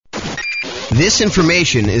This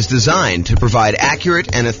information is designed to provide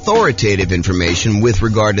accurate and authoritative information with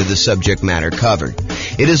regard to the subject matter covered.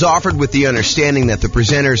 It is offered with the understanding that the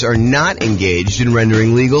presenters are not engaged in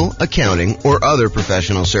rendering legal, accounting, or other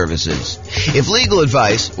professional services. If legal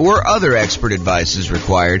advice or other expert advice is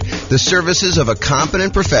required, the services of a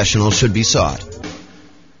competent professional should be sought.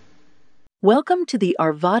 Welcome to the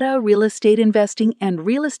Arvada Real Estate Investing and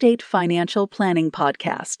Real Estate Financial Planning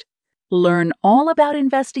Podcast. Learn all about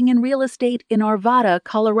investing in real estate in Arvada,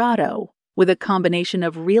 Colorado, with a combination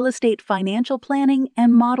of real estate financial planning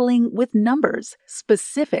and modeling with numbers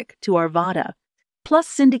specific to Arvada, plus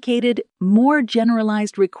syndicated, more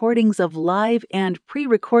generalized recordings of live and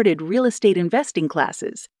pre-recorded real estate investing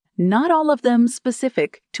classes, not all of them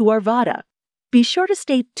specific to Arvada. Be sure to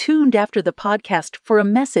stay tuned after the podcast for a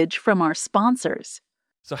message from our sponsors.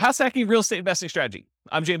 So, house hacking real estate investing strategy.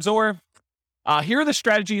 I'm James Orr. Here are the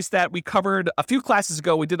strategies that we covered a few classes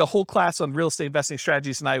ago. We did a whole class on real estate investing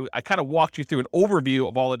strategies, and I kind of walked you through an overview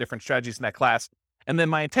of all the different strategies in that class. And then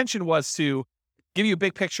my intention was to give you a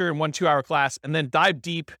big picture in 1 2-hour class and then dive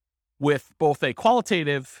deep with both a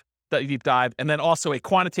qualitative deep dive and then also a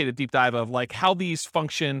quantitative deep dive of like how these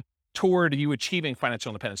function toward you achieving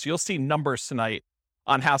financial independence. So you'll see numbers tonight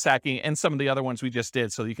on house hacking and some of the other ones we just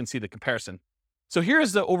did so you can see the comparison. So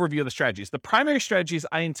here's the overview of the strategies. The primary strategies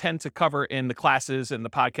I intend to cover in the classes and the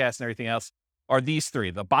podcast and everything else are these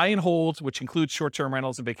three: the buy and hold, which includes short-term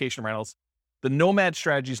rentals and vacation rentals, the nomad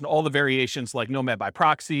strategies and all the variations like nomad by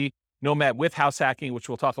proxy, nomad with house hacking, which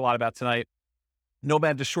we'll talk a lot about tonight,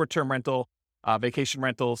 nomad to short-term rental, vacation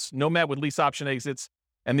rentals, nomad with lease option exits,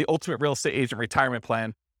 and the ultimate real estate agent retirement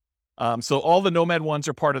plan. So all the nomad ones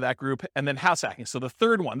are part of that group, and then house hacking. So the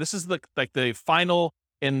third one, this is the final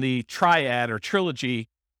in the triad or trilogy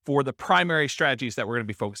for the primary strategies that we're going to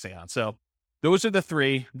be focusing on. So those are the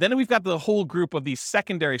three. Then we've got the whole group of these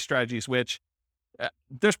secondary strategies, which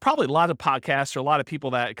there's probably a lot of podcasts or a lot of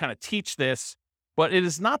people that kind of teach this, but it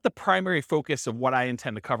is not the primary focus of what I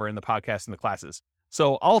intend to cover in the podcast and the classes.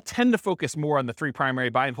 So I'll tend to focus more on the three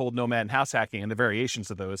primary: buy and hold, nomad, and house hacking, and the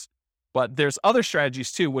variations of those. But there's other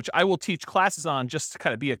strategies too, which I will teach classes on just to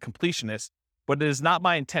kind of be a completionist. But it is not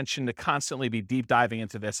my intention to constantly be deep diving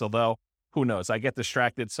into this, although who knows, I get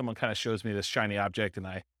distracted. Someone kind of shows me this shiny object and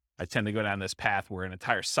I tend to go down this path where an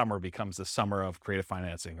entire summer becomes the summer of creative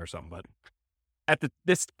financing or something. But at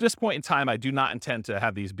this point in time, I do not intend to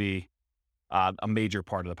have these be a major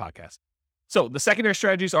part of the podcast. So the secondary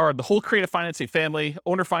strategies are the whole creative financing family: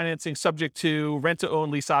 owner financing subject to rent to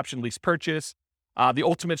own, lease option, lease purchase, the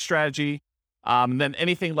ultimate strategy, and then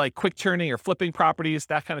anything like quick turning or flipping properties,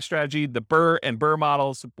 that kind of strategy, the BRRRR and BRRRR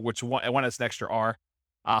models, which one has an extra R,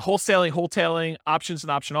 wholetailing, options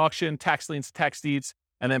and option auction, tax liens, tax deeds,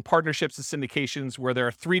 and then partnerships and syndications, where there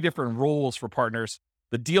are three different roles for partners: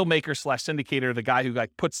 the deal maker / syndicator, the guy who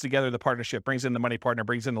like puts together the partnership, brings in the money partner,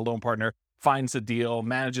 brings in the loan partner, finds the deal,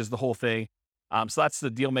 manages the whole thing. So that's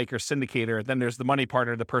the deal maker syndicator. Then there's the money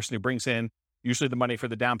partner, the person who brings in usually the money for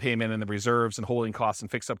the down payment and the reserves and holding costs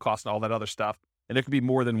and fix up costs and all that other stuff. And it could be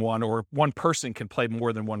more than one, or one person can play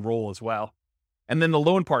more than one role as well. And then the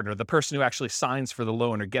loan partner, the person who actually signs for the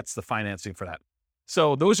loan or gets the financing for that.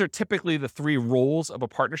 So those are typically the three roles of a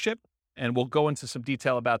partnership. And we'll go into some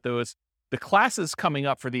detail about those. The classes coming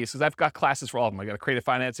up for these, because I've got classes for all of them. I got a creative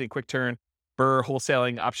financing, quick turn, BRRRR,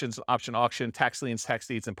 wholesaling, options, option auction, tax liens, tax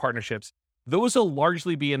deeds, and partnerships. Those will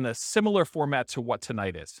largely be in the similar format to what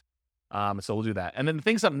tonight is. So we'll do that. And then the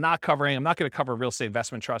things I'm not covering, I'm not going to cover real estate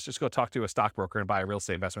investment trust. Just go talk to a stockbroker and buy a real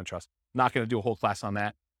estate investment trust. Not going to do a whole class on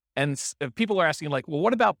that. And if people are asking like, well,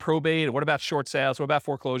 what about probate? What about short sales? What about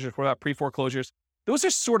foreclosures? What about pre-foreclosures? Those are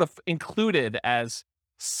sort of included as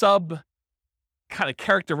sub kind of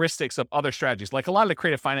characteristics of other strategies. Like a lot of the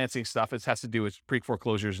creative financing stuff, it has to do with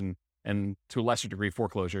pre-foreclosures and to a lesser degree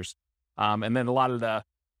foreclosures. And then a lot of the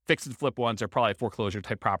fix and flip ones are probably foreclosure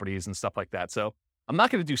type properties and stuff like that. So I'm not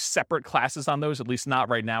going to do separate classes on those, at least not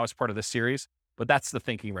right now as part of this series, but that's the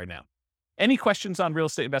thinking right now. Any questions on real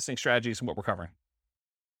estate investing strategies and what we're covering?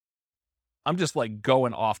 I'm just like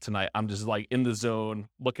going off tonight. I'm just like in the zone,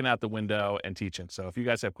 looking out the window and teaching. So if you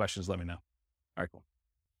guys have questions, let me know. All right, cool.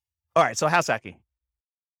 All right, so house hacking.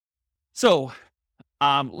 So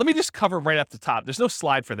let me just cover right at the top. There's no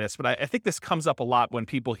slide for this, but I think this comes up a lot when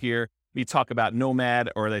people hear me talk about nomad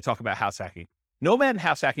or they talk about house hacking. Nomad and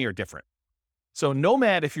house hacking are different. So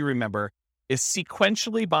nomad, if you remember, is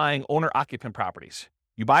sequentially buying owner-occupant properties.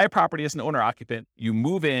 You buy a property as an owner-occupant, you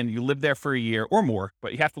move in, you live there for a year or more,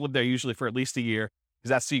 but you have to live there usually for at least a year because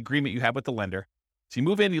that's the agreement you have with the lender. So you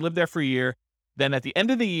move in, you live there for a year. Then at the end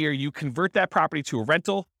of the year, you convert that property to a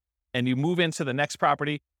rental and you move into the next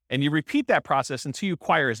property And you repeat that process until you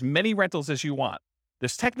acquire as many rentals as you want.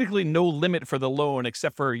 There's technically no limit for the loan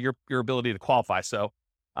except for your ability to qualify. So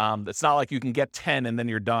it's not like you can get 10 and then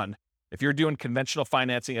you're done. If you're doing conventional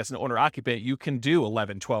financing as an owner occupant, you can do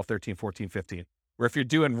 11, 12, 13, 14, 15. Where if you're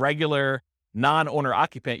doing regular non-owner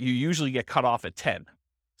occupant, you usually get cut off at 10.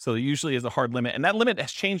 So there usually is a hard limit. And that limit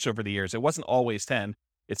has changed over the years. It wasn't always 10.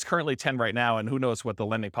 It's currently 10 right now. And who knows what the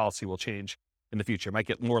lending policy will change in the future. It might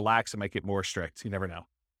get more lax. It might get more strict. You never know.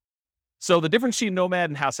 So the difference between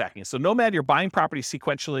Nomad and house hacking. So Nomad, you're buying property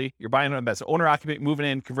sequentially. You're buying them as an owner occupant, moving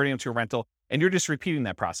in, converting them to a rental, and you're just repeating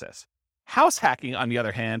that process. House hacking, on the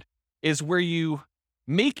other hand, is where you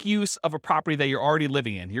make use of a property that you're already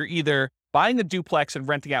living in. You're either buying a duplex and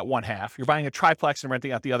renting out one half, you're buying a triplex and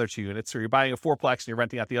renting out the other 2 units, or you're buying a fourplex and you're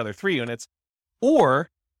renting out the other 3 units,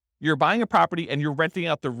 or you're buying a property and you're renting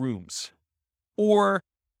out the rooms, or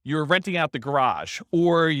you're renting out the garage,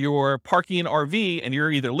 or you're parking an RV and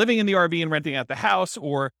you're either living in the RV and renting out the house,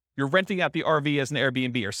 or you're renting out the RV as an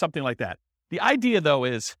Airbnb or something like that. The idea, though,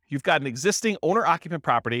 is you've got an existing owner-occupant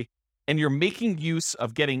property and you're making use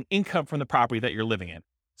of getting income from the property that you're living in.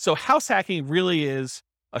 So house hacking really is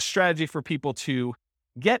a strategy for people to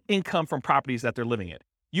get income from properties that they're living in.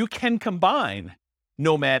 You can combine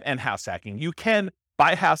Nomad and house hacking. You can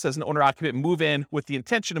buy a house as an owner-occupant, move in with the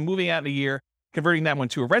intention of moving out in a year, converting that one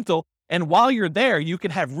to a rental. And while you're there, you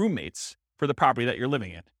can have roommates for the property that you're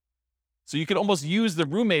living in. So you can almost use the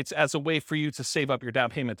roommates as a way for you to save up your down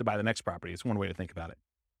payment to buy the next property. It's one way to think about it.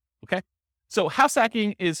 Okay. So house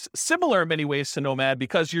hacking is similar in many ways to Nomad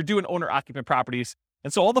because you're doing owner-occupant properties.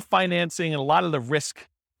 And so all the financing and a lot of the risk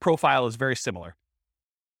profile is very similar.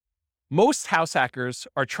 Most house hackers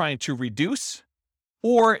are trying to reduce,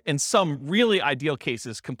 or in some really ideal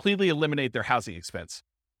cases, completely eliminate their housing expense.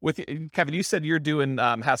 With Kevin, you said you're doing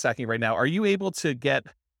house hacking right now. Are you able to get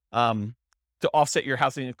to offset your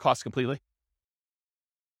housing costs completely?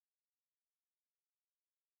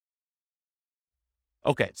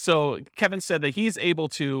 Okay, so Kevin said that he's able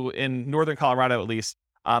to, in Northern Colorado at least,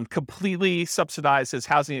 completely subsidize his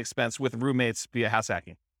housing expense with roommates via house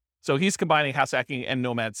hacking. So he's combining house hacking and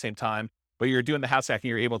Nomad at the same time, but you're doing the house hacking,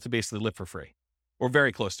 you're able to basically live for free, or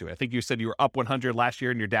very close to it. I think you said you were up 100 last year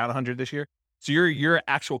and you're down 100 this year. So your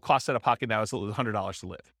actual cost out of pocket now is $100 to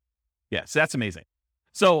live. Yeah, so that's amazing.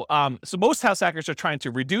 So most house hackers are trying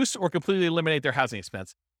to reduce or completely eliminate their housing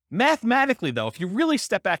expense. Mathematically, though, if you really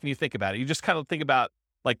step back and you think about it, you just kind of think about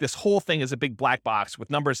like this whole thing is a big black box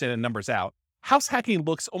with numbers in and numbers out. House hacking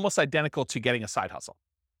looks almost identical to getting a side hustle,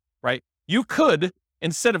 right? You could,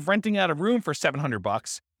 instead of renting out a room for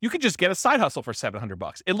 $700, you could just get a side hustle for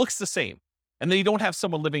 $700. It looks the same. And then you don't have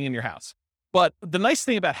someone living in your house. But the nice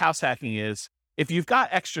thing about house hacking is if you've got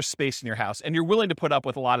extra space in your house and you're willing to put up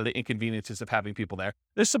with a lot of the inconveniences of having people there,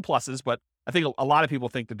 there's some pluses, but I think a lot of people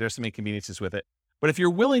think that there's some inconveniences with it. But if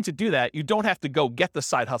you're willing to do that, you don't have to go get the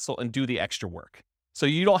side hustle and do the extra work. So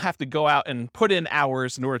you don't have to go out and put in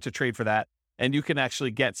hours in order to trade for that. And you can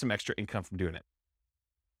actually get some extra income from doing it.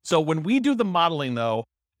 So when we do the modeling, though,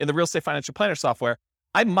 in the Real Estate Financial Planner software,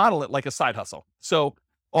 I model it like a side hustle. So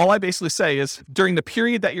all I basically say is during the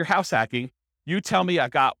period that you're house hacking, you tell me I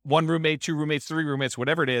got 1 roommate, 2 roommates, 3 roommates,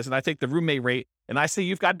 whatever it is. And I take the roommate rate and I say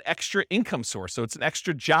you've got an extra income source. So it's an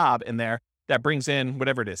extra job in there that brings in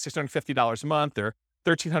whatever it is, $650 a month or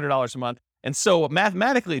 $1,300 a month. And so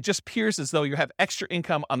mathematically, it just appears as though you have extra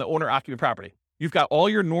income on the owner-occupant property. You've got all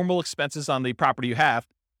your normal expenses on the property you have,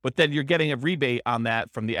 but then you're getting a rebate on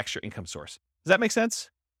that from the extra income source. Does that make sense?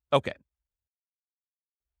 Okay.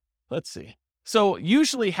 Let's see. So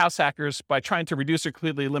usually house hackers, by trying to reduce or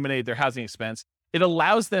completely eliminate their housing expense, it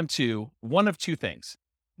allows them to, one of two things.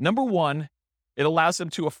 Number one, it allows them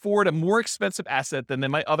to afford a more expensive asset than they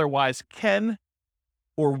might otherwise can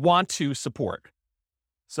or want to support.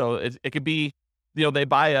 So it could be, they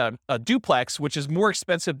buy a duplex, which is more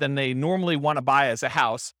expensive than they normally want to buy as a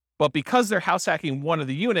house. But because they're house hacking one of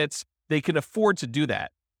the units, they can afford to do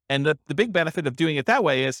that. And the big benefit of doing it that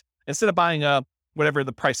way is instead of buying whatever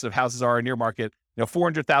the prices of houses are in your market,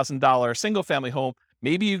 $400,000 single family home,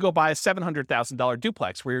 maybe you go buy a $700,000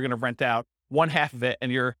 duplex where you're going to rent out one half of it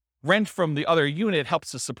and your rent from the other unit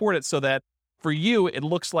helps to support it so that for you, it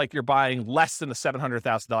looks like you're buying less than a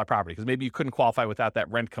 $700,000 property because maybe you couldn't qualify without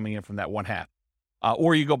that rent coming in from that one half.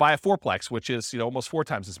 Or you go buy a fourplex, which is almost 4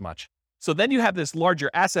 times as much. So then you have this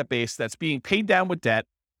larger asset base that's being paid down with debt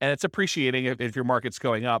and it's appreciating if your market's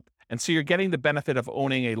going up. And so you're getting the benefit of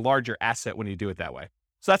owning a larger asset when you do it that way.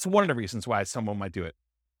 So that's one of the reasons why someone might do it.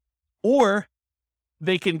 Or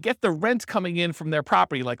they can get the rent coming in from their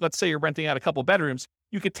property. Like let's say you're renting out a couple bedrooms,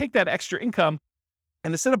 you could take that extra income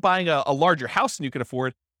and instead of buying a larger house than you can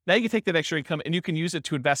afford, Now you can take that extra income and you can use it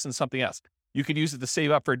to invest in something else. You could use it to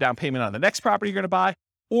save up for a down payment on the next property you're going to buy,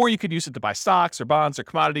 or you could use it to buy stocks or bonds or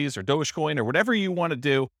commodities or Dogecoin or whatever you want to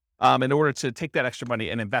do in order to take that extra money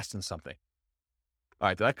and invest in something. All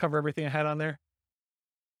right, did I cover everything I had on there?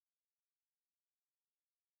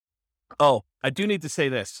 Oh, I do need to say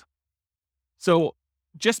this. So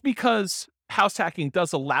just because house hacking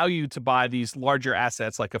does allow you to buy these larger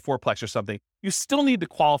assets like a fourplex or something, you still need to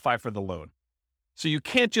qualify for the loan. So you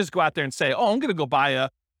can't just go out there and say, oh, I'm going to go buy a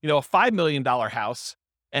 $5 million house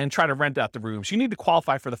and try to rent out the rooms. You need to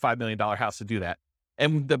qualify for the $5 million house to do that.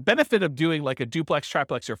 And the benefit of doing like a duplex,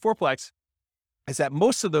 triplex, or fourplex is that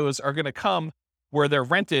most of those are going to come where they're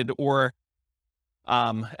rented, or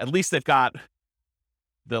at least they've got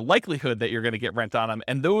the likelihood that you're going to get rent on them.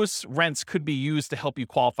 And those rents could be used to help you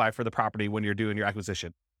qualify for the property when you're doing your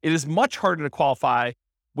acquisition. It is much harder to qualify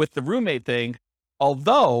with the roommate thing.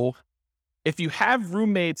 Although if you have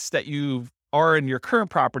roommates that you are in your current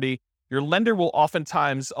property, your lender will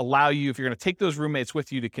oftentimes allow you, if you're going to take those roommates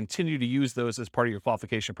with you, to continue to use those as part of your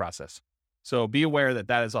qualification process. So be aware that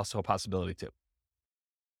that is also a possibility too.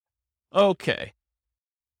 Okay.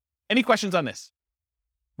 Any questions on this?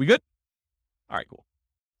 We good? All right, cool.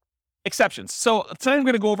 Exceptions. So today I'm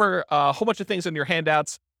going to go over a whole bunch of things in your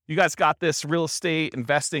handouts. You guys got this real estate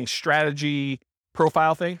investing strategy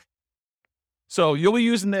profile thing. So you'll be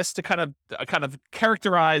using this to kind of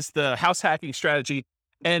characterize the house hacking strategy.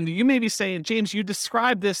 And you may be saying, James, you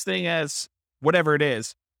described this thing as whatever it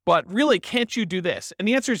is, but really, can't you do this? And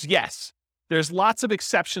the answer is yes. There's lots of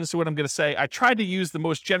exceptions to what I'm going to say. I tried to use the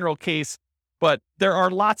most general case, but there are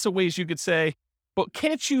lots of ways you could say, but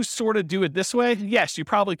can't you sort of do it this way? Yes, you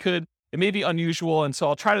probably could. It may be unusual, and so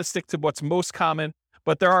I'll try to stick to what's most common,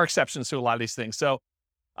 but there are exceptions to a lot of these things. So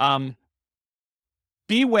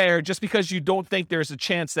beware, just because you don't think there's a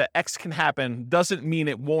chance that X can happen doesn't mean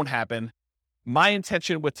it won't happen. My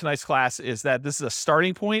intention with tonight's class is that this is a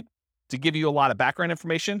starting point to give you a lot of background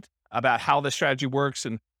information about how the strategy works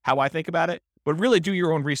and how I think about it, but really do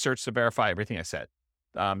your own research to verify everything I said.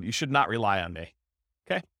 You should not rely on me.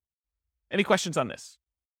 Okay? Any questions on this?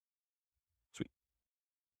 Sweet.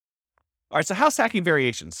 All right, so house hacking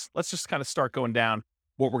variations. Let's just kind of start going down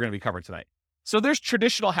what we're going to be covering tonight. So there's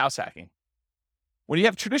traditional house hacking. When you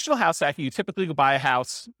have traditional house hacking, you typically go buy a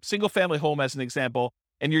house, single family home as an example,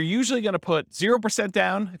 and you're usually going to put 0%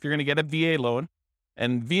 down if you're going to get a VA loan.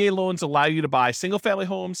 And VA loans allow you to buy single family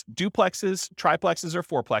homes, duplexes, triplexes, or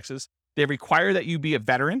fourplexes. They require that you be a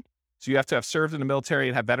veteran. So you have to have served in the military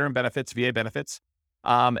and have veteran benefits, VA benefits.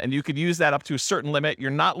 And you could use that up to a certain limit.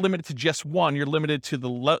 You're not limited to just one. You're limited to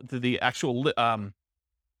the actual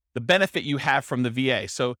the benefit you have from the VA.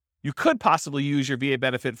 So you could possibly use your VA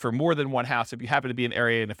benefit for more than one house if you happen to be in an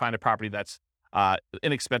area and to find a property that's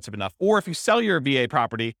inexpensive enough. Or if you sell your VA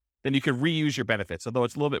property, then you could reuse your benefits, although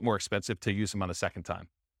it's a little bit more expensive to use them on a second time.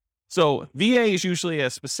 So VA is usually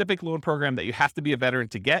a specific loan program that you have to be a veteran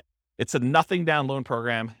to get. It's a nothing down loan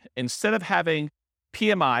program. Instead of having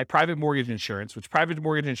PMI, private mortgage insurance, which private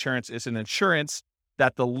mortgage insurance is an insurance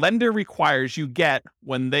that the lender requires you get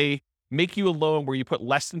when they make you a loan where you put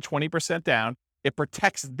less than 20% down, it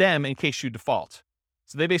protects them in case you default.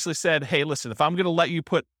 So they basically said, hey, listen, if I'm going to let you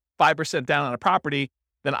put 5% down on a property,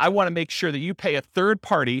 then I want to make sure that you pay a third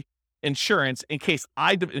party insurance in case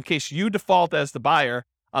you default as the buyer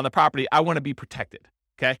on the property. I want to be protected.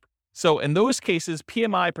 Okay. So in those cases,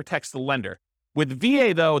 PMI protects the lender. With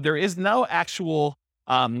VA though, there is no actual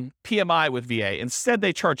PMI with VA. Instead,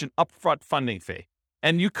 they charge an upfront funding fee.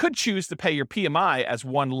 And you could choose to pay your PMI as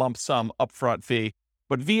one lump sum upfront fee,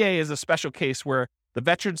 but VA is a special case where the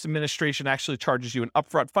Veterans Administration actually charges you an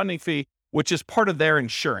upfront funding fee, which is part of their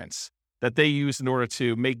insurance that they use in order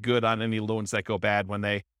to make good on any loans that go bad when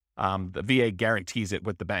the VA guarantees it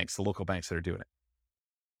with the banks, the local banks that are doing it.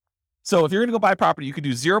 So if you're going to go buy property, you could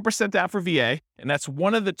do 0% down for VA, and that's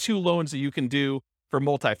one of the two loans that you can do for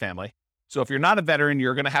multifamily. So if you're not a veteran,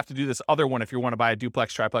 you're going to have to do this other one if you want to buy a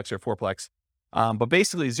duplex, triplex, or fourplex. But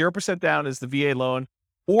basically 0% down is the VA loan,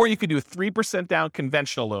 or you could do a 3% down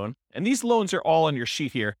conventional loan. And these loans are all on your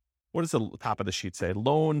sheet here. What does the top of the sheet say?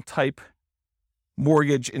 Loan type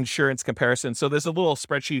mortgage insurance comparison. So there's a little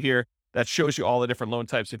spreadsheet here that shows you all the different loan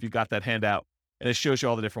types if you got that handout, and it shows you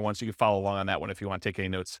all the different ones. You can follow along on that one if you want to take any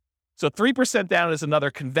notes. So 3% down is another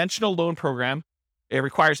conventional loan program. It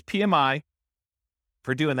requires PMI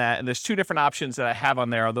for doing that. And there's two different options that I have on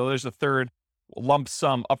there, although there's a third lump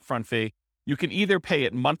sum upfront fee. You can either pay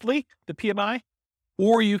it monthly, the PMI,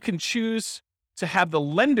 or you can choose to have the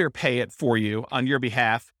lender pay it for you on your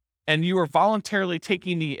behalf, and you are voluntarily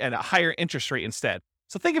taking at a higher interest rate instead.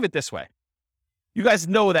 So think of it this way. You guys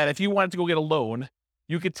know that if you wanted to go get a loan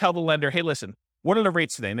you could tell the lender, hey, listen, what are the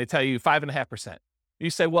rates today? And they tell you 5.5%. You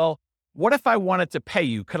say, well, what if I wanted to pay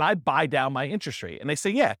you? Could I buy down my interest rate? And they say,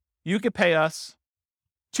 yeah, you could pay us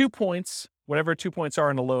 2 points, whatever 2 points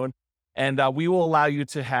are in a loan, and we will allow you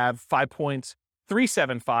to have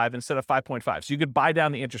 5.375 instead of 5.5. So you could buy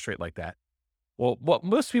down the interest rate like that. Well, what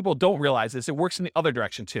most people don't realize is it works in the other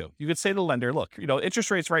direction too. You could say to the lender, look, interest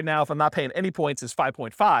rates right now, if I'm not paying any points, is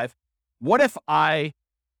 5.5. What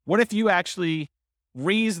if you actually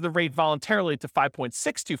raise the rate voluntarily to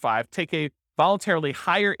 5.625, take a voluntarily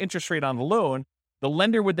higher interest rate on the loan? The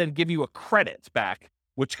lender would then give you a credit back,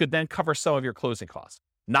 which could then cover some of your closing costs.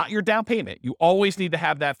 Not your down payment. You always need to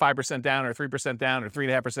have that 5% down or 3% down or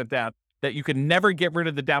 3.5% down, that you can never get rid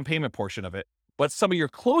of the down payment portion of it. But some of your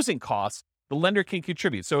closing costs, the lender can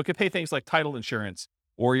contribute. So it could pay things like title insurance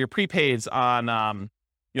or your prepaids on,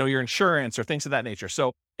 your insurance or things of that nature.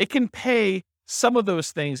 So it can pay some of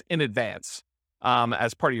those things in advance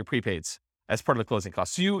as part of your prepaids, as part of the closing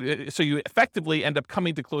costs. So you effectively end up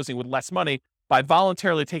coming to closing with less money by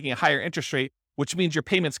voluntarily taking a higher interest rate, which means your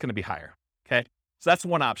payment's going to be higher. Okay, so that's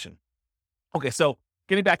one option. Okay, so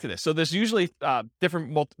getting back to this, so there's usually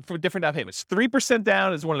different down payments. 3%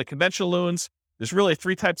 down is one of the conventional loans. There's really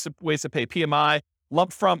 3 types of ways to pay PMI: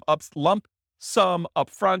 lump sum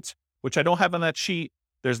upfront, which I don't have on that sheet.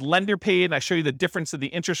 There's lender paid, and I show you the difference of the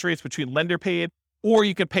interest rates between lender paid, or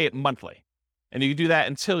you can pay it monthly. And you can do that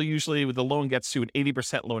until usually the loan gets to an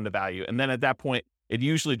 80% loan to value. And then at that point, it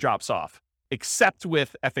usually drops off, except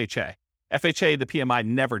with FHA. FHA, the PMI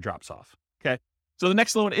never drops off. Okay. So the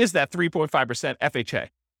next loan is that 3.5% FHA.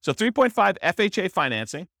 So 3.5 FHA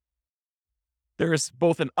financing. There is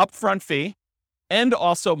both an upfront fee and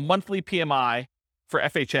also monthly PMI for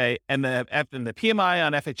FHA, and the PMI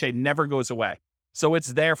on FHA never goes away. So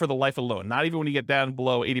it's there for the life of the loan. Not even when you get down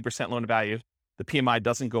below 80% loan to value, the PMI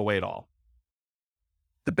doesn't go away at all.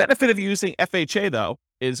 The benefit of using FHA, though,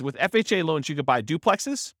 is with FHA loans, you could buy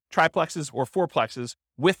duplexes, triplexes, or fourplexes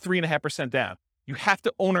with 3.5% down. You have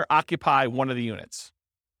to owner occupy one of the units.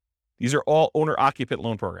 These are all owner occupant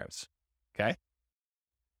loan programs. Okay.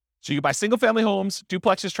 So you can buy single family homes,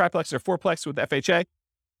 duplexes, triplexes, or fourplexes with FHA,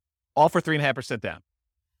 all for 3.5% down,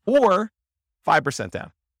 or 5%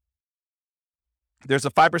 down. There's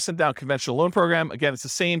a 5% down conventional loan program. Again, it's the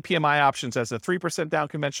same PMI options as a 3% down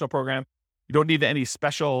conventional program. You don't need any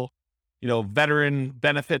special, veteran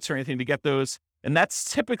benefits or anything to get those. And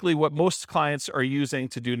that's typically what most clients are using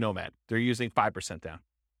to do Nomad. They're using 5% down.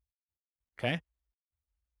 Okay.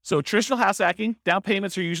 So traditional house hacking, down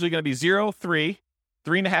payments are usually going to be 0, 3,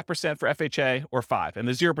 3.5% for FHA, or 5. And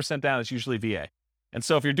the 0% down is usually VA. And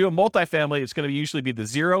so if you're doing multifamily, it's going to usually be the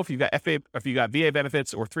 0 if you've got VA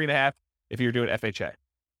benefits, or 3.5 if you're doing FHA.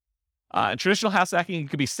 In traditional house hacking, it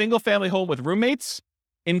could be single family home with roommates,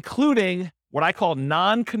 including what I call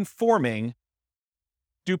non-conforming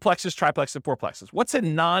duplexes, triplexes, and fourplexes. What's a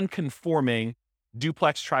non-conforming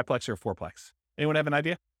duplex, triplex, or fourplex? Anyone have an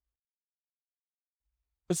idea?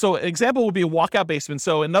 So an example would be a walkout basement.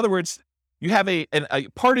 So in other words, you have a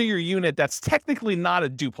part of your unit that's technically not a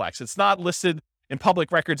duplex. It's not listed in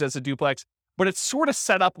public records as a duplex, but it's sort of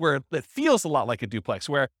set up where it feels a lot like a duplex,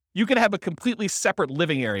 where you can have a completely separate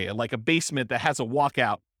living area, like a basement that has a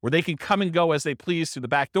walkout where they can come and go as they please through the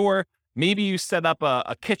back door. Maybe you set up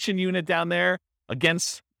a kitchen unit down there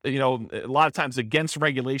against, a lot of times against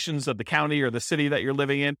regulations of the county or the city that you're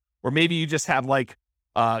living in. Or maybe you just have like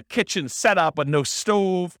a kitchen set up, but no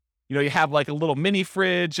stove. You have like a little mini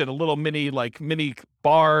fridge and a little mini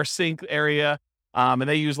bar sink area. And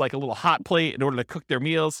they use like a little hot plate in order to cook their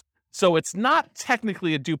meals. So it's not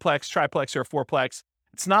technically a duplex, triplex, or a fourplex.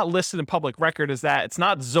 It's not listed in public record as that. It's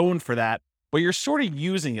not zoned for that, but you're sort of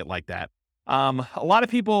using it like that. A lot of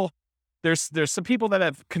people, there's some people that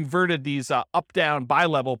have converted these up-down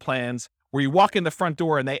bi-level plans where you walk in the front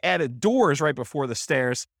door and they added doors right before the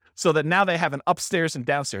stairs so that now they have an upstairs and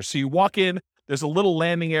downstairs. So you walk in, there's a little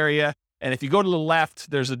landing area, and if you go to the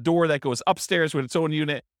left, there's a door that goes upstairs with its own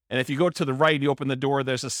unit. And if you go to the right, you open the door,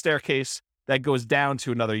 there's a staircase that goes down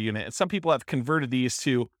to another unit. And some people have converted these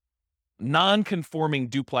to non-conforming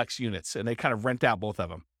duplex units, and they kind of rent out both of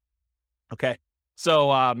them. Okay.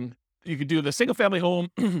 So you could do the single family home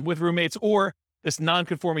with roommates, or this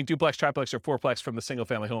non-conforming duplex, triplex, or fourplex from the single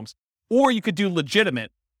family homes. Or you could do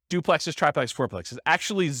legitimate duplexes, triplex, fourplexes,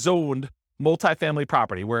 actually zoned multifamily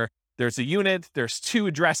property where there's a unit, there's 2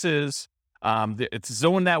 addresses, it's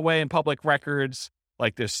zoned that way in public records.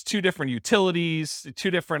 Like there's 2 different utilities, 2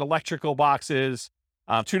 different electrical boxes,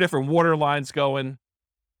 2 different water lines going,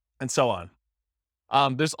 and so on.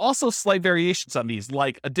 There's also slight variations on these,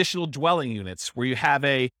 like additional dwelling units, where you have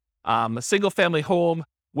a single family home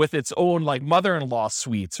with its own like mother-in-law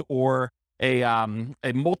suite or a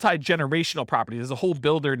multi-generational property. There's a whole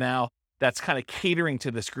builder now that's kind of catering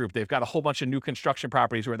to this group. They've got a whole bunch of new construction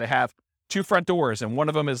properties where they have 2 front doors, and one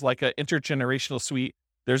of them is like an intergenerational suite.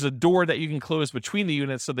 There's a door that you can close between the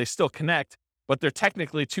units so they still connect, but they're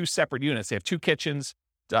technically 2 separate units. They have 2 kitchens,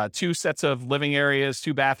 2 sets of living areas,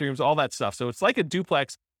 2 bathrooms, all that stuff. So it's like a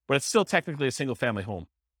duplex, but it's still technically a single family home,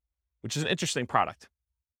 which is an interesting product.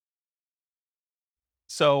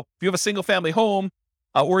 So if you have a single family home,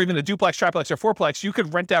 or even a duplex, triplex, or fourplex, you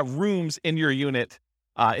could rent out rooms in your unit,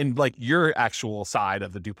 in like your actual side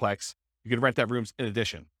of the duplex. You could rent out rooms in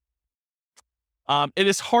addition. It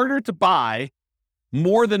is harder to buy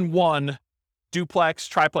more than one duplex,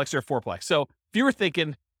 triplex, or fourplex. So if you were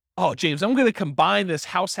thinking, oh, James, I'm going to combine this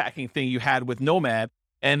house hacking thing you had with Nomad,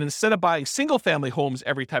 and instead of buying single family homes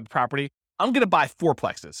every type of property, I'm going to buy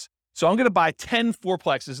fourplexes. So I'm going to buy 10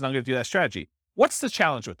 fourplexes, and I'm going to do that strategy. What's the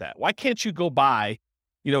challenge with that? Why can't you go buy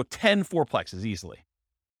 10 fourplexes easily?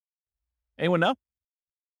 Anyone know?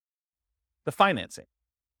 The financing.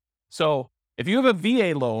 So if you have a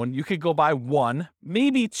VA loan, you could go buy 1,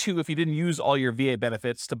 maybe 2 if you didn't use all your VA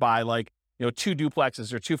benefits to buy 2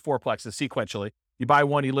 duplexes or 2 fourplexes sequentially. You buy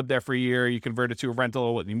 1, you live there for a year, you convert it to a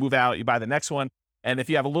rental, you move out, you buy the next one. And if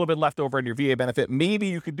you have a little bit left over in your VA benefit, maybe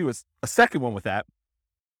you could do a second one with that.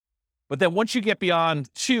 But then once you get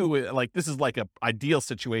beyond 2, this is like an ideal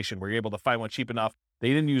situation where you're able to find one cheap enough that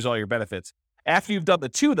you didn't use all your benefits. After you've done the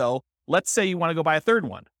 2 though, let's say you want to go buy a third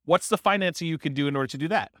one. What's the financing you can do in order to do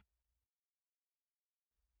that?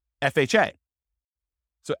 FHA.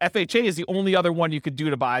 So FHA is the only other one you could do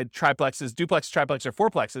to buy triplexes, duplex, triplex, or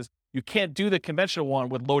fourplexes. You can't do the conventional one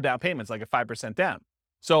with low down payments, like a 5% down.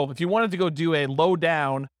 So if you wanted to go do a low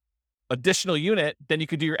down additional unit, then you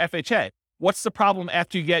could do your FHA. What's the problem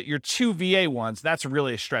after you get your 2 VA ones? That's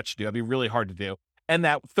really a stretch to do. It'd be really hard to do. And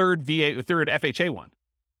that third FHA one.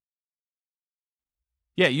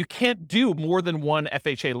 Yeah, you can't do more than 1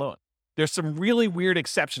 FHA loan. There's some really weird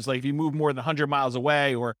exceptions, like if you move more than 100 miles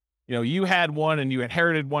away, or you had one and you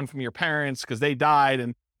inherited one from your parents because they died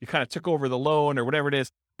and you kind of took over the loan or whatever it is.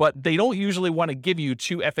 But they don't usually want to give you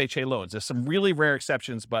 2 FHA loans. There's some really rare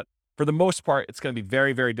exceptions, but for the most part, it's going to be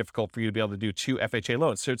very, very difficult for you to be able to do 2 FHA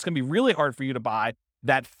loans. So it's going to be really hard for you to buy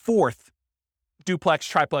that 4th duplex,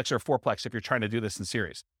 triplex, or fourplex if you're trying to do this in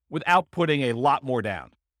series without putting a lot more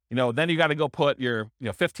down. Then you got to go put your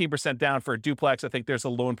 15% down for a duplex. I think there's a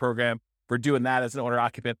loan program for doing that as an owner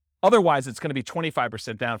occupant. Otherwise, it's going to be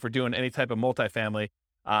 25% down for doing any type of multifamily.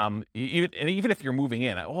 Even if you're moving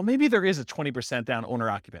in, well, maybe there is a 20% down owner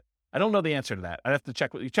occupant. I don't know the answer to that. I'd have to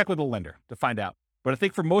check with a lender to find out. But I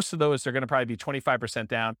think for most of those, they're going to probably be 25%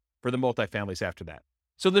 down for the multifamilies after that.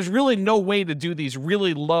 So there's really no way to do these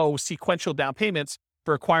really low sequential down payments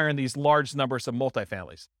for acquiring these large numbers of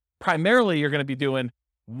multifamilies. Primarily, you're going to be doing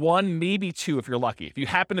 1, maybe 2 if you're lucky. If you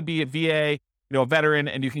happen to be a VA, a veteran,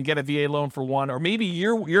 and you can get a VA loan for 1, or maybe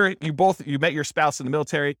you met your spouse in the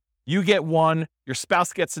military, you get 1, your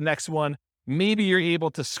spouse gets the next one. Maybe you're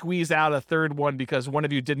able to squeeze out a third one because one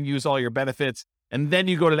of you didn't use all your benefits, and then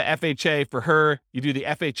you go to the FHA for her, you do the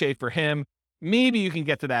FHA for him. Maybe you can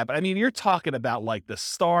get to that. But you're talking about like the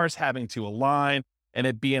stars having to align and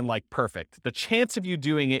it being like perfect. The chance of you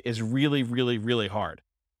doing it is really, really, really hard.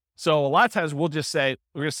 So a lot of times we'll just say,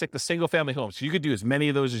 we're going to stick to single family homes. So you could do as many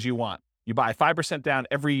of those as you want. You buy 5% down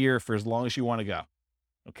every year for as long as you want to go.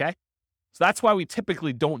 Okay. So that's why we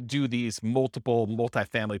typically don't do these multiple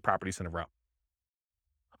multifamily properties in a row.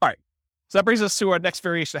 All right. So that brings us to our next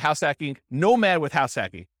variation of house hacking, Nomad with house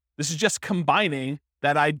hacking. This is just combining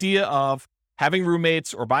that idea of having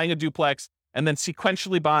roommates or buying a duplex and then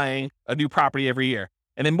sequentially buying a new property every year.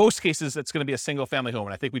 And in most cases, it's going to be a single family home.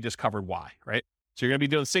 And I think we just covered why, right? So you're going to be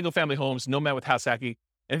doing single family homes, Nomad with house hacking.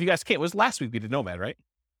 And if you guys can't, it was last week we did Nomad, right?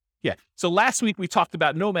 Yeah. So last week we talked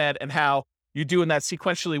about Nomad and how you're doing that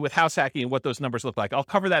sequentially with house hacking and what those numbers look like. I'll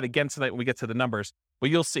cover that again tonight when we get to the numbers, but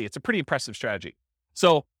you'll see it's a pretty impressive strategy.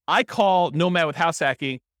 So I call Nomad with house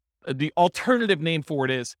hacking, the alternative name for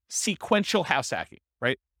it is sequential house hacking,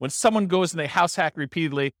 right? When someone goes and they house hack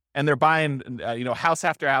repeatedly and they're buying, house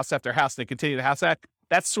after house after house, and they continue to house hack.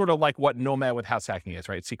 That's sort of like what Nomad with house hacking is,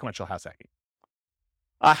 right? Sequential house hacking.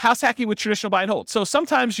 House hacking with traditional buy and hold. So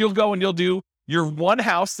sometimes you'll go and you'll do your one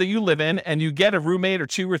house that you live in and you get a roommate or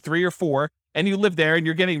 2 or 3 or 4 and you live there and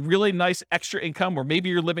you're getting really nice extra income, or maybe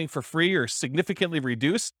you're living for free or significantly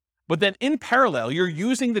reduced. But then in parallel, you're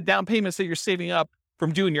using the down payments that you're saving up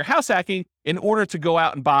from doing your house hacking in order to go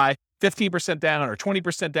out and buy 15% down or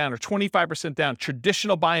 20% down or 25% down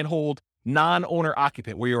traditional buy and hold non-owner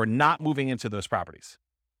occupant where you're not moving into those properties.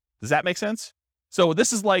 Does that make sense? So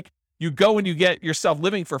this is like, you go and you get yourself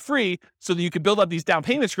living for free so that you can build up these down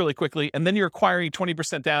payments really quickly. And then you're acquiring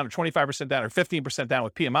 20% down or 25% down or 15% down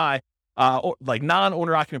with PMI, or like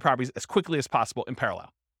non-owner occupant properties as quickly as possible in parallel.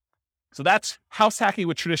 So that's house hacking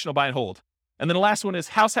with traditional buy and hold. And then the last one is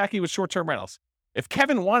house hacking with short-term rentals. If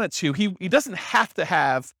Kevin wanted to, he doesn't have to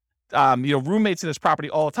have roommates in his property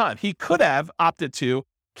all the time. He could have opted to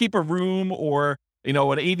keep a room or an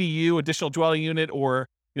ADU, additional dwelling unit, or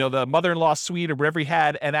the mother-in-law suite or whatever he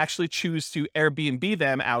had, and actually choose to Airbnb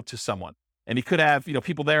them out to someone. And he could have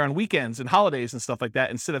people there on weekends and holidays and stuff like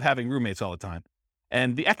that instead of having roommates all the time.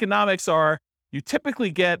 And the economics are you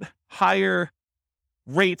typically get higher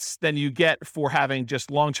rates than you get for having just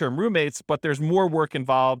long-term roommates, but there's more work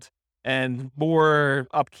involved and more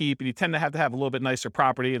upkeep, and you tend to have a little bit nicer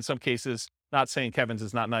property in some cases. Not saying Kevin's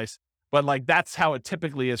is not nice, but like that's how it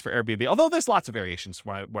typically is for Airbnb. Although there's lots of variations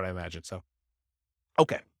from what I imagine. So,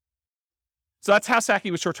 okay. So that's house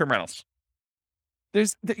hacking with short-term rentals.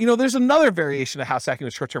 There's another variation of house hacking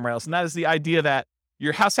with short-term rentals, and that is the idea that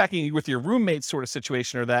you're house hacking with your roommate sort of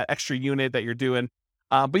situation or that extra unit that you're doing.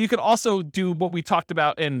 But you could also do what we talked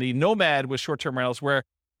about in the nomad with short-term rentals, where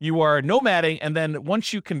you are nomading, and then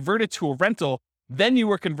once you convert it to a rental, then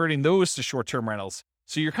you are converting those to short-term rentals.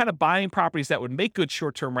 So you're kind of buying properties that would make good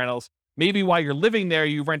short-term rentals. Maybe while you're living there,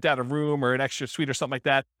 you rent out a room or an extra suite or something like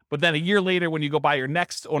that. But then a year later, when you go buy your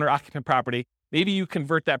next owner-occupant property, maybe you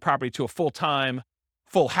convert that property to a full-time,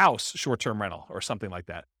 full house short-term rental or something like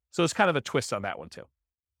that. So it's kind of a twist on that one too.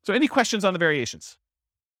 So any questions on the variations?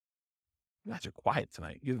 You guys are quiet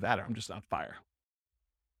tonight. Either that or I'm just on fire.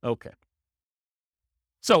 Okay.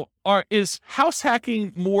 So is house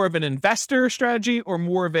hacking more of an investor strategy or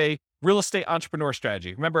more of a real estate entrepreneur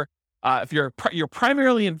strategy? Remember, if you're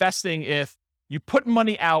primarily investing, if you put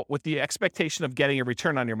money out with the expectation of getting a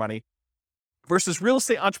return on your money, versus real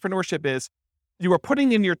estate entrepreneurship is you are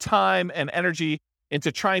putting in your time and energy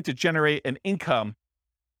into trying to generate an income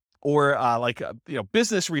or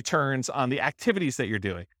business returns on the activities that you're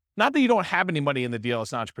doing. Not that you don't have any money in the deal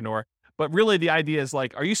as an entrepreneur, but really the idea is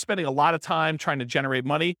like, are you spending a lot of time trying to generate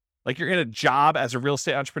money? Like you're in a job as a real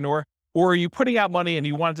estate entrepreneur, or are you putting out money and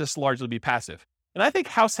you want it to largely be passive? And I think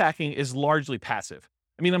house hacking is largely passive.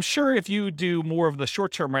 I mean, I'm sure if you do more of the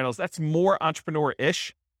short-term rentals, that's more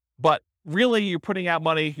entrepreneur-ish, but really you're putting out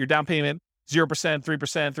money, your down payment, 0%, 3%,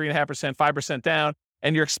 3.5%, 5% down,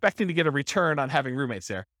 and you're expecting to get a return on having roommates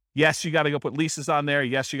there. Yes, you got to go put leases on there.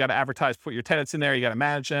 Yes, you got to advertise, put your tenants in there. You got to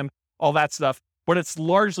manage them, all that stuff. But it's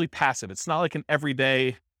largely passive. It's not like an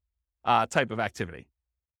everyday type of activity.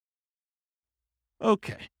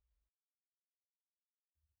 Okay.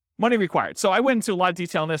 Money required. So I went into a lot of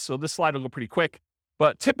detail on this, so this slide will go pretty quick.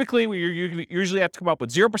 But typically, you usually have to come up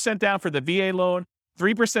with 0% down for the VA loan,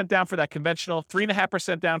 3% down for that conventional,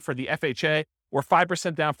 3.5% down for the FHA, or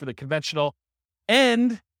 5% down for the conventional,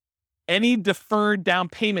 and any deferred down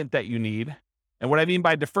payment that you need. And what I mean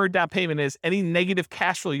by deferred down payment is any negative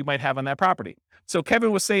cash flow you might have on that property. So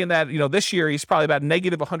Kevin was saying that, this year he's probably about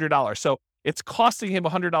negative $100. So it's costing him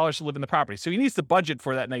 $100 to live in the property. So he needs to budget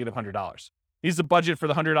for that negative $100. He needs to budget for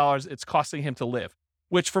the $100 it's costing him to live,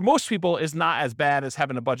 which for most people is not as bad as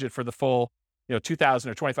having a budget for the full, $2,000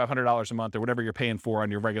 or $2,500 a month or whatever you're paying for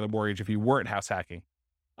on your regular mortgage if you weren't house hacking.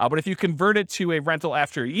 But if you convert it to a rental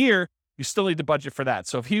after a year, you still need to budget for that.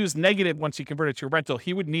 So if he was negative once he converted to a rental,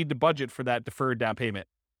 he would need to budget for that deferred down payment,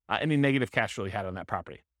 any negative cash flow he had on that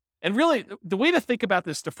property. And really, the way to think about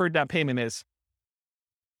this deferred down payment is,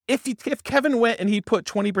 if Kevin went and he put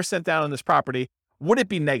 20% down on this property, would it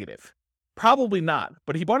be negative? Probably not.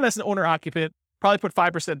 But he bought it as an owner occupant, probably put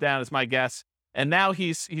 5% down is my guess. And now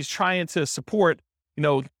he's trying to support,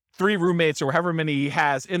 3 roommates or however many he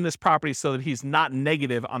has in this property so that he's not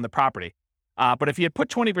negative on the property. But if he had put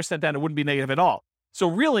 20% down, it wouldn't be negative at all. So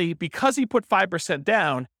really, because he put 5%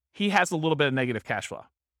 down, he has a little bit of negative cash flow.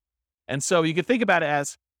 And so you could think about it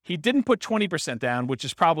as he didn't put 20% down, which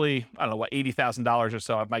is probably, $80,000 or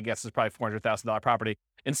so. My guess is probably $400,000 property.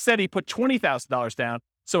 Instead, he put $20,000 down.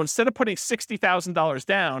 So instead of putting $60,000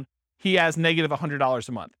 down, he has negative $100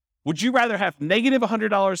 a month. Would you rather have negative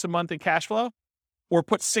 $100 a month in cash flow or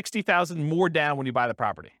put $60,000 more down when you buy the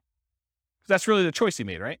property? Because that's really the choice he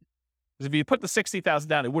made, right? Because if you put the $60,000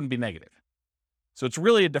 down, it wouldn't be negative. So it's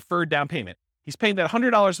really a deferred down payment. He's paying that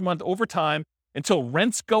 $100 a month over time until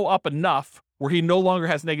rents go up enough where he no longer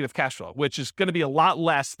has negative cash flow, which is going to be a lot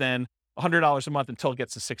less than $100 a month until it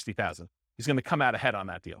gets to $60,000. He's going to come out ahead on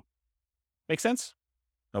that deal. Make sense?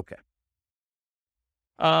 Okay.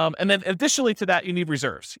 And then additionally to that, you need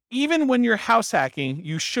reserves. Even when you're house hacking,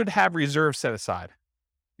 you should have reserves set aside.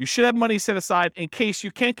 You should have money set aside in case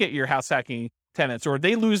you can't get your house hacking tenants or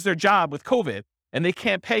they lose their job with COVID. and they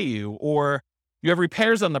can't pay you, or you have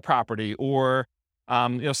repairs on the property, or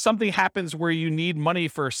something happens where you need money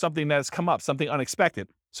for something that has come up, something unexpected.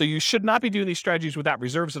 So you should not be doing these strategies without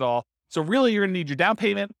reserves at all. So really, you're going to need your down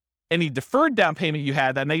payment, any deferred down payment you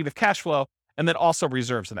had, that negative cash flow, and then also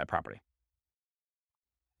reserves in that property.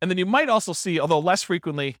 And then you might also see, although less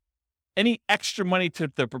frequently, any extra money to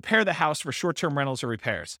prepare the house for short-term rentals or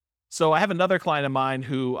repairs. So I have another client of mine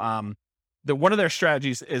who, one of their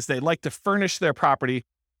strategies is they like to furnish their property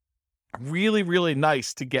really, really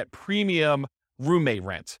nice to get premium roommate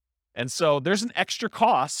rent. And so there's an extra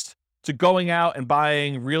cost to going out and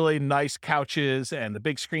buying really nice couches and the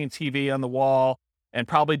big screen TV on the wall, and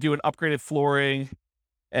probably doing upgraded flooring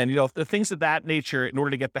and, the things of that nature in order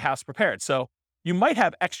to get the house prepared. So you might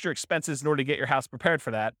have extra expenses in order to get your house prepared for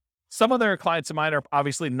that. Some other clients of mine are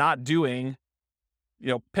obviously not doing,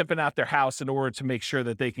 pimping out their house in order to make sure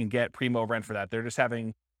that they can get primo rent for that. They're just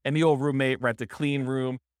having any old roommate rent a clean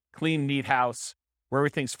room, clean, neat house where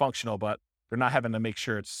everything's functional, but they're not having to make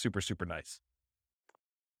sure it's super, super nice.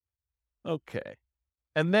 Okay.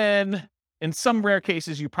 And then in some rare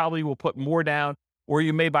cases, you probably will put more down, or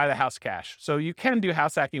you may buy the house cash. So you can do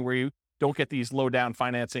house hacking where you don't get these low down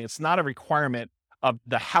financing. It's not a requirement of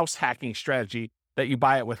the house hacking strategy that you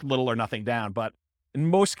buy it with little or nothing down. But in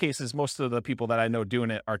most cases, most of the people that I know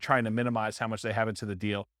doing it are trying to minimize how much they have into the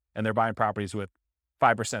deal, and they're buying properties with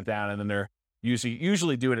 5% down, and then they're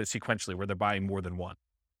usually doing it sequentially where they're buying more than one.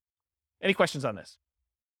 Any questions on this?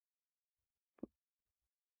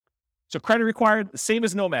 So credit required, the same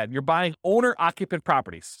as Nomad. You're buying owner-occupant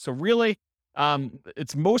properties. So really,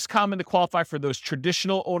 it's most common to qualify for those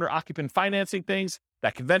traditional owner-occupant financing things,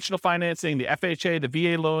 that conventional financing, the FHA, the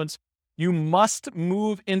VA loans. You must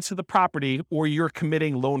move into the property or you're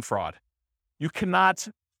committing loan fraud. You cannot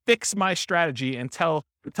fix my strategy and tell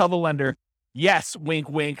the lender, yes, wink,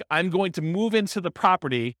 wink, I'm going to move into the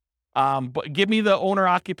property, but give me the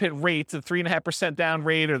owner-occupant rate, the 3.5% down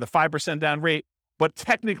rate or the 5% down rate. But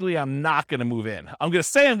technically, I'm not going to move in. I'm going to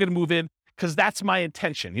say I'm going to move in because that's my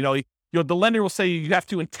intention. The lender will say you have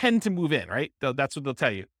to intend to move in, right? That's what they'll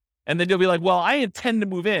tell you. And then you'll be like, well, I intend to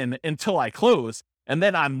move in until I close, and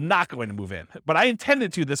then I'm not going to move in. But I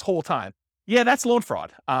intended to this whole time. Yeah, that's loan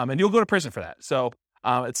fraud. And you'll go to prison for that. So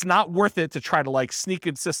it's not worth it to try to sneak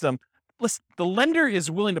in system. Listen, the lender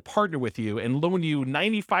is willing to partner with you and loan you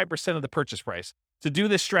 95% of the purchase price to do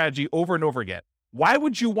this strategy over and over again. Why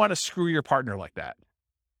would you want to screw your partner like that?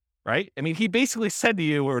 Right? I mean, he basically said to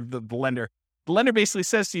you, or the lender basically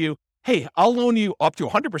says to you, hey, I'll loan you up to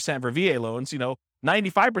 100% for VA loans,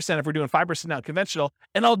 95% if we're doing 5% now conventional,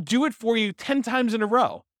 and I'll do it for you 10 times in a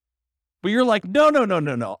row. But you're like,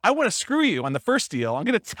 no. I want to screw you on the first deal. I'm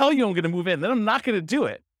going to tell you I'm going to move in, then I'm not going to do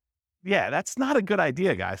it. Yeah, that's not a good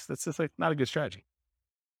idea, guys. That's just not a good strategy.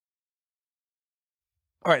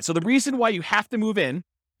 All right, so the reason why you have to move in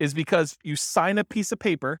is because you sign a piece of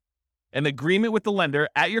paper, an agreement with the lender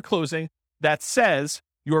at your closing that says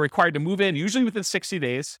you are required to move in, usually within 60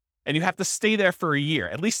 days, and you have to stay there for a year,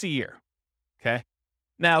 at least a year. Okay.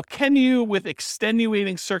 Now, can you, with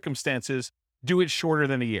extenuating circumstances, do it shorter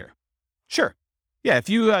than a year? Sure. Yeah. If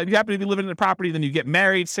you happen to be living in a property, then you get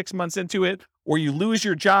married 6 months into it, or you lose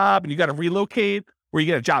your job and you got to relocate, or you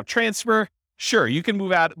get a job transfer. Sure. You can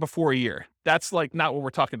move out before a year. That's not what we're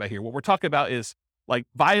talking about here. What we're talking about is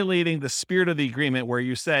violating the spirit of the agreement where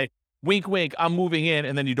you say, wink, wink, I'm moving in,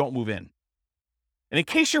 and then you don't move in. And in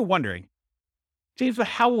case you're wondering, James, but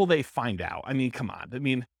how will they find out? I mean, come on. I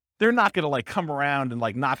mean, they're not going to come around and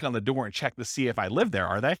knock on the door and check to see if I live there,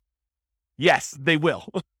 are they? Yes, they will.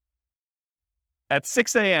 At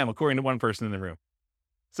 6 a.m., according to one person in the room.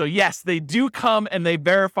 So yes, they do come and they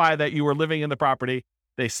verify that you are living in the property.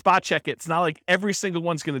 They spot check it. It's not like every single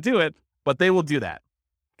one's going to do it, but they will do that.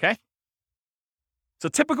 Okay? So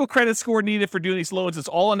typical credit score needed for doing these loans is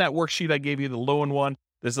all on that worksheet I gave you, the loan one.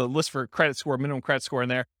 There's a list for credit score, minimum credit score in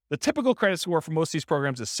there. The typical credit score for most of these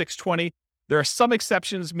programs is 620. There are some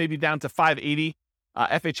exceptions, maybe down to 580,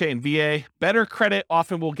 FHA and VA. Better credit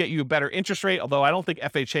often will get you a better interest rate, although I don't think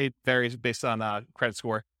FHA varies based on credit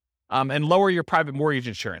score, and lower your private mortgage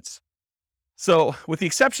insurance. So with the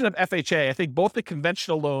exception of FHA, I think both the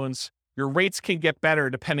conventional loans, your rates can get better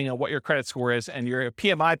depending on what your credit score is, and your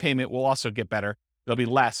PMI payment will also get better. It'll be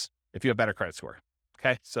less if you have better credit score.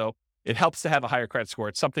 Okay. So it helps to have a higher credit score.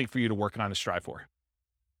 It's something for you to work on and strive for.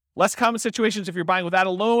 Less common situations, if you're buying without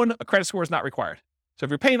a loan, a credit score is not required. So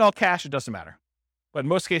if you're paying all cash, it doesn't matter. But in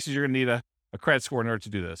most cases, you're going to need a credit score in order to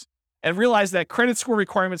do this. And realize that credit score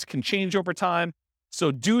requirements can change over time.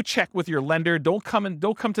 So do check with your lender. Don't come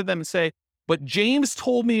to them and say, but James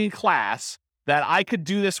told me in class that I could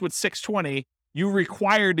do this with 620. you're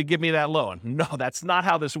required to give me that loan. No, that's not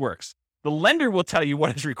how this works. The lender will tell you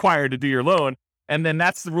what is required to do your loan, and then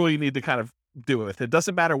that's the rule you need to kind of do it with. It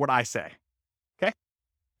doesn't matter what I say. Okay?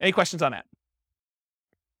 Any questions on that?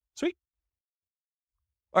 Sweet.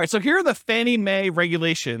 All right, so here are the Fannie Mae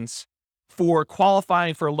regulations for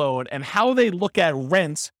qualifying for a loan and how they look at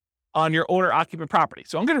rents on your owner-occupant property.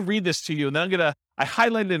 So I'm going to read this to you, and then I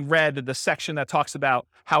highlighted in red the section that talks about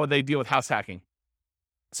how they deal with house hacking.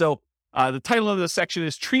 So the title of the section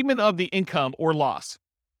is Treatment of the Income or Loss.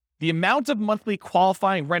 The amount of monthly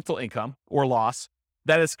qualifying rental income or loss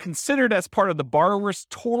that is considered as part of the borrower's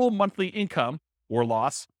total monthly income or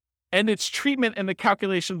loss and its treatment in the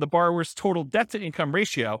calculation of the borrower's total debt-to-income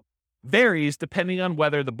ratio varies depending on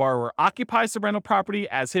whether the borrower occupies the rental property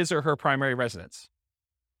as his or her primary residence.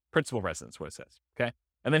 Principal residence, what it says, okay?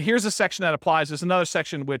 And then here's a section that applies. There's another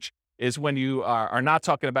section which is when you are not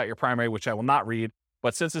talking about your primary, which I will not read.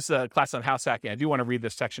 But since it's a class on house hacking, I do want to read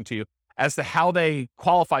this section to you as to how they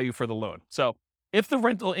qualify you for the loan. So if the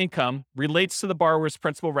rental income relates to the borrower's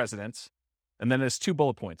principal residence, and then there's 2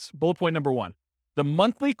 bullet points. Bullet point number 1, the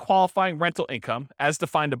monthly qualifying rental income, as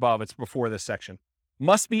defined above, it's before this section,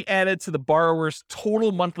 must be added to the borrower's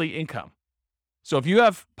total monthly income. So if you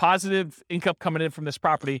have positive income coming in from this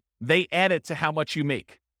property, they add it to how much you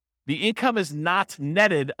make. The income is not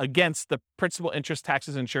netted against the principal, interest,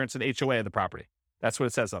 taxes, insurance, and HOA of the property. That's what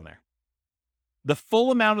it says on there. The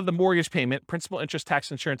full amount of the mortgage payment, principal, interest,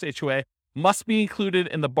 tax, insurance, HOA, must be included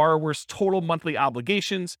in the borrower's total monthly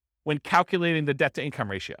obligations when calculating the debt-to-income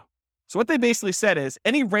ratio. So what they basically said is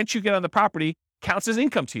any rent you get on the property counts as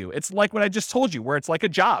income to you. It's like what I just told you, where it's like a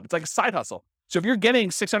job. It's like a side hustle. So if you're getting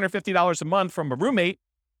 $650 a month from a roommate,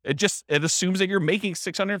 it assumes that you're making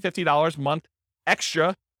 $650 a month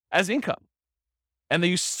extra as income. And then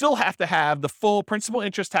you still have to have the full principal,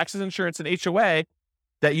 interest, taxes, insurance, and HOA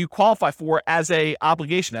that you qualify for as a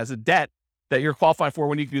obligation, as a debt that you're qualifying for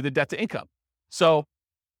when you do the debt to income. So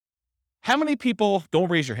how many people, don't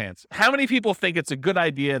raise your hands, how many people think it's a good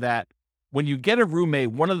idea that when you get a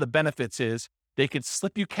roommate, one of the benefits is they could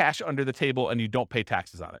slip you cash under the table and you don't pay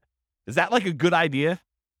taxes on it? Is that like a good idea?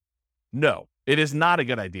 No, it is not a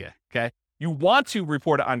good idea, okay? You want to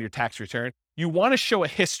report it on your tax return. You want to show a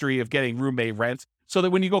history of getting roommate rent so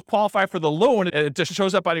that when you go qualify for the loan, it just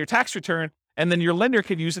shows up on your tax return and then your lender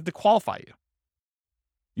can use it to qualify you.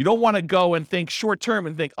 You don't want to go and think short term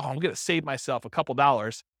and think, oh, I'm going to save myself a couple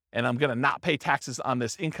dollars and I'm going to not pay taxes on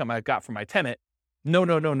this income I got from my tenant.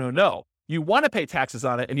 No. You want to pay taxes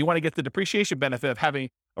on it and you want to get the depreciation benefit of having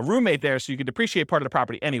a roommate there so you can depreciate part of the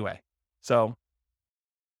property anyway. So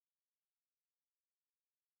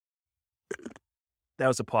that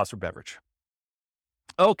was a pause for beverage.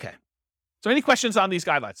 Okay. So any questions on these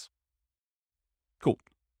guidelines? Cool.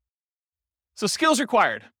 So skills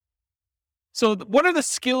required. So what are the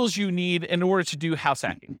skills you need in order to do house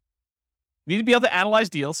hacking? You need to be able to analyze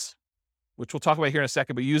deals, which we'll talk about here in a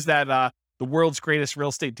second, but use that the world's greatest real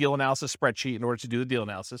estate deal analysis spreadsheet in order to do the deal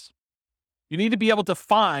analysis. You need to be able to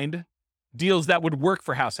find deals that would work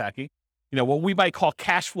for house hacking. You know, what we might call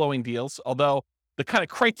cash flowing deals, although the kind of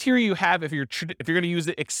criteria you have if you're going to use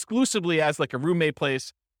it exclusively as like a roommate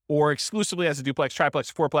place or exclusively as a duplex,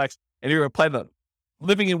 triplex, fourplex, and you're going to plan on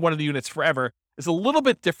living in one of the units forever is a little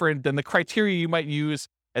bit different than the criteria you might use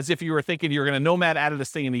as if you were thinking you're going to nomad out of this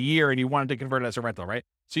thing in a year and you wanted to convert it as a rental, right?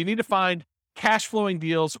 So you need to find cash flowing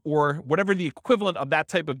deals or whatever the equivalent of that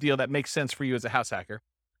type of deal that makes sense for you as a house hacker.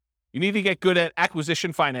 You need to get good at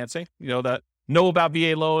acquisition financing, know about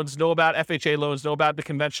VA loans, know about FHA loans, know about the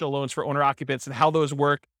conventional loans for owner occupants and how those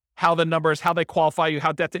work, how the numbers, how they qualify you,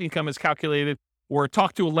 how debt to income is calculated, or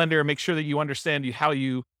talk to a lender and make sure that you understand how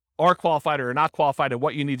you are qualified or are not qualified and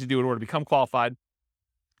what you need to do in order to become qualified.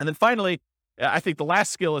 And then finally, I think the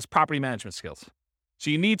last skill is property management skills.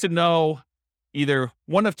 So you need to know either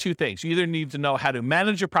one of two things. You either need to know how to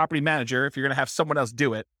manage your property manager if you're going to have someone else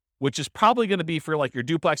do it, which is probably going to be for like your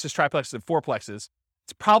duplexes, triplexes, and fourplexes.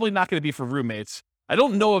 It's probably not going to be for roommates. I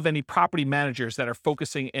don't know of any property managers that are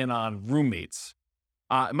focusing in on roommates.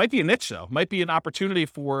 It might be a niche though. It might be an opportunity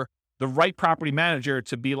for the right property manager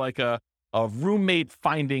to be like a roommate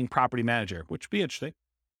finding property manager, which would be interesting.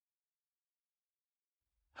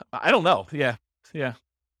 I don't know. Yeah.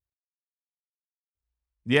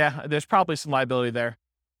 There's probably some liability there.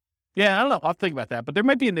 Yeah, I don't know. I'll think about that, but there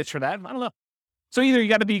might be a niche for that. I don't know. So either you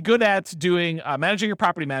got to be good at doing managing your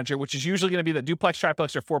property manager, which is usually going to be the duplex,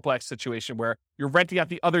 triplex, or fourplex situation where you're renting out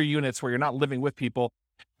the other units where you're not living with people,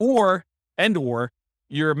 or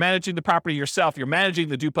you're managing the property yourself. You're managing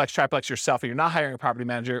the duplex, triplex yourself, and you're not hiring a property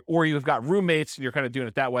manager, or you've got roommates and you're kind of doing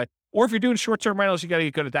it that way. Or if you're doing short-term rentals, you got to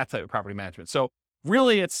get good at that type of property management. So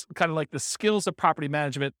Really, it's kind of like the skills of property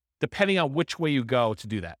management, depending on which way you go to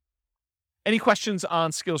do that. Any questions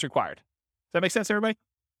on skills required? Does that make sense, everybody?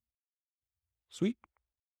 Sweet.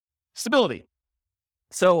 Stability.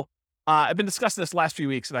 So I've been discussing this last few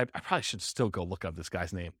weeks, and I probably should still go look up this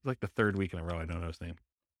guy's name. It's like the third week in a row I don't know his name.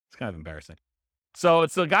 It's kind of embarrassing. So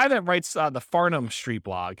it's the guy that writes the Farnham Street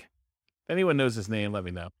blog. If anyone knows his name, let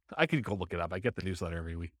me know. I could go look it up. I get the newsletter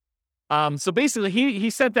every week. So basically, he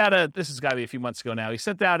sent out this has got to be a few months ago now. He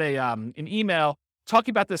sent out an email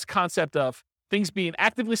talking about this concept of things being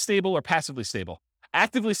actively stable or passively stable.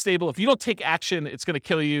 Actively stable, if you don't take action, it's going to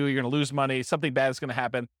kill you. You're going to lose money. Something bad is going to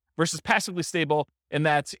happen. Versus passively stable, in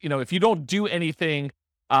that, if you don't do anything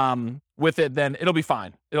with it, then it'll be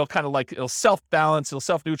fine. It'll kind of it'll self-balance, it'll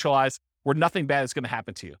self-neutralize, where nothing bad is going to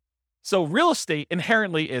happen to you. So real estate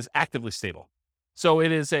inherently is actively stable. So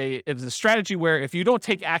it's a strategy where if you don't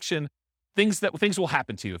take action, things will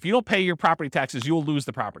happen to you. If you don't pay your property taxes, you'll lose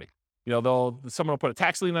the property. Someone will put a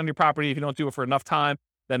tax lien on your property. If you don't do it for enough time,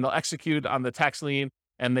 then they'll execute on the tax lien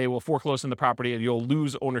and they will foreclose on the property and you'll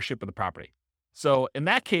lose ownership of the property. So in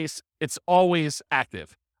that case, it's always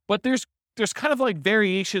active. But there's kind of like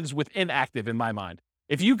variations within active in my mind.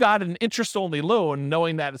 If you got an interest-only loan,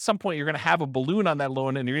 knowing that at some point you're going to have a balloon on that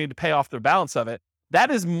loan and you're going to pay off the balance of it, that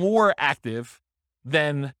is more active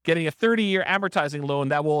than getting a 30-year amortizing loan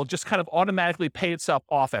that will just kind of automatically pay itself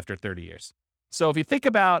off after 30 years. So if you think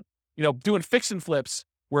about, doing fix and flips,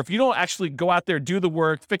 where if you don't actually go out there, do the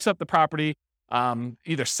work, fix up the property,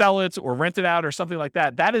 either sell it or rent it out or something like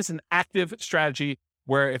that, that is an active strategy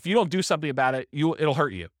where if you don't do something about it, it'll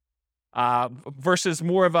hurt you. Versus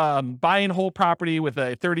more of a buy and hold property with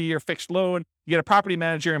a 30-year fixed loan, you get a property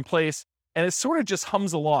manager in place, and it sort of just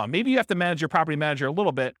hums along. Maybe you have to manage your property manager a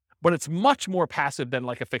little bit, but it's much more passive than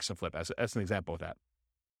like a fix and flip as an example of that.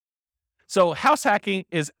 So house hacking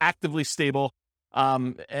is actively stable.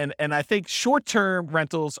 And I think short-term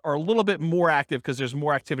rentals are a little bit more active because there's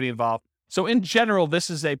more activity involved. So in general, this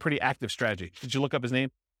is a pretty active strategy. Did you look up his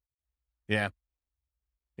name? Yeah,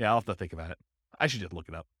 I'll have to think about it. I should just look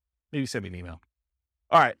it up. Maybe send me an email.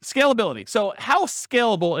 All right, scalability. So how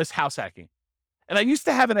scalable is house hacking? And I used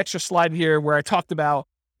to have an extra slide here where I talked about,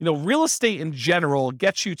 real estate in general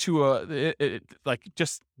gets you to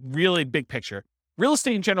just really big picture. Real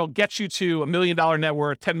estate in general gets you to $1 million net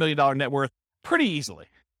worth, $10 million net worth pretty easily.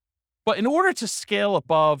 But in order to scale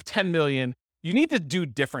above 10 million, you need to do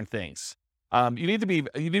different things. You need to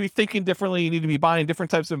be thinking differently. You need to be buying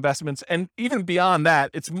different types of investments. And even beyond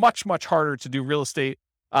that, it's much, much harder to do real estate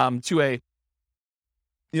to a,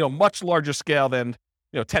 much larger scale than,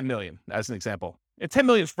 10 million as an example. And 10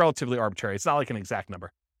 million is relatively arbitrary. It's not like an exact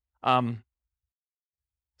number.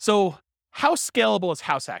 So how scalable is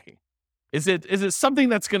house hacking? Is it something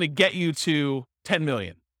that's going to get you to 10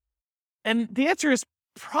 million? And the answer is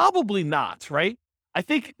probably not, right? I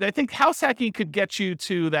think house hacking could get you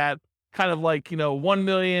to that kind of 1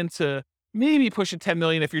 million to maybe pushing 10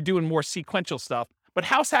 million if you're doing more sequential stuff. But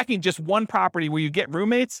house hacking just one property where you get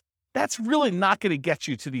roommates, that's really not going to get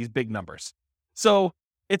you to these big numbers. So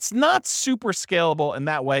it's not super scalable in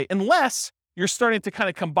that way, unless you're starting to kind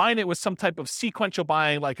of combine it with some type of sequential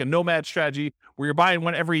buying, like a nomad strategy where you're buying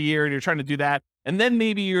one every year and you're trying to do that. And then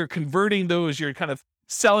maybe you're converting those, you're kind of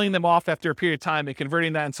selling them off after a period of time and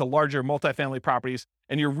converting that into larger multifamily properties.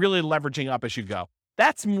 And you're really leveraging up as you go.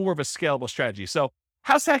 That's more of a scalable strategy. So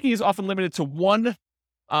house hacking is often limited to one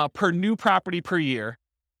per new property per year.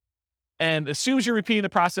 And as soon as you're repeating the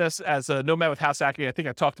process as a nomad with house hacking, I think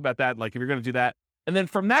I talked about that, like if you're going to do that. And then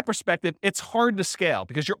from that perspective, it's hard to scale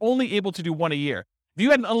because you're only able to do one a year. If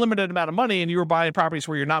you had an unlimited amount of money and you were buying properties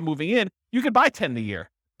where you're not moving in, you could buy 10 a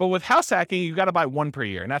year. But with house hacking, you got to buy one per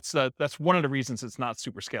year. And that's one of the reasons it's not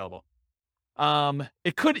super scalable.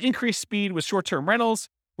 It could increase speed with short-term rentals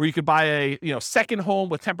where you could buy a second home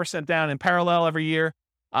with 10% down in parallel every year.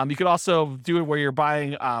 You could also do it where you're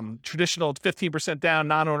buying traditional 15% down,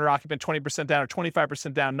 non-owner occupant, 20% down, or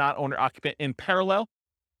 25% down, non-owner occupant in parallel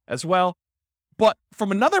as well. But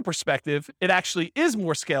from another perspective, it actually is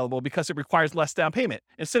more scalable because it requires less down payment.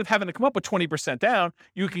 Instead of having to come up with 20% down,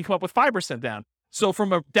 you can come up with 5% down. So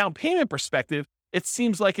from a down payment perspective, it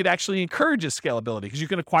seems like it actually encourages scalability because you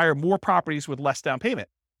can acquire more properties with less down payment.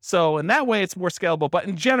 So in that way, it's more scalable. But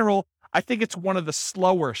in general, I think it's one of the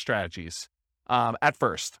slower strategies at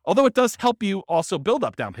first, although it does help you also build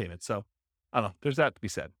up down payment. So I don't know, there's that to be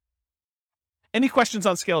said. Any questions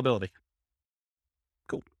on scalability?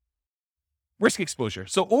 Cool. Risk exposure.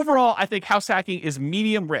 So overall, I think house hacking is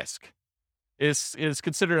medium risk, is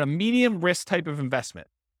considered a medium risk type of investment.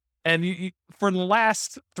 And for the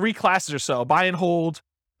last 3 classes or so, buy and hold,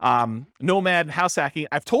 Nomad, and house hacking,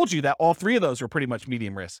 I've told you that all three of those are pretty much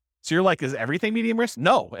medium risk. So you're like, is everything medium risk?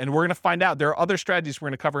 No. And we're going to find out. There are other strategies we're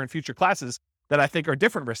going to cover in future classes that I think are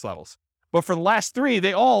different risk levels. But for the last three,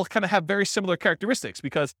 they all kind of have very similar characteristics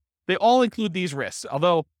because they all include these risks.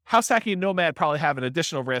 Although house hacking and Nomad probably have an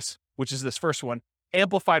additional risk, which is this first one,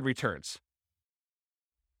 amplified returns.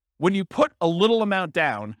 When you put a little amount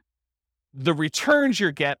down, the returns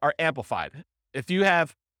you get are amplified. If you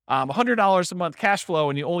have $100 a month cash flow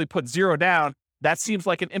and you only put $0 down, that seems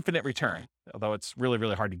like an infinite return, although it's really,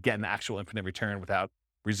 really hard to get an actual infinite return without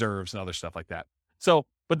reserves and other stuff like that. So,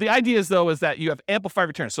 but the idea is that you have amplified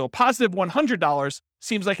returns. So a positive $100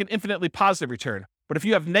 seems like an infinitely positive return. But if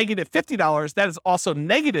you have negative $50, that is also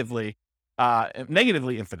negatively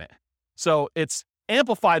infinite. So it's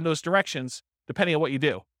amplified in those directions depending on what you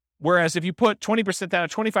do. Whereas if you put 20% down or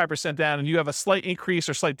 25% down and you have a slight increase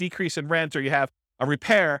or slight decrease in rent, or you have a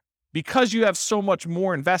repair, because you have so much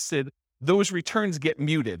more invested, those returns get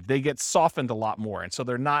muted. They get softened a lot more. And so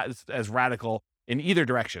they're not as radical in either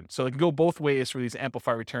direction. So it can go both ways for these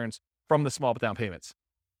amplified returns from the small down payments.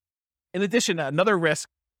 In addition, another risk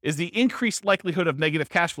is the increased likelihood of negative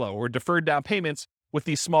cash flow or deferred down payments with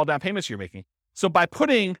these small down payments you're making. So by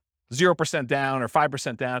putting 0% down or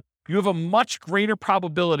 5% down, you have a much greater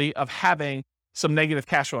probability of having some negative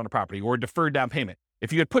cash flow on a property or deferred down payment.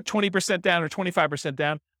 If you had put 20% down or 25%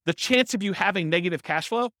 down, the chance of you having negative cash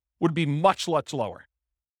flow would be much, much lower.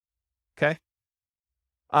 Okay.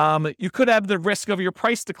 You could have the risk of your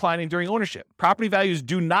price declining during ownership. Property values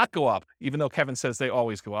do not go up, even though Kevin says they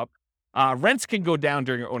always go up. Rents can go down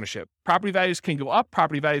during your ownership. Property values can go up,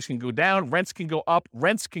 property values can go down, rents can go up,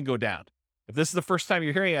 rents can go down. If this is the first time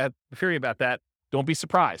you're hearing about that, don't be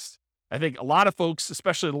surprised. I think a lot of folks,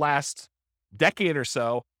 especially the last decade or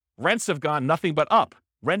so, rents have gone nothing but up.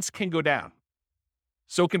 Rents can go down.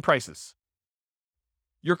 So can prices.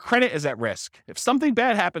 Your credit is at risk. If something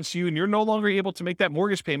bad happens to you and you're no longer able to make that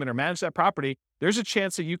mortgage payment or manage that property, there's a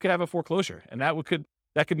chance that you could have a foreclosure, and that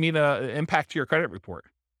could mean an impact to your credit report.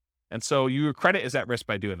 And so your credit is at risk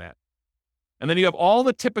by doing that. And then you have all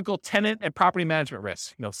the typical tenant and property management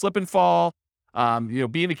risks, slip and fall,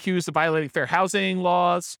 being accused of violating fair housing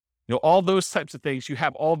laws, all those types of things. You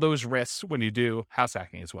have all those risks when you do house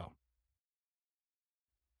hacking as well.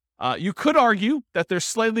 You could argue that there's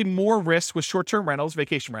slightly more risk with short-term rentals,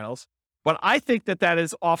 vacation rentals, but I think that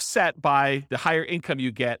is offset by the higher income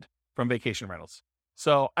you get from vacation rentals.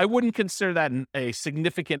 So I wouldn't consider that a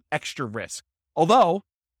significant extra risk. Although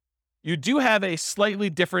you do have a slightly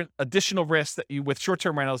different additional risk that you with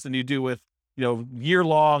short-term rentals than you do with,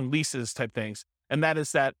 year-long leases type things. And that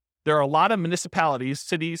is that there are a lot of municipalities,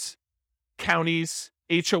 cities, counties,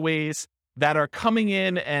 HOAs that are coming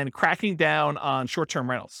in and cracking down on short-term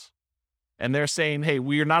rentals. And they're saying, hey,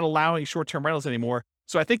 we are not allowing short-term rentals anymore.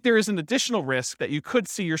 So I think there is an additional risk that you could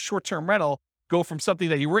see your short-term rental go from something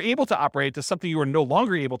that you were able to operate to something you are no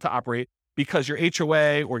longer able to operate because your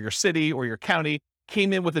HOA or your city or your county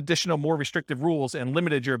came in with additional, more restrictive rules and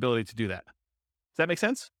limited your ability to do that. Does that make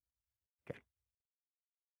sense? Okay.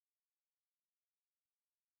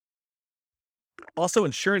 Also,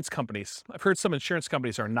 insurance companies. I've heard some insurance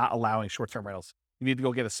companies are not allowing short-term rentals. You need to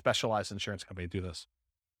go get a specialized insurance company to do this.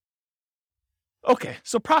 Okay,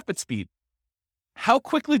 so profit speed. How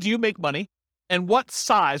quickly do you make money? And what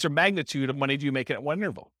size or magnitude of money do you make at one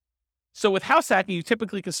interval? So with house hacking, you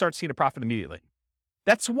typically can start seeing a profit immediately.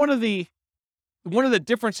 That's one of the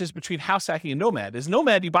differences between house hacking and Nomad. Is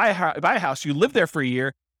Nomad, you buy a house, you live there for a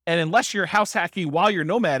year, and unless you're house hacking while you're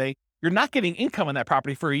nomading, you're not getting income on that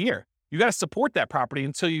property for a year. You got to support that property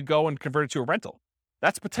until you go and convert it to a rental.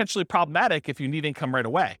 That's potentially problematic if you need income right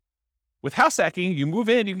away. With house hacking, you move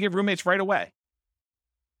in, you can get roommates right away.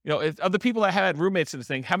 Of the people that had roommates in this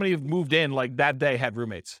thing, how many have moved in like that day had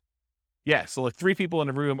roommates? Yeah, so like 3 people in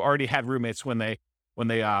a room already had roommates when they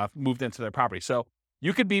moved into their property. So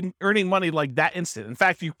you could be earning money like that instant. In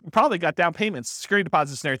fact, you probably got down payments, security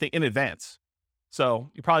deposits, and everything in advance. So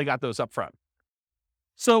you probably got those up front.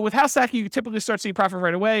 So with house hacking, you typically start seeing profit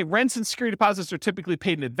right away. Rents and security deposits are typically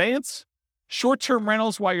paid in advance. Short-term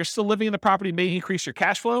rentals while you're still living in the property may increase your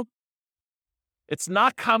cash flow. It's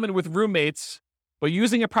not common with roommates, but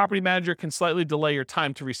using a property manager can slightly delay your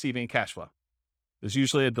time to receiving cash flow. There's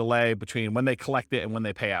usually a delay between when they collect it and when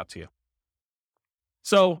they pay out to you.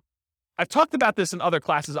 So I've talked about this in other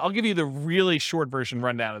classes. I'll give you the really short version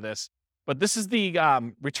rundown of this, but this is the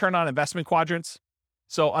return on investment quadrants.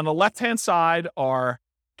 So on the left-hand side are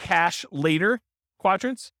cash later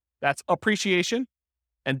quadrants. That's appreciation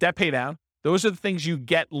and debt pay down. Those are the things you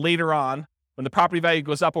get later on when the property value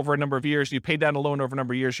goes up over a number of years. You pay down a loan over a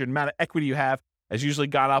number of years. Your amount of equity you have has usually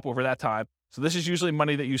gone up over that time. So this is usually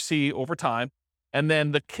money that you see over time. And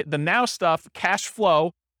then the now stuff, cash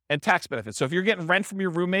flow and tax benefits. So if you're getting rent from your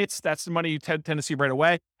roommates, that's the money you tend to see right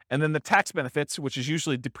away. And then the tax benefits, which is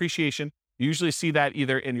usually depreciation. You usually see that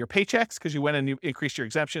either in your paychecks because you went and you increased your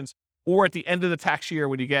exemptions, or at the end of the tax year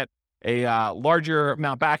when you get a larger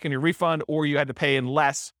amount back in your refund, or you had to pay in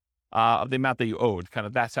less of the amount that you owed. Kind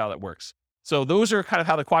of that's how that works. So those are kind of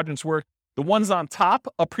how the quadrants work. The ones on top,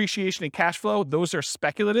 appreciation and cash flow, those are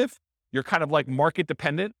speculative. You're kind of like market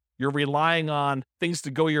dependent. You're relying on things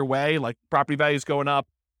to go your way, like property values going up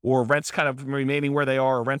or rents kind of remaining where they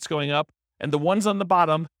are or rents going up. And the ones on the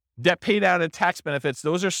bottom, debt pay down and tax benefits,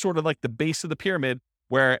 those are sort of like the base of the pyramid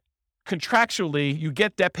where contractually you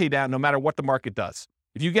get debt pay down no matter what the market does.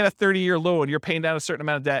 If you get a 30-year loan, you're paying down a certain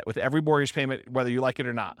amount of debt with every mortgage payment, whether you like it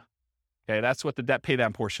or not. Okay, that's what the debt pay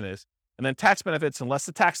down portion is. And then tax benefits, unless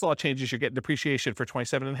the tax law changes, you're getting depreciation for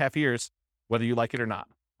 27 and a half years, whether you like it or not.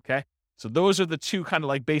 Okay, so those are the two kind of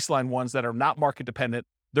like baseline ones that are not market dependent.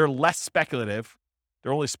 They're less speculative.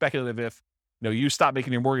 They're only speculative if you stop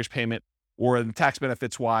making your mortgage payment, or in tax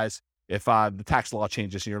benefits wise, if the tax law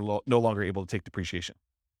changes and you're no longer able to take depreciation.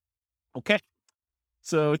 Okay,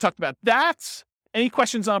 so we talked about that. Any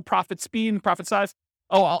questions on profit speed and profit size?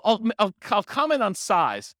 Oh, I'll comment on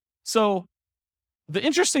size. So the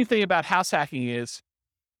interesting thing about house hacking is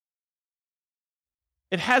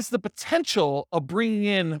it has the potential of bringing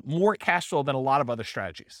in more cash flow than a lot of other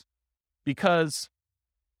strategies. Because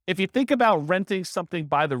if you think about renting something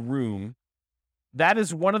by the room, that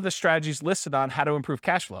is one of the strategies listed on how to improve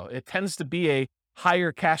cash flow. It tends to be a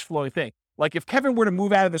higher cash flowing thing. Like if Kevin were to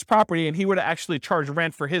move out of this property and he were to actually charge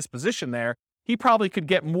rent for his position there, he probably could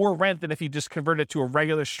get more rent than if he just converted it to a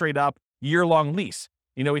regular straight up year-long lease.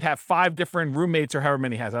 He'd have 5 different roommates or however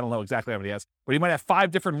many he has. I don't know exactly how many he has, but he might have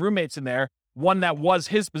 5 different roommates in there. One that was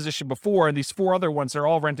his position before, and these 4 other ones are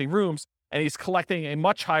all renting rooms, and he's collecting a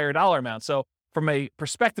much higher dollar amount. So from a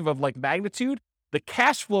perspective of like magnitude, the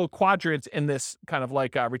cash flow quadrant in this kind of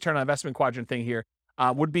like return on investment quadrant thing here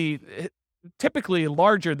would be typically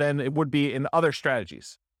larger than it would be in other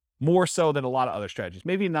strategies, more so than a lot of other strategies.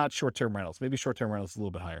 Maybe not short-term rentals. Maybe short-term rentals is a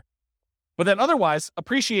little bit higher. But then otherwise,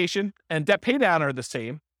 appreciation and debt pay down are the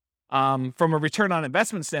same. From a return on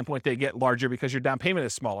investment standpoint, they get larger because your down payment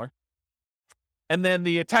is smaller. And then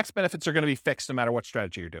the tax benefits are going to be fixed no matter what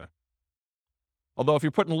strategy you're doing. Although if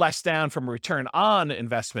you're putting less down from a return on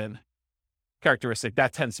investment characteristic,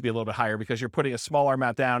 that tends to be a little bit higher because you're putting a smaller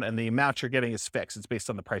amount down and the amount you're getting is fixed. It's based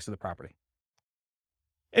on the price of the property.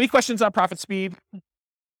 Any questions on profit speed? All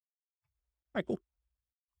right, cool.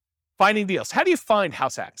 Finding deals. How do you find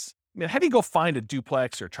house hacks? How do you go find a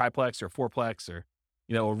duplex or triplex or fourplex or,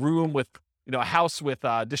 a room with, a house with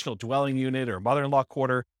additional dwelling unit or mother-in-law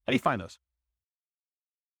quarter? How do you find those?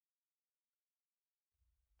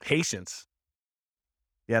 Patience.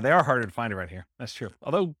 Yeah, they are harder to find around here. That's true.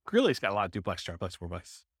 Although Greeley's got a lot of duplex, triplex,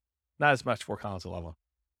 fourplex. Not as much Fort Collins or Level.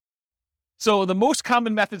 So the most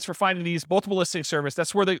common methods for finding these, multiple listing service,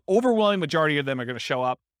 that's where the overwhelming majority of them are going to show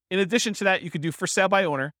up. In addition to that, you could do for sale by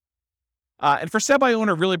owner. And for sale by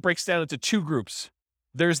owner really breaks down into 2 groups.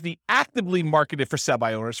 There's the actively marketed for sale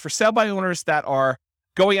by owners that are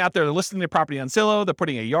going out there, they're listing their property on Zillow, they're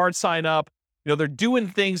putting a yard sign up, they're doing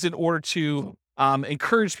things in order to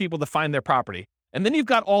encourage people to find their property. And then you've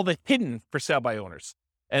got all the hidden for sale by owners.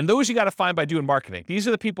 And those you got to find by doing marketing. These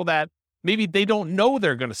are the people that maybe they don't know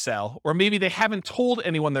they're going to sell, or maybe they haven't told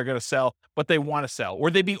anyone they're going to sell, but they want to sell, or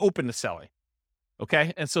they'd be open to selling.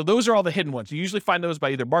 Okay. And so those are all the hidden ones. You usually find those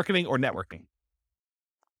by either marketing or networking.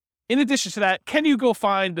 In addition to that, can you go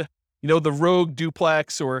find, the rogue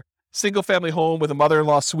duplex or single family home with a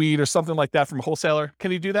mother-in-law suite or something like that from a wholesaler?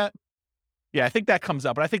 Can you do that? Yeah, I think that comes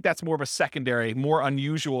up, but I think that's more of a secondary, more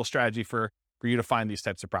unusual strategy for you to find these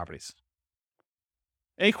types of properties.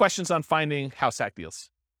 Any questions on finding house hack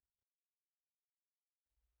deals?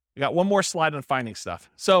 We got one more slide on finding stuff.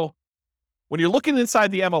 So when you're looking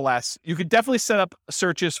inside the MLS, you could definitely set up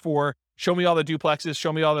searches for show me all the duplexes,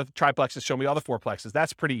 show me all the triplexes, show me all the fourplexes.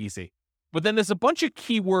 That's pretty easy. But then there's a bunch of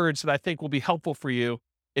keywords that I think will be helpful for you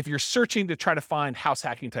if you're searching to try to find house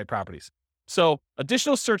hacking type properties. So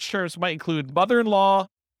additional search terms might include mother-in-law,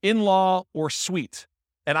 in-law, or suite.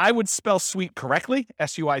 And I would spell suite correctly,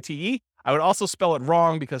 S-U-I-T-E. I would also spell it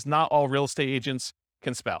wrong because not all real estate agents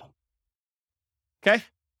can spell. Okay?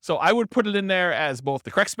 So I would put it in there as both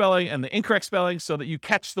the correct spelling and the incorrect spelling so that you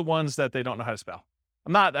catch the ones that they don't know how to spell.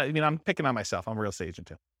 I'm picking on myself. I'm a real estate agent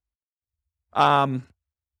too.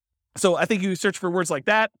 So I think you search for words like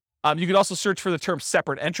that. You could also search for the term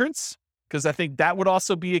separate entrance, because I think that would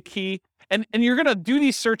also be a key. And you're going to do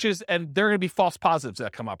these searches and there are going to be false positives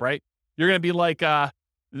that come up, right? You're going to be like,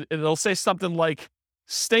 It'll say something like,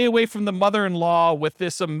 stay away from the mother-in-law with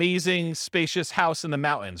this amazing spacious house in the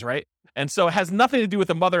mountains, right? And so it has nothing to do with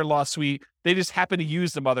the mother-in-law suite. They just happen to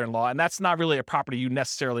use the mother-in-law, and that's not really a property you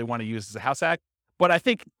necessarily want to use as a house hack. But I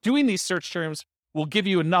think doing these search terms will give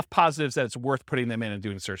you enough positives that it's worth putting them in and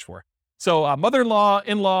doing a search for. So mother-in-law,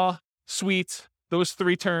 in-law, suite, those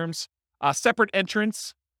three terms. Separate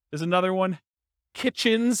entrance is another one.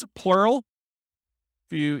 Kitchens, plural.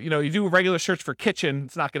 If you do a regular search for kitchen,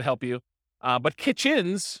 it's not going to help you. But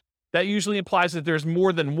kitchens, that usually implies that there's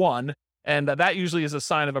more than one, and that usually is a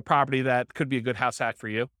sign of a property that could be a good house hack for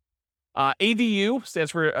you. ADU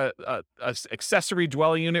stands for accessory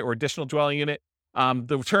dwelling unit or additional dwelling unit.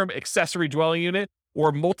 The term accessory dwelling unit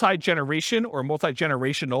or multi-generation or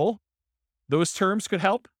multi-generational, those terms could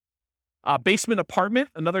help. Basement apartment,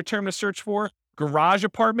 another term to search for. Garage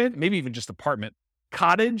apartment, maybe even just apartment.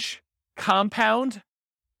 Cottage, compound,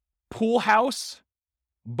 pool house,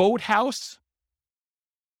 boat house,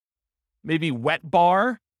 maybe wet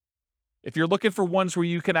bar. If you're looking for ones where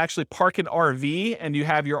you can actually park an RV and you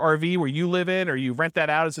have your RV where you live in, or you rent that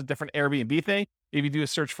out as a different Airbnb thing, maybe do a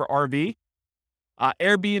search for RV.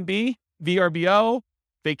 Airbnb, VRBO,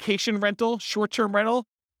 vacation rental, short-term rental,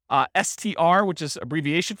 STR, which is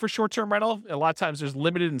abbreviation for short-term rental. A lot of times there's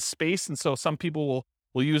limited in space, and so some people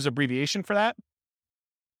will use abbreviation for that.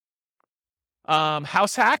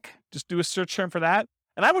 House hack, just do a search term for that.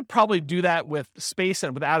 And I would probably do that with space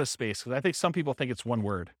and without a space, because I think some people think it's one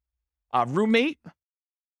word. Roommate,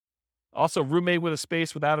 also roommate with a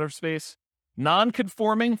space, without a space.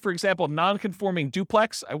 Non-conforming, for example, non-conforming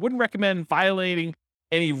duplex. I wouldn't recommend violating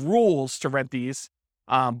any rules to rent these,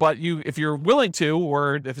 but if you're willing to,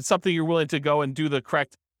 or if it's something you're willing to go and do the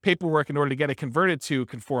correct paperwork in order to get it converted to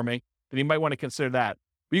conforming, then you might want to consider that.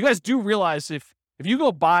 But you guys do realize if you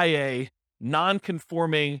go buy a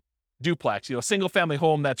non-conforming duplex, a single family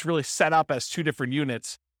home that's really set up as two different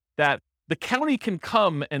units, that the county can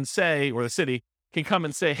come and say, or the city can come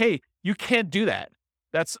and say, hey, you can't do that.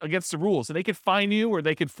 That's against the rules. And they could fine you, or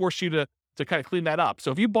they could force you to kind of clean that up.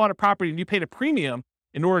 So if you bought a property and you paid a premium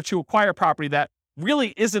in order to acquire a property that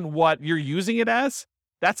really isn't what you're using it as,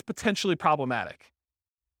 that's potentially problematic,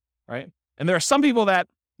 right? And there are some people that,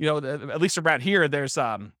 at least around here, there's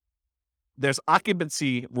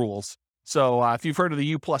occupancy rules. So if you've heard of the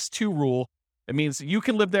U+2 rule, it means you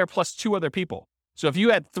can live there plus two other people. So if you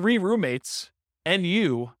had 3 roommates and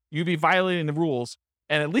you'd be violating the rules.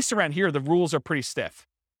 And at least around here, the rules are pretty stiff.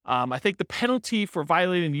 I think the penalty for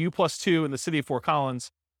violating U+2 in the city of Fort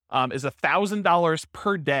Collins is $1,000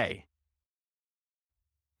 per day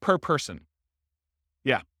per person.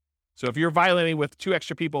 Yeah. So if you're violating with 2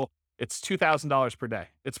 extra people, it's $2,000 per day.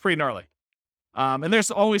 It's pretty gnarly. And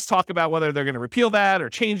there's always talk about whether they're going to repeal that or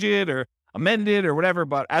change it or amend it or whatever.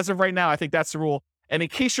 But as of right now, I think that's the rule. And in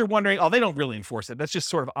case you're wondering, they don't really enforce it. That's just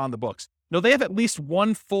sort of on the books. No, they have at least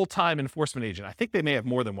one full-time enforcement agent. I think they may have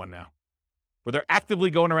more than one now, where they're actively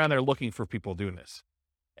going around there looking for people doing this.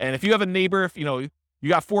 And if you have a neighbor, if you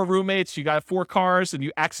got 4 roommates, you got 4 cars, and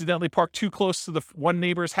you accidentally park too close to the one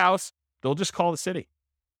neighbor's house, they'll just call the city.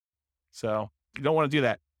 So you don't want to do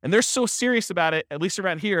that. And they're so serious about it, at least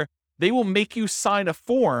around here, they will make you sign a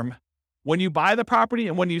form when you buy the property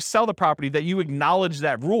and when you sell the property that you acknowledge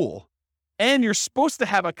that rule. And you're supposed to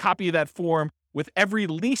have a copy of that form with every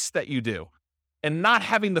lease that you do. And not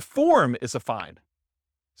having the form is a fine.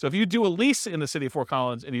 So if you do a lease in the city of Fort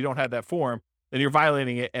Collins and you don't have that form, then you're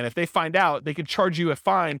violating it. And if they find out, they can charge you a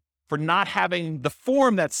fine for not having the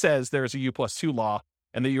form that says there's a U+2 law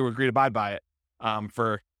and that you agree to abide by it,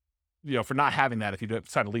 for not having that if you don't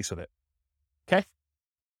sign a lease with it. Okay?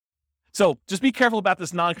 So just be careful about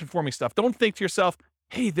this non-conforming stuff. Don't think to yourself,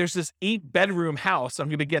 hey, there's this 8-bedroom house. I'm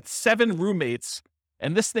going to get 7 roommates,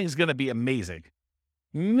 and this thing's going to be amazing.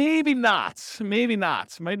 Maybe not. Maybe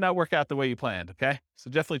not. Might not work out the way you planned, okay? So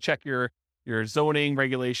definitely check your zoning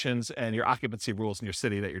regulations and your occupancy rules in your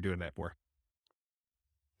city that you're doing that for.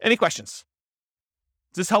 Any questions?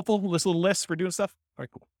 Is this helpful, this little list for doing stuff? All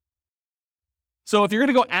right, cool. So if you're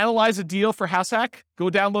going to go analyze a deal for House Hack, go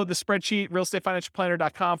download the spreadsheet,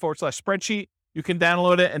 realestateFinancialPlanner.com/spreadsheet. You can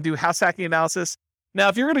download it and do house hacking analysis. Now,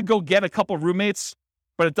 if you're going to go get a couple roommates,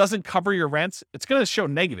 but it doesn't cover your rent, it's going to show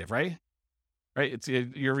negative, right? Right?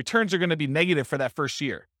 Your returns are going to be negative for that first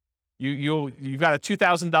year. You've got a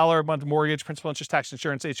 $2,000 a month mortgage, principal, interest, tax,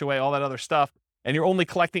 insurance, HOA, all that other stuff, and you're only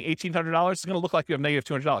collecting $1,800. It's going to look like you have negative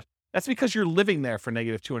 $200. That's because you're living there for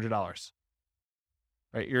negative $200.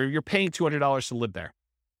 Right? You're paying $200 to live there.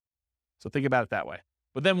 So think about it that way.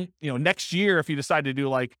 But then, next year, if you decide to do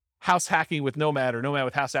like house hacking with Nomad or Nomad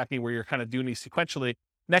with house hacking, where you're kind of doing these sequentially,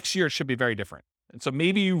 next year it should be very different. And so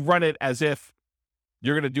maybe you run it as if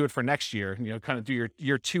you're going to do it for next year, kind of do your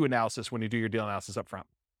year 2 analysis when you do your deal analysis up front.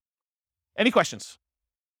 Any questions?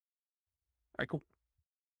 All right, cool.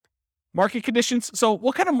 Market conditions. So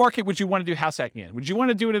what kind of market would you want to do house hacking in? Would you want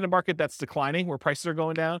to do it in a market that's declining, where prices are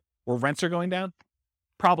going down, or rents are going down?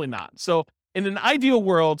 Probably not. So in an ideal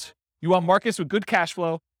world, you want markets with good cash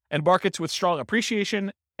flow and markets with strong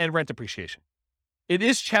appreciation and rent appreciation. It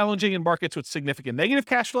is challenging in markets with significant negative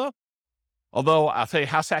cash flow, although I'll tell you,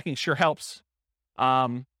 house hacking sure helps.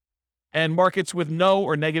 And markets with no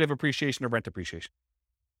or negative appreciation or rent appreciation.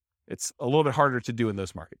 It's a little bit harder to do in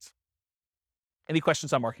those markets. Any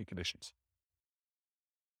questions on market conditions?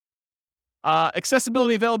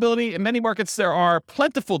 Accessibility, availability. In many markets, there are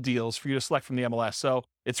plentiful deals for you to select from the MLS. So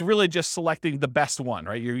it's really just selecting the best one,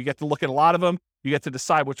 right? You get to look at a lot of them. You get to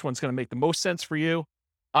decide which one's going to make the most sense for you.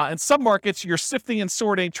 In some markets, you're sifting and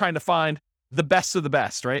sorting, trying to find the best of the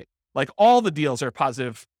best, right? Like all the deals are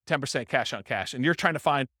positive 10% cash on cash, and you're trying to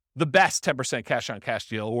find the best 10% cash on cash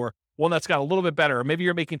deal, or one that's got a little bit better. Or maybe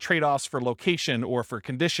you're making trade-offs for location or for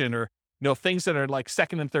condition, or things that are like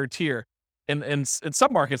second and third tier. In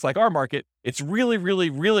some markets, like our market, it's really, really,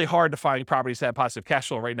 really hard to find properties that have positive cash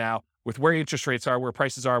flow right now with where interest rates are, where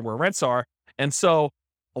prices are, where rents are. And so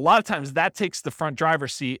a lot of times that takes the front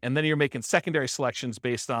driver's seat, and then you're making secondary selections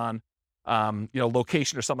based on,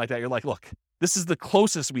 location or something like that. You're like, look, this is the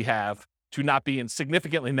closest we have to not being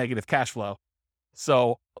significantly negative cash flow.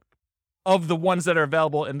 So of the ones that are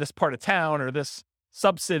available in this part of town or this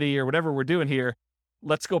sub-city or whatever we're doing here,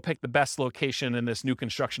 let's go pick the best location in this new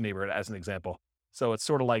construction neighborhood as an example. So it's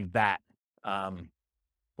sort of like that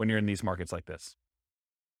when you're in these markets like this.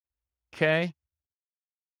 Okay.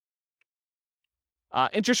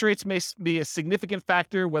 Interest rates may be a significant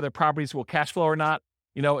factor whether properties will cash flow or not.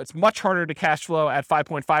 It's much harder to cash flow at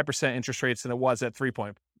 5.5% interest rates than it was at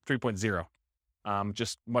 3.0.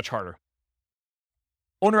 Just much harder.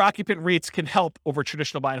 Owner-occupant rates can help over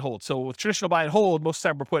traditional buy and hold. So with traditional buy and hold, most of the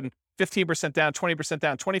time we're putting 15% down, 20%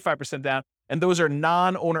 down, 25% down, and those are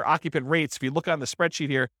non-owner occupant rates. If you look on the spreadsheet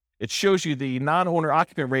here, it shows you the non-owner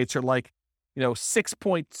occupant rates are like,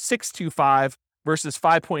 6.625 versus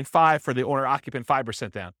 5.5 for the owner occupant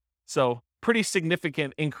 5% down. So pretty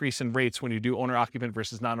significant increase in rates when you do owner occupant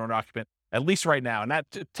versus non-owner occupant, at least right now. And that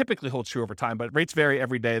typically holds true over time, but rates vary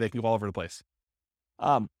every day. They can go all over the place.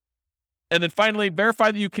 And then finally, verify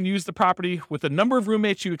that you can use the property with the number of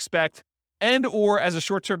roommates you expect and or as a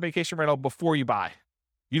short-term vacation rental before you buy.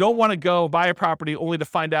 You don't want to go buy a property only to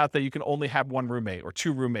find out that you can only have one roommate or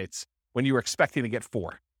two roommates when you were expecting to get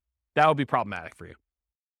 4. That would be problematic for you.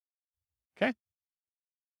 Okay?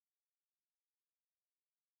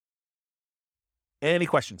 Any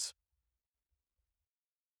questions?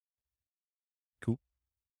 Cool.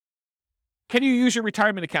 Can you use your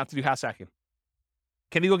retirement account to do house hacking?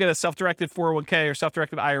 Can you go get a self-directed 401k or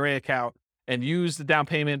self-directed IRA account and use the down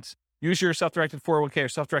payments, use your self-directed 401k or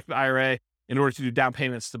self-directed IRA in order to do down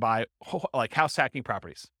payments to buy like house hacking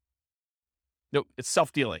properties? No, it's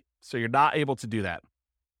self-dealing. So you're not able to do that.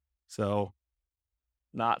 So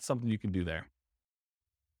not something you can do there.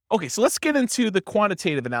 Okay, so let's get into the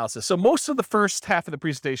quantitative analysis. So most of the first half of the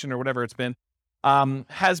presentation or whatever it's been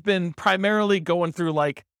has been primarily going through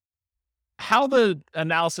like how the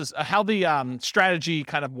analysis, how the strategy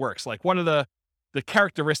kind of works. Like one of the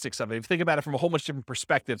characteristics of it, if you think about it from a whole bunch of different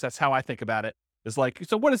perspectives, that's how I think about it. Is like,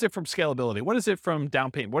 so what is it from scalability? What is it from down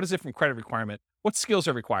payment? What is it from credit requirement? What skills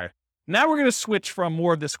are required? Now we're going to switch from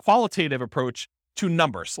more of this qualitative approach to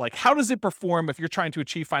numbers. Like how does it perform if you're trying to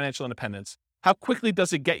achieve financial independence? How quickly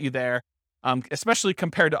does it get you there? Especially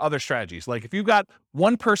compared to other strategies. Like if you've got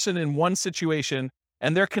one person in one situation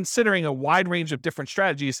and they're considering a wide range of different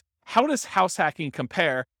strategies, how does house hacking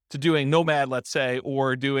compare to doing Nomad, let's say,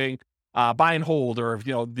 or doing buy and hold, or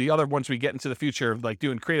the other ones we get into the future, like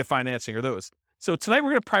doing creative financing or those? So tonight we're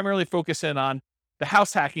going to primarily focus in on the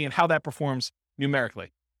house hacking and how that performs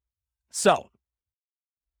numerically. So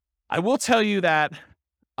I will tell you that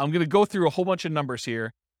I'm going to go through a whole bunch of numbers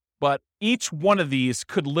here, but each one of these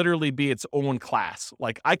could literally be its own class.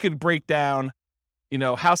 Like I could break down,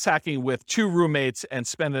 house hacking with 2 roommates and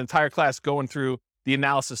spend an entire class going through the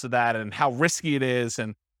analysis of that and how risky it is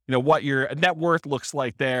and, what your net worth looks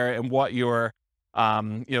like there and what your,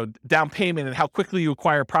 down payment and how quickly you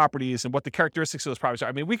acquire properties and what the characteristics of those properties are.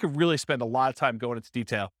 I mean, we could really spend a lot of time going into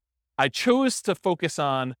detail. I chose to focus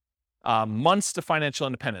on months to financial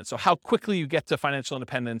independence. So how quickly you get to financial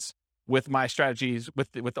independence with my strategies,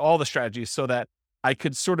 with all the strategies, so that I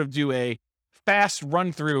could sort of do a fast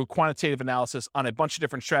run through quantitative analysis on a bunch of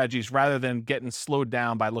different strategies rather than getting slowed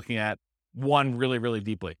down by looking at one really, really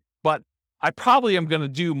deeply. But I probably am going to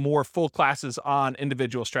do more full classes on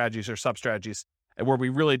individual strategies or sub-strategies and where we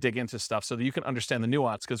really dig into stuff so that you can understand the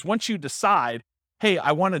nuance. Because once you decide, hey,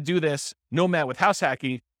 I want to do this nomad with house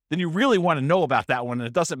hacking, then you really want to know about that one. And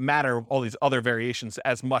it doesn't matter all these other variations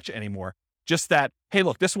as much anymore. Just that, hey,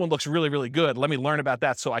 look, this one looks really, really good. Let me learn about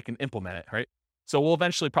that so I can implement it, right? So we'll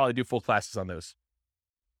eventually probably do full classes on those.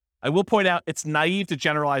 I will point out it's naive to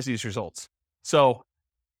generalize these results. So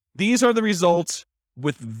these are the results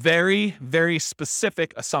with very, very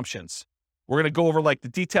specific assumptions. We're going to go over like the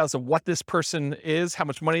details of what this person is, how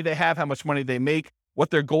much money they have, how much money they make, what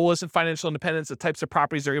their goal is in financial independence, the types of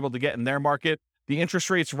properties they're able to get in their market, the interest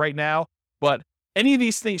rates right now. But any of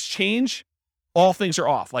these things change, all things are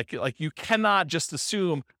off. Like you cannot just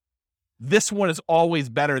assume this one is always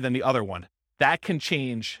better than the other one. That can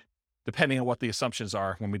change depending on what the assumptions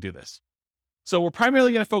are when we do this. So we're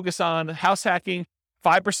primarily going to focus on house hacking,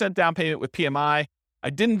 5% down payment with PMI. I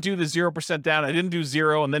didn't do the 0% down. I didn't do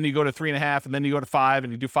 0, and then you go to 3.5, and then you go to 5,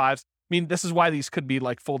 and you do 5s. I mean, this is why these could be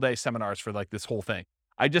like full day seminars for like this whole thing.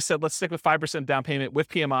 I just said, let's stick with 5% down payment with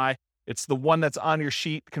PMI. It's the one that's on your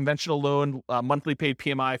sheet, conventional loan, monthly paid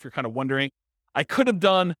PMI, if you're kind of wondering. I could have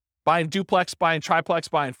done buying duplex, buying triplex,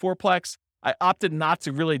 buying fourplex. I opted not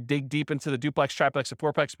to really dig deep into the duplex, triplex, and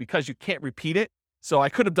fourplex because you can't repeat it. So I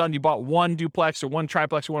could have done, you bought one duplex or one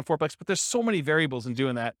triplex or one fourplex, but there's so many variables in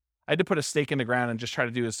doing that. I had to put a stake in the ground and just try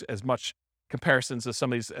to do as much comparisons of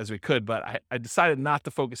some of these as we could, but I decided not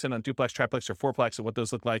to focus in on duplex, triplex, or fourplex and what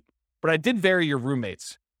those look like. But I did vary your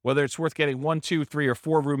roommates, whether it's worth getting 1, 2, 3, or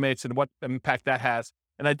 4 roommates and what impact that has.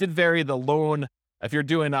 And I did vary the loan. If you're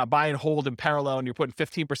doing buy and hold in parallel and you're putting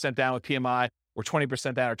 15% down with PMI or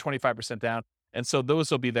 20% down or 25% down. And so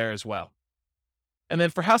those will be there as well. And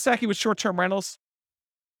then for house hacking with short-term rentals,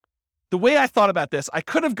 the way I thought about this, I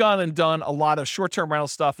could have gone and done a lot of short-term rental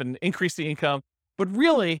stuff and increased the income. But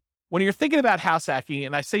really, when you're thinking about house hacking,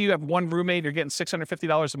 and I say you have one roommate, you're getting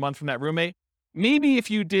 $650 a month from that roommate, maybe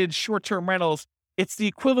if you did short-term rentals, it's the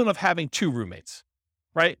equivalent of having 2 roommates,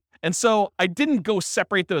 right? And so I didn't go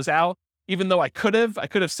separate those out, even though I could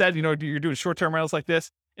have said, you're doing short-term rentals like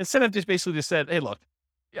this. Instead, I've just basically just said, hey, look,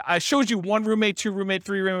 I showed you 1 roommate, 2 roommate,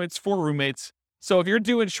 3 roommates, 4 roommates. So if you're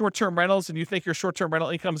doing short-term rentals and you think your short-term rental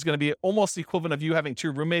income is going to be almost the equivalent of you having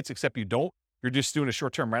 2 roommates, except you don't, you're just doing a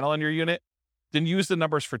short-term rental in your unit, then use the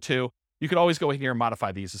numbers for 2. You could always go in here and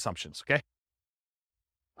modify these assumptions, okay?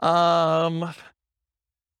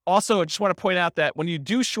 Also, I just want to point out that when you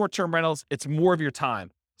do short-term rentals, it's more of your time.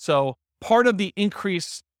 So part of the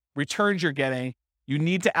increased returns you're getting, you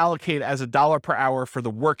need to allocate as $1 per hour for the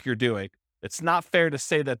work you're doing. It's not fair to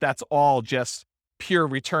say that that's all just pure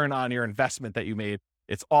return on your investment that you made.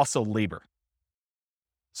 It's also labor.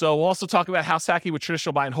 So we'll also talk about house hacking with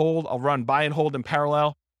traditional buy and hold. I'll run buy and hold in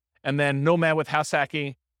parallel, and then nomad with house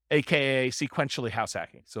hacking, AKA sequentially house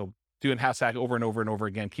hacking. So doing house hacking over and over and over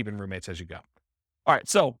again, keeping roommates as you go. All right.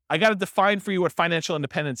 So I got to define for you what financial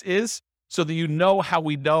independence is so that you know how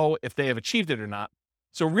we know if they have achieved it or not.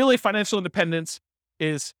 So really financial independence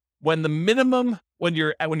is when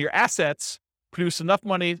your assets produce enough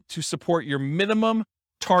money to support your minimum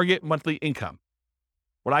target monthly income.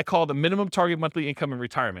 What I call the minimum target monthly income in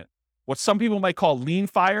retirement. What some people might call lean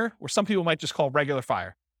fire, or some people might just call regular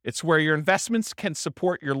fire. It's where your investments can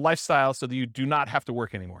support your lifestyle so that you do not have to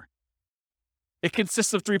work anymore. It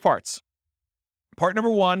consists of 3 parts. Part number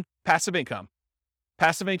 1, passive income.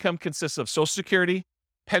 Passive income consists of Social Security,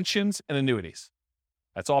 pensions, and annuities.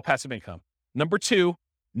 That's all passive income. Number 2,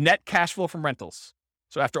 net cash flow from rentals.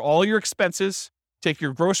 So after all your expenses, take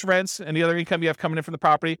your gross rents and the other income you have coming in from the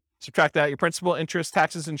property, subtract that, your principal, interest,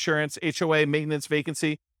 taxes, insurance, HOA, maintenance,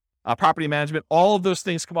 vacancy, property management, all of those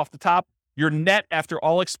things come off the top. Your net after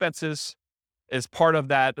all expenses is part of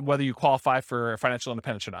that, whether you qualify for financial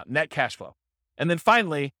independence or not, net cash flow. And then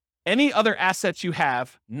finally, any other assets you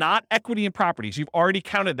have, not equity in properties, you've already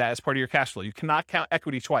counted that as part of your cash flow. You cannot count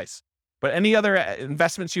equity twice. But any other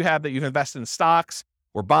investments you have that you've invested in stocks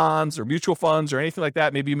or bonds or mutual funds or anything like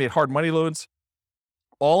that, maybe you made hard money loans,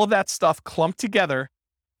 all of that stuff clumped together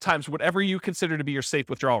times whatever you consider to be your safe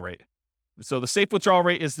withdrawal rate. So the safe withdrawal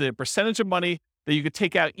rate is the percentage of money that you could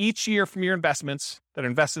take out each year from your investments that are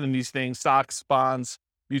invested in these things, stocks, bonds,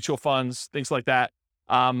 mutual funds, things like that,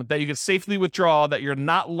 that you can safely withdraw that you're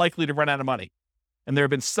not likely to run out of money. And there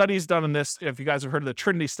have been studies done on this. If you guys have heard of the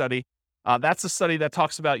Trinity study, that's a study that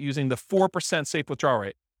talks about using the 4% safe withdrawal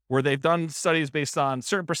rate, where they've done studies based on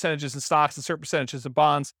certain percentages in stocks and certain percentages in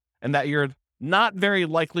bonds, and that you're not very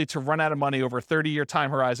likely to run out of money over a 30-year time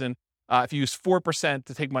horizon if you use 4%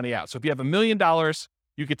 to take money out. So if you have $1 million,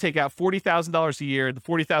 you could take out $40,000 a year. The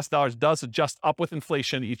 $40,000 does adjust up with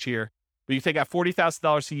inflation each year, but you take out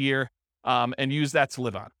 $40,000 a year and use that to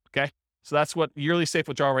live on, okay? So that's what yearly safe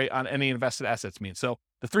withdrawal rate on any invested assets means. So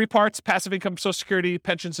the three parts: passive income, Social Security,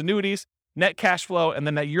 pensions, annuities, net cash flow, and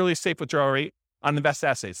then that yearly safe withdrawal rate on invested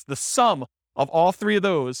assets. The sum of all three of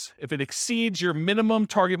those, if it exceeds your minimum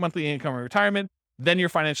target monthly income in retirement, then you're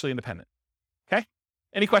financially independent. Okay?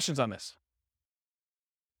 Any questions on this?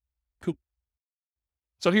 Cool.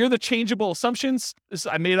 So here are the changeable assumptions.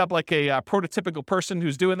 I made up like a prototypical person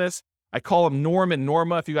who's doing this. I call them Norm and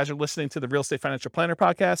Norma if you guys are listening to the Real Estate Financial Planner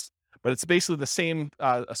podcast, but it's basically the same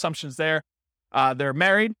assumptions there. They're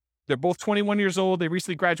married. They're both 21 years old. They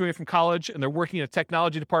recently graduated from college, and they're working in a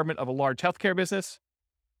technology department of a large healthcare business.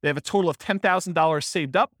 They have a total of $10,000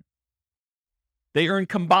 saved up. They earn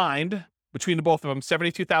combined between the both of them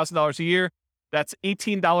 $72,000 a year. That's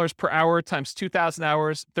 $18 per hour times 2,000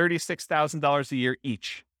 hours, $36,000 a year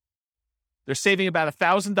each. They're saving about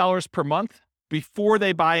 $1,000 per month before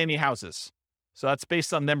they buy any houses. So that's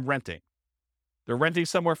based on them renting. They're renting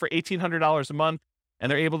somewhere for $1,800 a month, and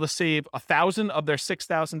they're able to save $1,000 of their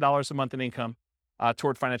 $6,000 a month in income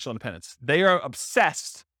toward financial independence. They are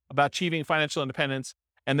obsessed about achieving financial independence,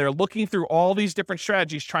 and they're looking through all these different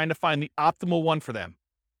strategies, trying to find the optimal one for them,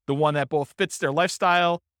 the one that both fits their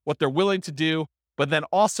lifestyle, what they're willing to do, but then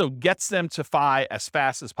also gets them to FI as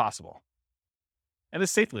fast as possible and as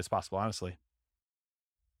safely as possible, honestly.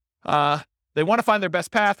 They want to find their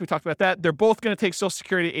best path. We talked about that. They're both going to take Social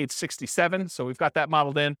Security at age 67. So we've got that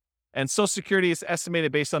modeled in. And Social Security is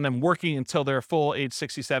estimated based on them working until they're full age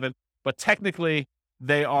 67. But technically,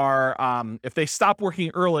 they are, if they stop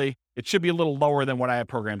working early, it should be a little lower than what I had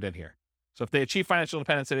programmed in here. So if they achieve financial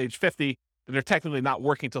independence at age 50, then they're technically not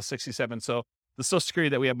working until 67. So the Social Security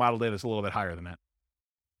that we have modeled in is a little bit higher than that.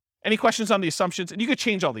 Any questions on the assumptions? And you could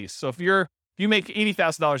change all these. So if you make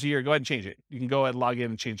 $80,000 a year, go ahead and change it. You can go ahead and log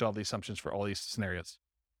in and change all the assumptions for all these scenarios.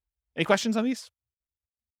 Any questions on these?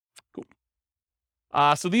 Cool.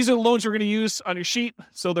 So these are the loans we're going to use on your sheet.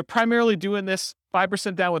 So they're primarily doing this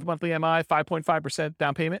 5% down with monthly MI, 5.5%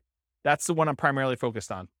 down payment. That's the one I'm primarily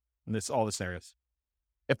focused on in all the scenarios.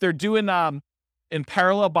 If they're doing in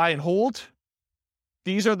parallel buy and hold,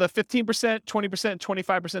 these are the 15%, 20%,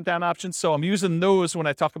 25% down options. So I'm using those when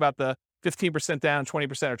I talk about the 15% down,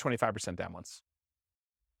 20% or 25% down ones.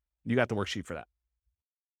 You got the worksheet for that.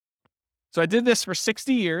 So I did this for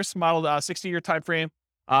 60 years, modeled 60-year time frame.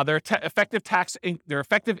 Their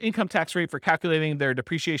effective income tax rate for calculating their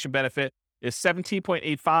depreciation benefit is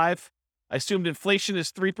 17.85. I assumed inflation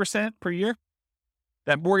is 3% per year.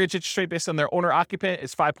 That mortgage interest rate based on their owner occupant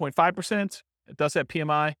is 5.5%. It does have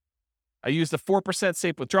PMI. I used the 4%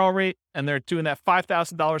 safe withdrawal rate, and they're doing that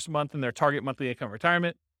 $5,000 a month in their target monthly income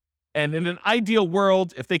retirement. And in an ideal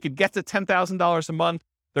world, if they could get to $10,000 a month,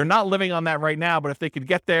 they're not living on that right now, but if they could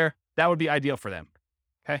get there, that would be ideal for them.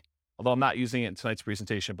 Okay. Although I'm not using it in tonight's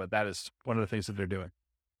presentation, but that is one of the things that they're doing.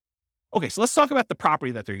 Okay. So let's talk about the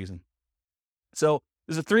property that they're using. So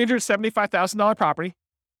there's a $375,000 property.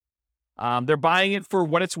 They're buying it for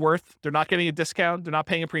what it's worth. They're not getting a discount. They're not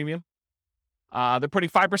paying a premium. They're putting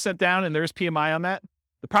 5% down, and there's PMI on that.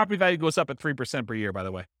 The property value goes up at 3% per year, by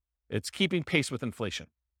the way. It's keeping pace with inflation.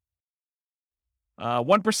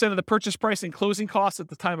 1% of the purchase price and closing costs at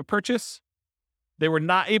the time of purchase. They were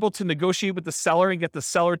not able to negotiate with the seller and get the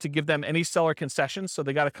seller to give them any seller concessions, so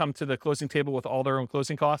they got to come to the closing table with all their own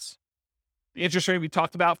closing costs. The interest rate we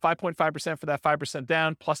talked about, 5.5% for that 5%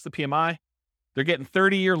 down, plus the PMI. They're getting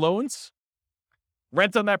 30-year loans.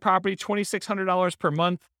 Rent on that property, $2,600 per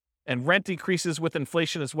month, and rent increases with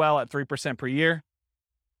inflation as well at 3% per year.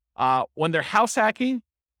 When they're house hacking,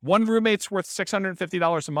 one roommate's worth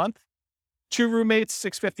 $650 a month. Two roommates,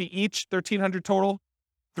 $650 each, $1,300 total.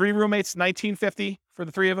 Three roommates, $1,950 for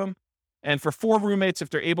the three of them. And for four roommates, if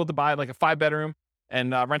they're able to buy like a 5-bedroom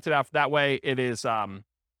and rent it out that way, it is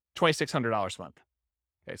 $2,600 a month.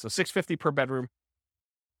 Okay, so $650 per bedroom.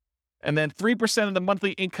 And then 3% of the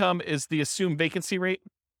monthly income is the assumed vacancy rate.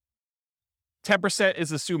 10%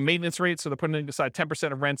 is assumed maintenance rate, so they're putting aside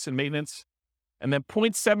 10% of rents and maintenance. And then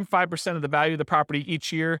 0.75% of the value of the property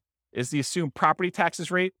each year is the assumed property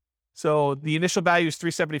taxes rate. So the initial value is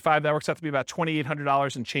 $375. That works out to be about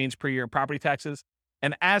 $2,800 in change per year in property taxes.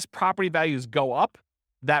 And as property values go up,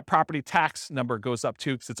 that property tax number goes up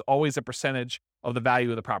too, because it's always a percentage of the value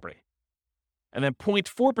of the property. And then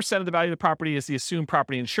 0.4% of the value of the property is the assumed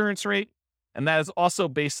property insurance rate. And that is also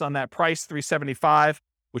based on that price, $375,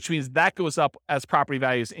 which means that goes up as property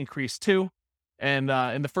values increase too. And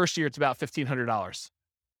in the first year, it's about $1,500.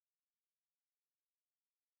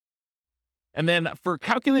 And then for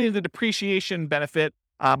calculating the depreciation benefit,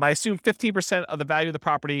 I assume 15% of the value of the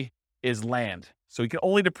property is land. So you can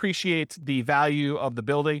only depreciate the value of the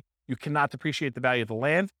building. You cannot depreciate the value of the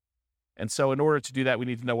land. And so in order to do that, we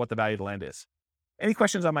need to know what the value of the land is. Any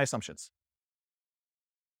questions on my assumptions?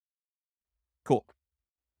 Cool.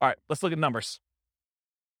 All right, let's look at numbers.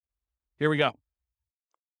 Here we go.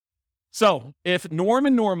 So if Norm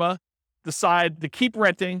and Norma decide to keep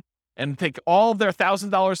renting and take all of their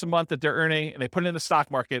 $1,000 a month that they're earning and they put it in the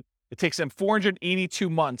stock market, it takes them 482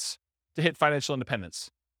 months to hit financial independence.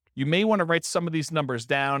 You may want to write some of these numbers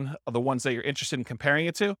down, of the ones that you're interested in comparing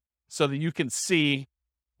it to, so that you can see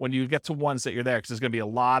when you get to ones that you're there, because there's going to be a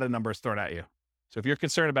lot of numbers thrown at you. So if you're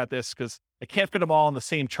concerned about this, because I can't fit them all in the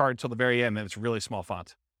same chart until the very end, and it's really small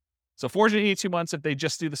font. So 482 months if they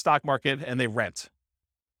just do the stock market and they rent.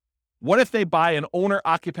 What if they buy an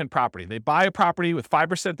owner-occupant property? They buy a property with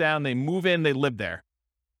 5% down, they move in, they live there.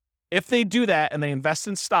 If they do that and they invest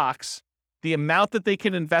in stocks, the amount that they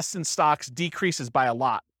can invest in stocks decreases by a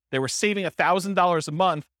lot. They were saving $1,000 a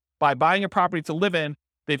month by buying a property to live in.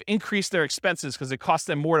 They've increased their expenses because it costs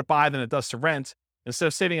them more to buy than it does to rent. Instead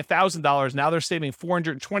of saving $1,000, now they're saving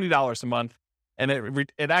 $420 a month. And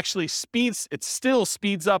it still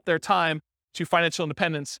speeds up their time to financial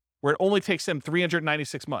independence, where it only takes them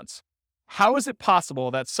 396 months. How is it possible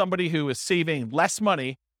that somebody who is saving less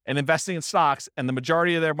money and investing in stocks, and the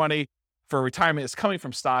majority of their money for retirement is coming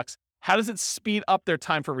from stocks, how does it speed up their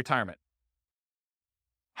time for retirement?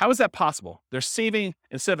 How is that possible? They're saving,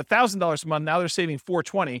 instead of $1,000 a month, now they're saving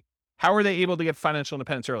 $420. How are they able to get financial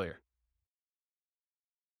independence earlier?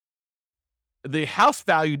 The house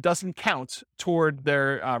value doesn't count toward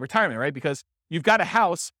their retirement, right? Because you've got a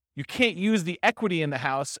house, you can't use the equity in the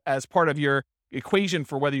house as part of your equation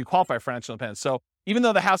for whether you qualify for financial independence. So even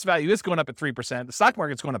though the house value is going up at 3%, the stock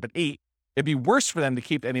market's going up at 8%, it'd be worse for them to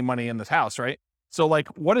keep any money in this house, right? So like,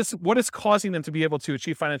 what is causing them to be able to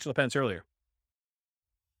achieve financial independence earlier?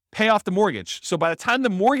 Pay off the mortgage. So by the time the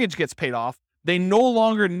mortgage gets paid off, they no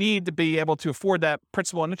longer need to be able to afford that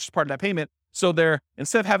principal and interest part of that payment. So they're,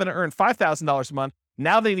 instead of having to earn $5,000 a month,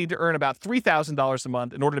 now they need to earn about $3,000 a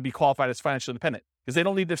month in order to be qualified as financially independent, because they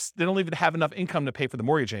don't even have enough income to pay for the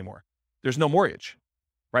mortgage anymore. There's no mortgage,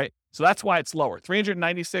 right? So that's why it's lower.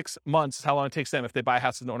 396 months is how long it takes them if they buy a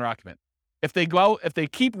house as an owner occupant. If they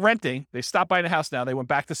keep renting, they stop buying a house now, they went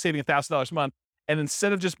back to saving $1,000 a month, and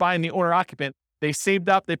instead of just buying the owner occupant, they saved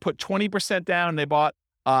up, they put 20% down, and they bought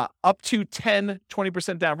up to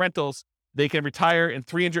 20% down rentals. They can retire in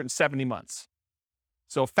 370 months.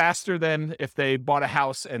 So faster than if they bought a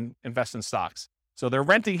house and invest in stocks. So they're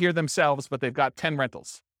renting here themselves, but they've got 10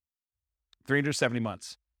 rentals, 370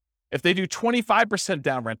 months. If they do 25%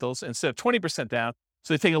 down rentals instead of 20% down,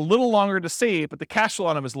 so they take a little longer to save, but the cash flow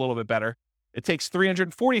on them is a little bit better, it takes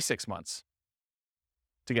 346 months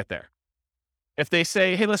to get there. If they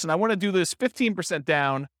say, hey, listen, I want to do this 15%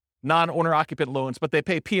 down non-owner occupant loans, but they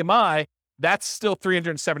pay PMI, that's still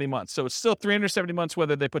 370 months. So it's still 370 months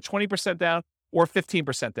whether they put 20% down or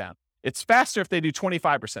 15% down. It's faster if they do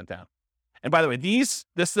 25% down. And by the way, this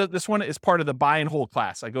one is part of the buy and hold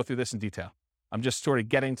class. I go through this in detail. I'm just sort of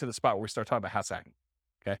getting to the spot where we start talking about house hacking.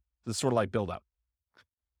 Okay. This is sort of like build up.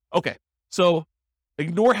 Okay. So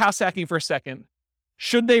ignore house hacking for a second.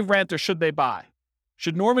 Should they rent or should they buy?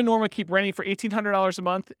 Should Norm and Norma keep renting for $1,800 a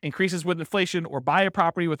month, increases with inflation, or buy a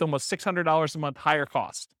property with almost $600 a month higher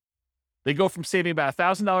cost? They go from saving about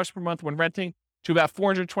 $1,000 per month when renting to about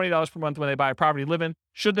 $420 per month when they buy a property to live in.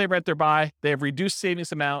 Should they rent or buy? They have reduced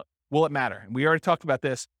savings amount. Will it matter? And we already talked about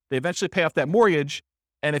this. They eventually pay off that mortgage.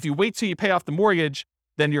 And if you wait till you pay off the mortgage,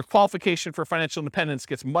 then your qualification for financial independence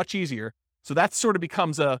gets much easier. So that sort of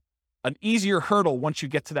becomes an easier hurdle once you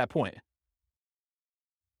get to that point.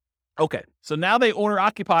 Okay, so now they owner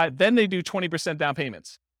occupy, then they do 20% down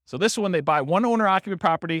payments. So this one, they buy one owner occupant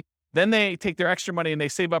property, then they take their extra money and they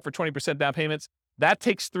save up for 20% down payments. That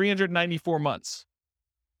takes 394 months.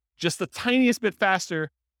 Just the tiniest bit faster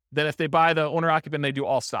than if they buy the owner occupant and they do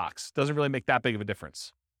all stocks. Doesn't really make that big of a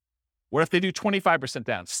difference. What if they do 25%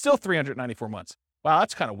 down? Still 394 months. Wow,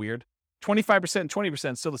 that's kind of weird. 25% and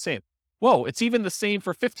 20% still the same. Whoa, it's even the same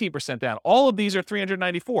for 15% down. All of these are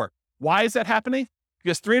 394. Why is that happening?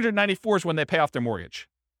 Because 394 is when they pay off their mortgage.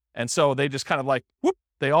 And so they just kind of like, whoop,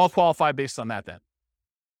 they all qualify based on that then.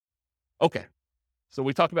 Okay, so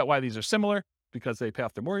we talked about why these are similar, because they pay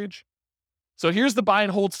off their mortgage. So here's the buy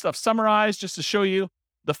and hold stuff summarized just to show you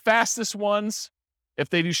the fastest ones if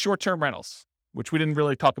they do short-term rentals, which we didn't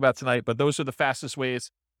really talk about tonight, but those are the fastest ways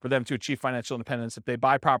for them to achieve financial independence if they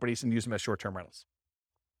buy properties and use them as short-term rentals.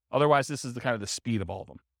 Otherwise, this is the kind of the speed of all of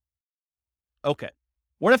them. Okay,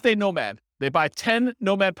 what if they nomad? They buy 10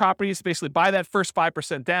 nomad properties, basically buy that first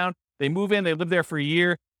 5% down. They move in, they live there for a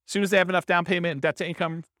year. As soon as they have enough down payment and debt to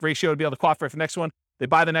income ratio to be able to qualify for the next one, they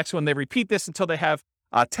buy the next one. They repeat this until they have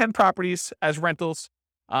 10 properties as rentals.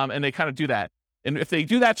 And they kind of do that. And if they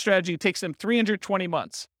do that strategy, it takes them 320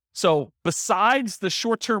 months. So besides the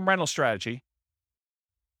short-term rental strategy,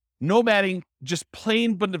 nomading, just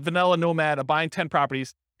plain vanilla nomad of buying 10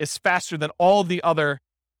 properties, is faster than all the other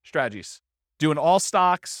strategies. Doing all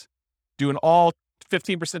stocks, doing all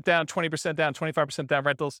 15% down, 20% down, 25% down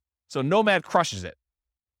rentals. So nomad crushes it.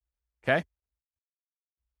 Okay?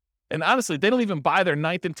 And honestly, they don't even buy their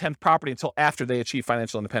 9th and 10th property until after they achieve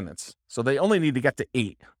financial independence. So they only need to get to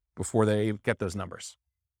 8 before they get those numbers.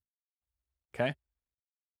 Okay?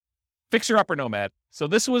 Fixer upper nomad. So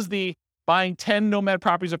this was the buying 10 nomad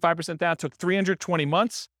properties at 5% down, took 320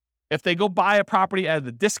 months. If they go buy a property at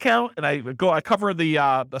a discount, and I cover the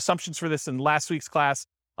assumptions for this in last week's class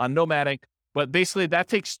on nomading, but basically that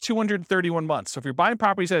takes 231 months. So if you're buying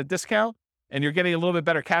properties at a discount and you're getting a little bit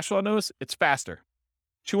better cash flow on those, it's faster.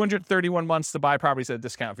 231 months to buy properties at a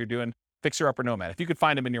discount if you're doing fixer upper nomad, if you could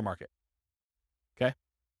find them in your market. Okay.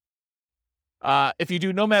 If you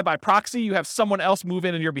do nomad by proxy, you have someone else move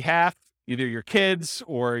in on your behalf, either your kids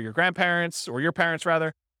or your grandparents, or your parents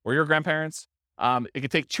rather, or your grandparents. It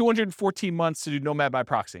could take 214 months to do nomad by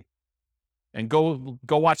proxy. And go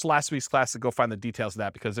watch last week's class and go find the details of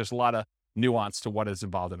that, because there's a lot of nuance to what is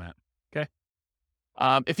involved in that. Okay.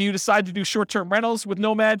 If you decide to do short-term rentals with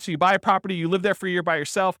nomad, so you buy a property, you live there for a year by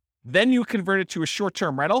yourself, then you convert it to a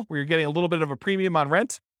short-term rental where you're getting a little bit of a premium on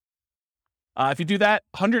rent. If you do that,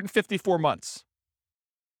 154 months.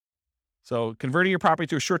 So converting your property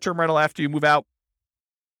to a short-term rental after you move out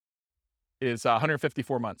is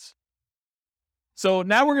 154 months. So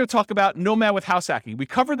now we're going to talk about nomad with house hacking. We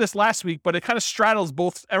covered this last week, but it kind of straddles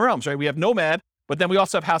both realms, right? We have nomad, but then we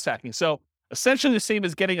also have house hacking. So essentially the same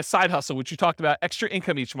as getting a side hustle, which you talked about, extra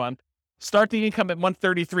income each month. Start the income at month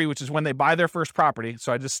 33, which is when they buy their first property.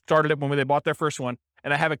 So I just started it when they bought their first one,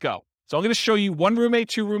 and I have it go. So I'm going to show you 1 roommate,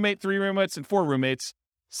 2 roommate, 3 roommates, and 4 roommates,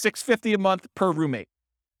 $650 a month per roommate.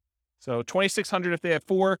 So $2,600 if they have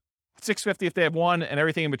 4, $650 if they have 1, and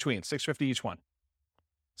everything in between, $650 each one.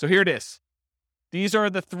 So here it is. These are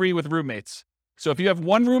the 3 with roommates. So if you have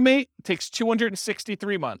 1 roommate, it takes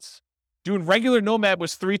 263 months. Doing regular nomad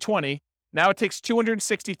was 320. Now it takes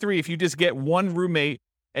 263 if you just get 1 roommate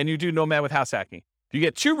and you do nomad with house hacking. If you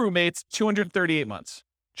get 2 roommates, 238 months,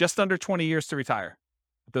 just under 20 years to retire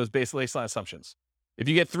with those baseline assumptions. If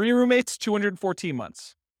you get 3 roommates, 214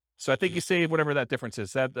 months. So I think you save whatever that difference is.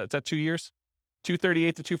 Is that 2 years?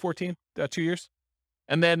 238 to 214, 2 years.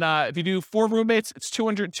 And then if you do 4 roommates, it's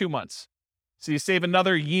 202 months. So you save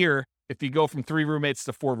another year if you go from 3 roommates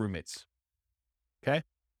to 4 roommates. Okay.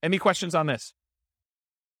 Any questions on this?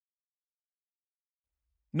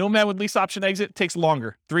 Nomad with lease option exit takes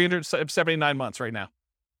longer, 379 months right now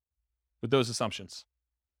with those assumptions.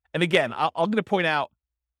 And again, I'm going to point out,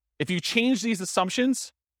 if you change these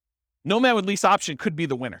assumptions, nomad with lease option could be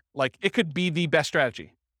the winner. Like, it could be the best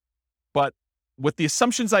strategy. But with the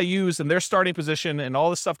assumptions I use and their starting position and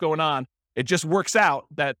all this stuff going on, it just works out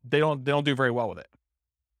that they don't do very well with it.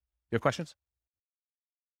 You have questions?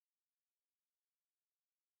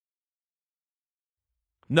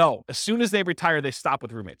 No. As soon as they retire, they stop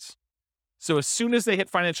with roommates. So as soon as they hit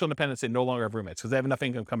financial independence, they no longer have roommates because they have enough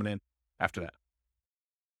income coming in after that.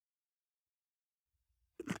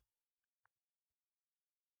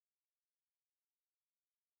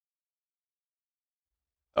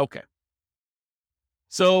 Okay.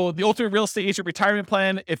 So the ultimate real estate agent retirement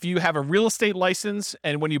plan, if you have a real estate license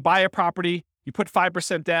and when you buy a property, you put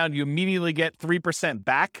 5% down, you immediately get 3%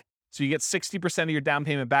 back. So you get 60% of your down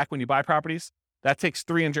payment back when you buy properties. That takes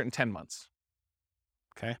 310 months.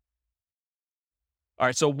 Okay. All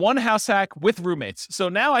right. So 1 house hack with roommates. So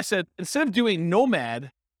now I said, instead of doing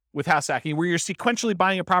nomad with house hacking, where you're sequentially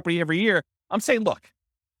buying a property every year, I'm saying, look,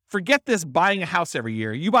 forget this buying a house every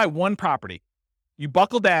year. You buy 1 property. You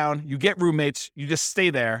buckle down, you get roommates, you just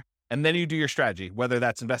stay there, and then you do your strategy, whether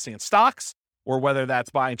that's investing in stocks or whether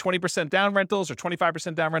that's buying 20% down rentals or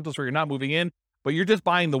 25% down rentals where you're not moving in, but you're just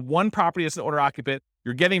buying the 1 property as an owner occupant,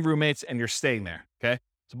 you're getting roommates, and you're staying there, okay?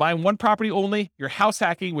 So buying 1 property only, you're house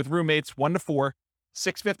hacking with roommates, 1 to 4,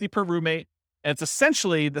 $650 per roommate, and it's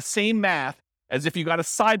essentially the same math as if you got a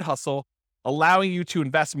side hustle allowing you to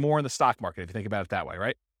invest more in the stock market, if you think about it that way,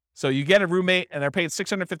 right? So you get a roommate and they're paying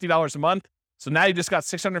 $650 a month. So now you just got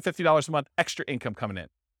 $650 a month extra income coming in.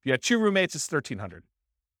 If you have 2 roommates, it's $1,300.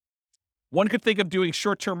 One could think of doing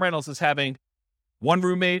short-term rentals as having 1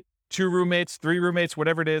 roommate, 2 roommates, 3 roommates,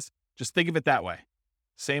 whatever it is. Just think of it that way.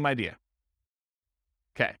 Same idea.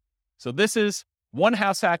 Okay. So this is 1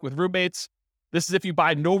 house hack with roommates. This is if you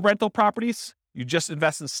buy no rental properties, you just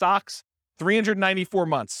invest in stocks, 394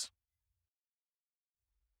 months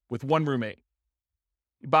with 1 roommate.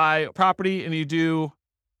 You buy a property and you do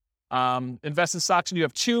Invest in stocks and you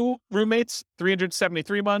have 2 roommates,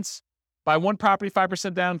 373 months. Buy one property,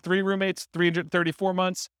 5% down, 3 roommates, 334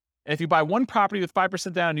 months. And if you buy one property with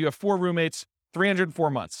 5% down, you have 4 roommates,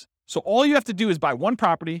 304 months. So all you have to do is buy one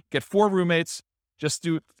property, get 4 roommates, just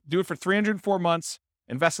do it for 304 months,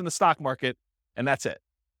 invest in the stock market, and that's it.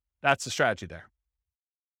 That's the strategy there.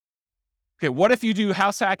 Okay, what if you do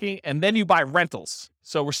house hacking and then you buy rentals?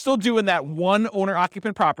 So we're still doing that one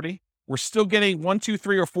owner-occupant property. We're still getting 1, 2,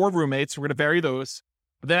 3, or 4 roommates. We're going to vary those.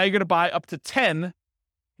 But then you're going to buy up to 10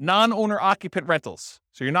 non-owner occupant rentals.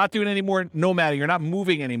 So you're not doing any more nomading. You're not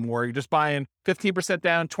moving anymore. You're just buying 15%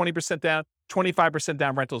 down, 20% down, 25%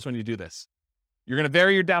 down rentals when you do this. You're going to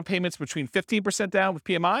vary your down payments between 15% down with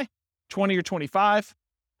PMI, 20 or 25.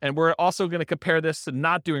 And we're also going to compare this to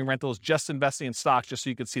not doing rentals, just investing in stocks, just so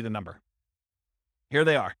you can see the number. Here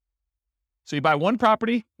they are. So you buy one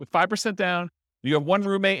property with 5% down, you have 1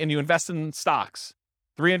 roommate, and you invest in stocks,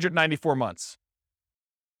 394 months.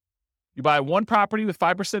 You buy one property with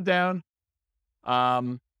 5% down,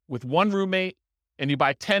 with 1 roommate, and you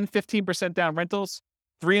buy 10, 15% down rentals,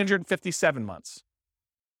 357 months.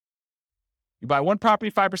 You buy one property,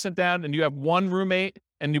 5% down, and you have 1 roommate,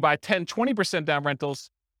 and you buy 10, 20% down rentals,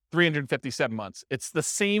 357 months. It's the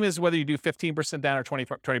same as whether you do 15% down or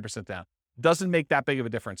 20% down. Doesn't make that big of a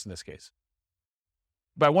difference in this case.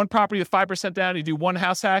 Buy one property with 5% down, you do one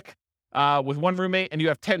house hack with 1 roommate, and you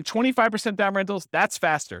have 10, 25% down rentals. That's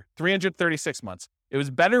faster, 336 months. It was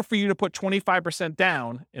better for you to put 25%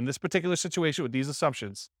 down in this particular situation with these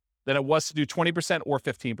assumptions than it was to do 20% or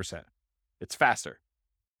 15%. It's faster.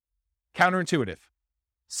 Counterintuitive.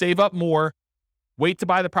 Save up more, wait to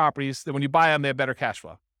buy the properties, then when you buy them, they have better cash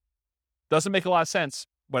flow. Doesn't make a lot of sense,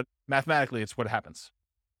 but mathematically, it's what happens.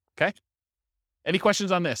 Okay? Any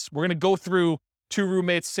questions on this? We're going to go through 2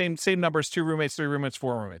 roommates, same numbers, 2 roommates, 3 roommates,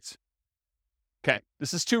 4 roommates. Okay,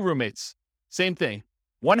 this is 2 roommates. Same thing.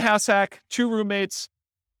 1 house hack, 2 roommates,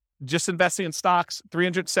 just investing in stocks,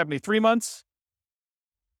 373 months.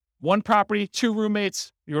 1 property, 2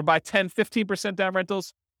 roommates, you would buy 10, 15% down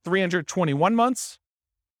rentals, 321 months.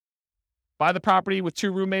 Buy the property with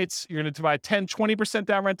 2 roommates, you're going to buy 10, 20%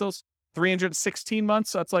 down rentals, 316 months.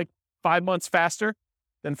 So that's like 5 months faster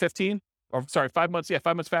than 15. Or sorry, 5 months. Yeah,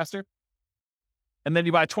 5 months faster. And then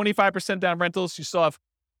you buy 25% down rentals. You still have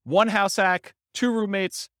 1 house hack, 2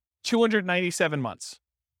 roommates, 297 months.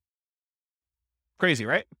 Crazy,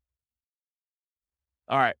 right?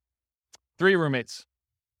 All right. 3 roommates.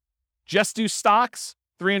 Just do stocks,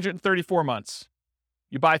 334 months.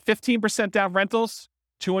 You buy 15% down rentals,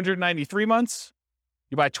 293 months.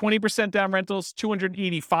 You buy 20% down rentals,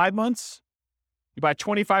 285 months. You buy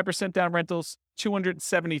 25% down rentals,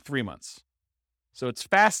 273 months. So it's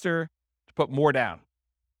faster to put more down.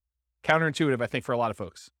 Counterintuitive, I think, for a lot of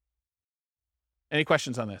folks. Any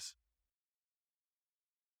questions on this?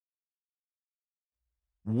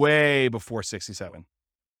 Way before 67.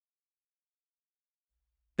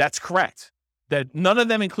 That's correct. That none of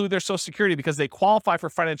them include their Social Security because they qualify for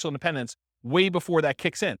financial independence way before that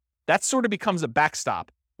kicks in. That sort of becomes a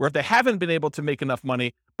backstop, where if they haven't been able to make enough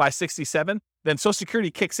money by 67, then Social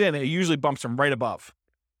Security kicks in and it usually bumps them right above.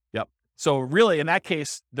 Yep. So really, in that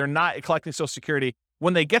case, they're not collecting Social Security.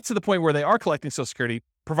 When they get to the point where they are collecting Social Security,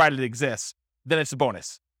 provided it exists, then it's a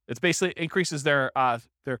bonus. It's basically increases their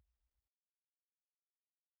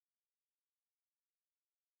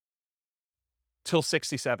till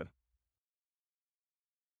 67.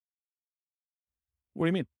 What do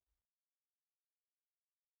you mean?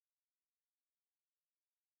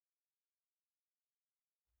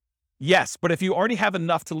 Yes, but if you already have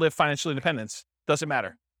enough to live financial independence, doesn't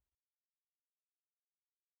matter.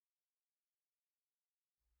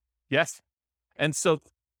 Yes. And so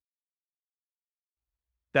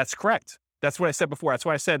that's correct. That's what I said before. That's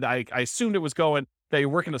why I said I assumed it was going that you're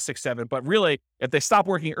working to 6-7, but really, if they stop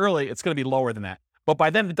working early, it's going to be lower than that. But by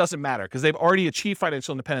then, it doesn't matter because they've already achieved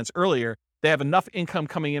financial independence earlier. They have enough income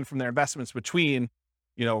coming in from their investments between,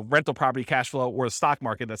 rental property cash flow or the stock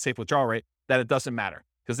market, that safe withdrawal rate, that it doesn't matter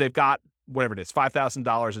because they've got whatever it is,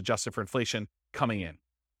 $5,000 adjusted for inflation coming in.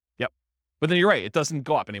 Yep. But then you're right. It doesn't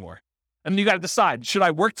go up anymore. And then you got to decide, should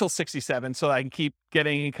I work till 67 so that I can keep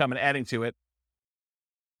getting income and adding to it?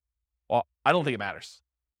 Well, I don't think it matters.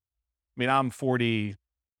 I mean, I'm 47.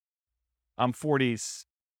 I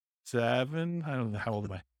don't know. How old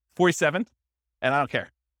am I? 47. And I don't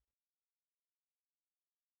care.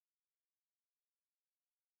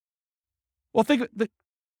 Well,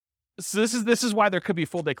 so this is why there could be a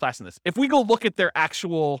full day class in this. If we go look at their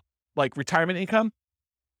actual retirement income,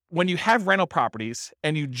 when you have rental properties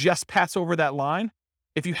and you just pass over that line,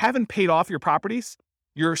 if you haven't paid off your properties,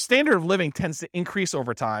 your standard of living tends to increase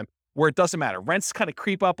over time where it doesn't matter. Rents kind of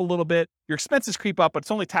creep up a little bit. Your expenses creep up, but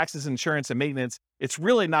it's only taxes, insurance, and maintenance. It's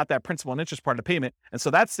really not that principal and interest part of the payment. And so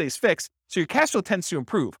that stays fixed. So your cash flow tends to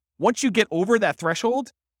improve. Once you get over that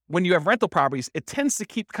threshold, when you have rental properties, it tends to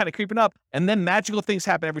keep kind of creeping up. And then magical things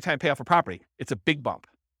happen every time you pay off a property. It's a big bump,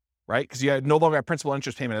 right? Because you no longer have principal and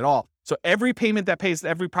interest payment at all. So every property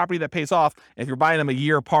that pays off, and if you're buying them a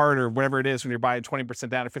year apart or whatever it is, when you're buying 20%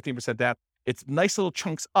 down or 15% down, it's nice little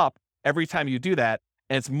chunks up every time you do that.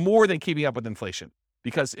 And it's more than keeping up with inflation,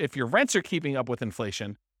 because if your rents are keeping up with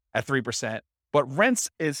inflation at 3%, but rent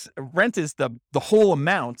is the whole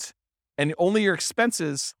amount, and only your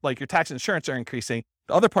expenses like your tax and insurance are increasing,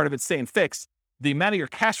 the other part of it's staying fixed, the amount of your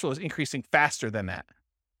cash flow is increasing faster than that.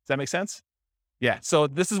 Does that make sense? Yeah. So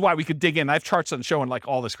this is why we could dig in. I have charts on showing like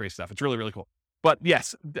all this great stuff. It's really, really cool. But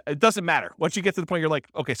yes, it doesn't matter. Once you get to the point, you're like,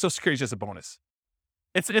 okay, Social Security is just a bonus.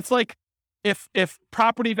 It's like if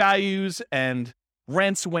property values and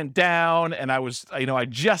rents went down and I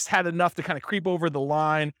just had enough to kind of creep over the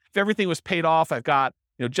line. If everything was paid off, I've got,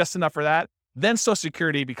 just enough for that. Then Social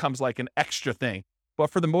Security becomes like an extra thing. But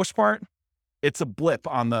for the most part, it's a blip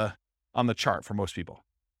on the chart for most people.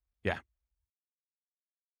 Yeah.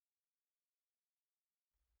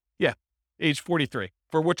 Yeah. Age 43.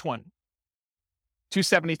 For which one?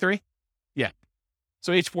 273? Yeah.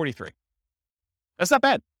 So age 43. That's not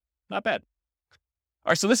bad. Not bad.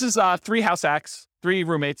 All right. So this is 3 house hacks, 3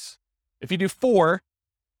 roommates. If you do 4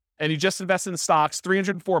 and you just invest in stocks,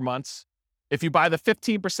 304 months. If you buy the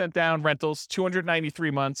 15% down rentals,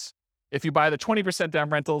 293 months. If you buy the 20% down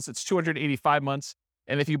rentals, it's 285 months.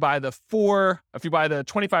 And if you buy the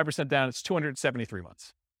 25% down, it's 273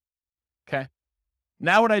 months. Okay.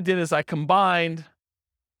 Now what I did is I combined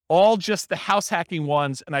all just the house hacking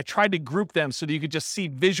ones, and I tried to group them so that you could just see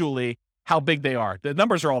visually how big they are. The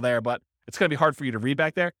numbers are all there, but it's going to be hard for you to read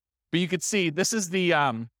back there. But you could see this is the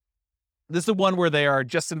one where they are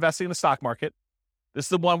just investing in the stock market. This is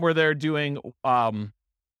the one where they're doing one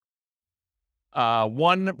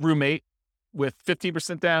roommate with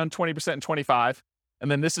 15% down, 20% and 25. And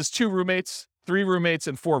then this is 2 roommates, 3 roommates,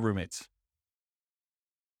 and 4 roommates.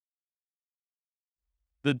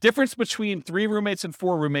 The difference between 3 roommates and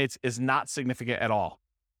 4 roommates is not significant at all.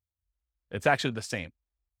 It's actually the same.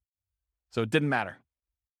 So it didn't matter.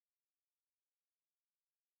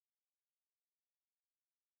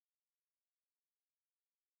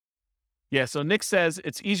 Yeah, so Nick says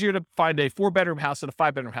it's easier to find a 4-bedroom house than a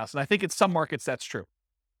 5-bedroom house. And I think in some markets that's true.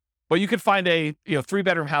 But you could find a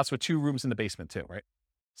 3-bedroom house with 2 rooms in the basement too, right?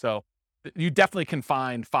 So you definitely can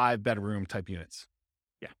find 5-bedroom type units.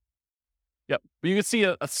 Yeah. Yep. But you can see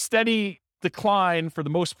a steady decline for the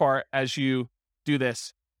most part as you do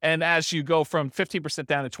this. And as you go from 15%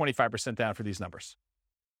 down to 25% down for these numbers.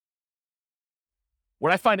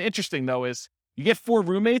 What I find interesting though is you get 4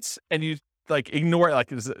 roommates and you ignore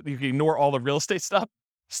you can ignore all the real estate stuff,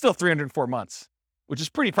 still 304 months, which is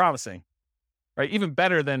pretty promising, right? Even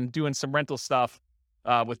better than doing some rental stuff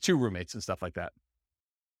with 2 roommates and stuff like that.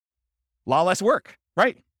 A lot less work,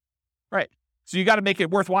 right? Right. So you got to make it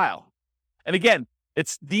worthwhile. And again,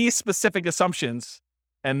 it's these specific assumptions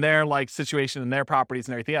and their situation and their properties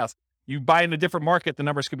and everything else. You buy in a different market, the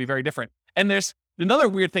numbers could be very different. And there's another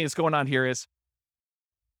weird thing that's going on here is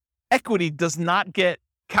equity does not get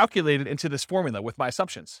calculated into this formula with my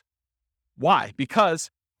assumptions. Why? Because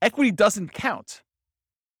equity doesn't count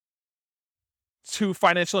to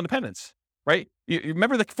financial independence, right? You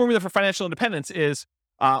remember the formula for financial independence is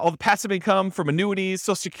all the passive income from annuities,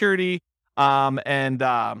 Social Security, and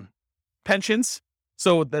pensions.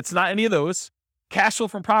 So that's not any of those. Cash flow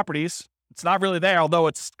from properties, it's not really there, although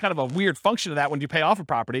it's kind of a weird function of that when you pay off a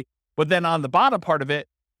property. But then on the bottom part of it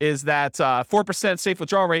is that 4% safe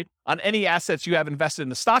withdrawal rate on any assets you have invested in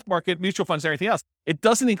the stock market, mutual funds, and everything else. It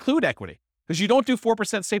doesn't include equity because you don't do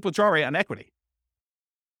 4% safe withdrawal rate on equity.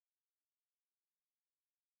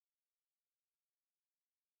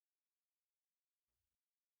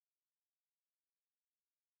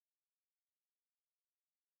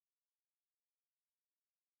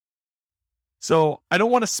 So I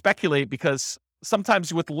don't want to speculate because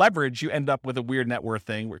sometimes with leverage, you end up with a weird net worth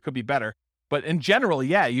thing where it could be better. But in general,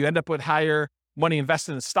 yeah, you end up with higher money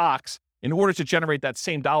invested in stocks in order to generate that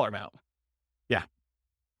same dollar amount. Yeah.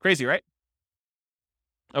 Crazy, right?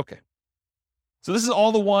 Okay. So this is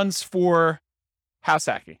all the ones for house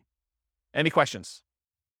hacking. Any questions?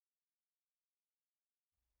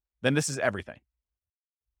 Then this is everything.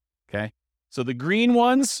 Okay. So the green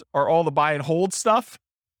ones are all the buy and hold stuff.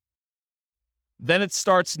 Then it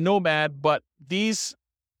starts Nomad, but these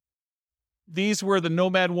were the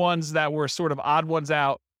Nomad ones that were sort of odd ones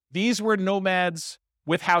out. These were Nomads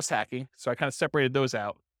with house hacking. So I kind of separated those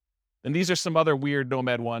out. Then these are some other weird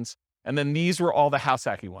Nomad ones. And then these were all the house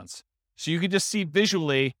hacking ones. So you could just see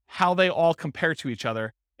visually how they all compare to each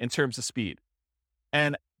other in terms of speed.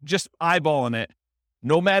 And just eyeballing it,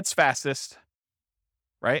 Nomad's fastest,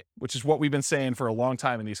 right? Which is what we've been saying for a long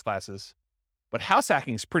time in these classes. But house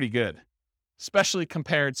hacking is pretty good, especially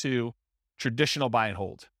compared to traditional buy and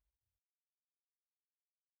hold,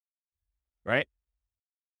 right?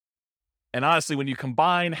 And honestly, when you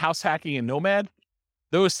combine house hacking and Nomad,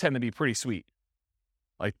 those tend to be pretty sweet.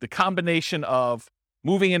 Like the combination of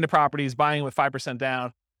moving into properties, buying with 5%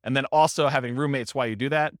 down, and then also having roommates while you do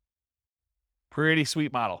that, pretty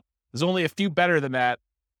sweet model. There's only a few better than that,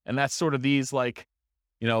 and that's sort of these like,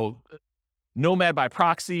 Nomad by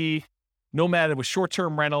proxy, Nomad with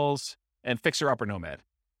short-term rentals, and fixer-upper Nomad.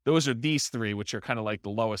 Those are these three, which are kind of like the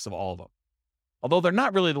lowest of all of them. Although they're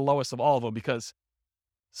not really the lowest of all of them because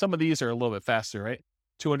some of these are a little bit faster, right?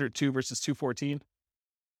 202 versus 214.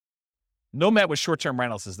 Nomad with short-term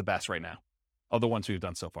rentals is the best right now of the ones we've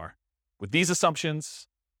done so far. With these assumptions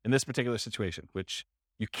in this particular situation, which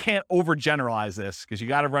you can't overgeneralize this because you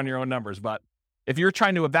got to run your own numbers. But if you're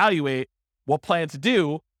trying to evaluate what plan to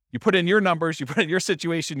do, you put in your numbers, you put in your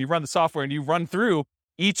situation, you run the software, and you run through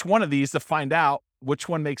each one of these to find out which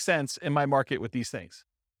one makes sense in my market with these things.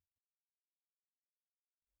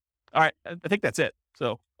 All right, I think that's it.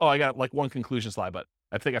 So, I got like one conclusion slide, but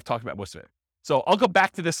I think I've talked about most of it. So I'll go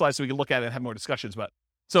back to this slide so we can look at it and have more discussions. But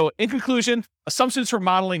so in conclusion, assumptions for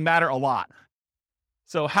modeling matter a lot.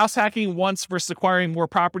 So house hacking once versus acquiring more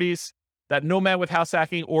properties, that Nomad with house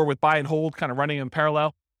hacking or with buy and hold kind of running in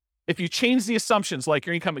parallel. If you change the assumptions like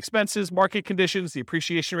your income expenses, market conditions, the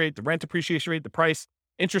appreciation rate, the rent appreciation rate, the price,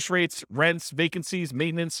 interest rates, rents, vacancies,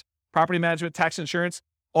 maintenance, property management, tax insurance,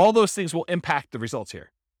 all those things will impact the results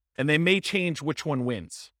here. And they may change which one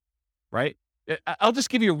wins, right? I'll just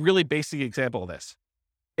give you a really basic example of this.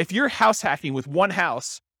 If you're house hacking with one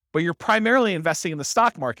house, but you're primarily investing in the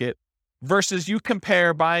stock market versus you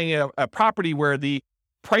compare buying a property where the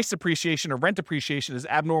price appreciation or rent appreciation is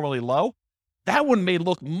abnormally low, that one may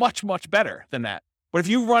look much, much better than that. But if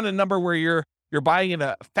you run a number where you're buying in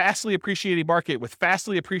a fastly appreciating market with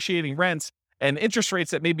fastly appreciating rents and interest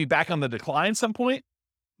rates that may be back on the decline some point,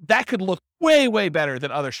 that could look way, way better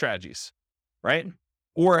than other strategies, right?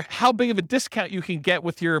 Or how big of a discount you can get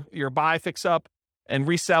with your buy, fix up, and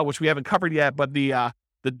resell, which we haven't covered yet, but the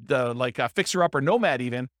fixer up or Nomad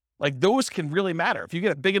even, like those can really matter. If you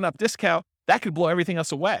get a big enough discount, that could blow everything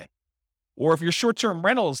else away. Or if your short-term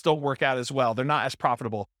rentals don't work out as well, they're not as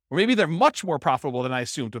profitable, or maybe they're much more profitable than I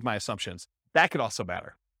assumed with my assumptions, that could also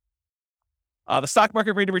matter. The stock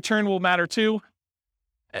market rate of return will matter too.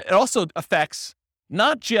 It also affects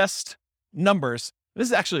not just numbers. This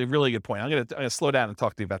is actually a really good point. I'm going to slow down and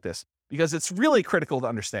talk to you about this because it's really critical to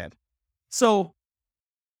understand. So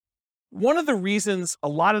one of the reasons a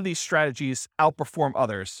lot of these strategies outperform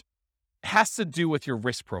others has to do with your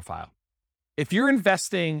risk profile. If you're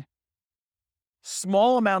investing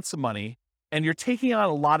small amounts of money and you're taking on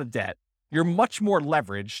a lot of debt, you're much more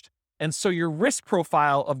leveraged. And so your risk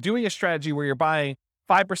profile of doing a strategy where you're buying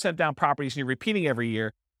 5% down properties and you're repeating every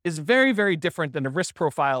year is very, very different than the risk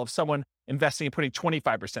profile of someone investing and putting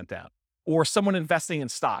 25% down or someone investing in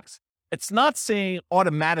stocks. It's not saying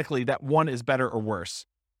automatically that one is better or worse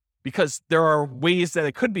because there are ways that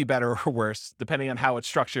it could be better or worse depending on how it's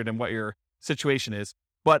structured and what your situation is,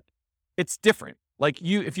 but it's different. Like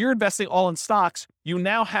if you're investing all in stocks, you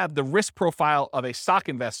now have the risk profile of a stock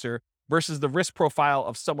investor versus the risk profile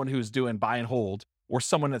of someone who's doing buy and hold or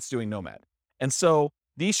someone that's doing Nomad. And so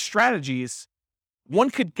these strategies,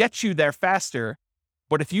 one could get you there faster,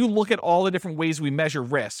 but if you look at all the different ways we measure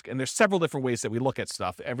risk, and there's several different ways that we look at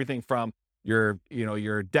stuff, everything from your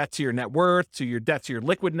debt to your net worth, to your debt to your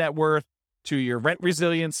liquid net worth, to your rent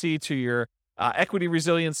resiliency, to your equity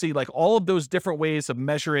resiliency, like all of those different ways of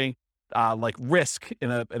measuring like risk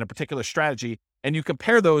in a particular strategy, and you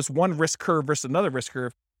compare those one risk curve versus another risk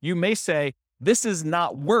curve, you may say, this is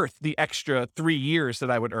not worth the extra 3 years that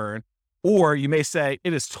I would earn. Or you may say,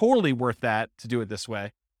 it is totally worth that to do it this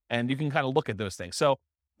way. And you can kind of look at those things. So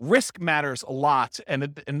risk matters a lot. And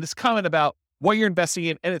this comment about what you're investing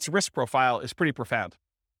in and its risk profile is pretty profound.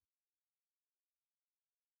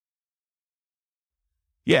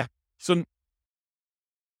 Yeah. So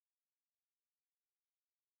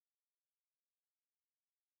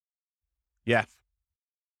yeah.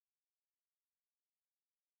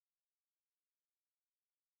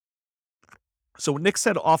 So what Nick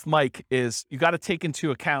said off mic is you got to take into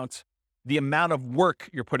account the amount of work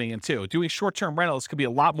you're putting into. Doing short-term rentals could be a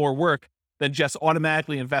lot more work than just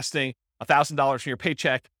automatically investing $1,000 from your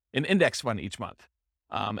paycheck in index fund each month.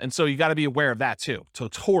 And so you got to be aware of that too. So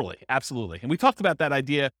totally, absolutely. And we talked about that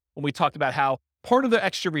idea when we talked about how part of the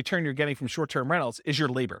extra return you're getting from short-term rentals is your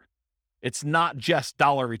labor. It's not just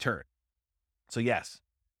dollar return. So yes.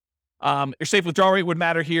 Your safe withdrawal rate would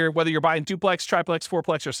matter here. Whether you're buying duplex, triplex,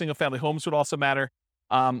 fourplex, or single-family homes would also matter.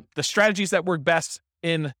 The strategies that work best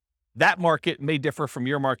in that market may differ from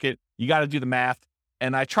your market. You got to do the math.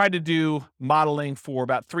 And I tried to do modeling for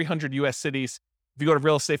about 300 U.S. cities. If you go to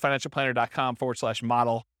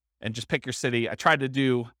realestatefinancialplanner.com/model and just pick your city, I tried to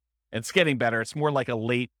do, and it's getting better. It's more like a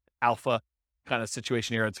late alpha kind of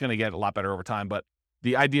situation here. It's going to get a lot better over time. But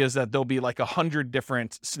the idea is that there'll be like 100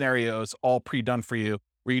 different scenarios all pre-done for you,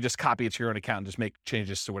 where you just copy it to your own account and just make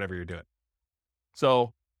changes to whatever you're doing.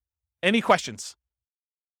 So any questions?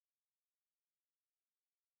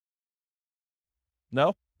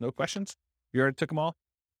 No questions? You already took them all?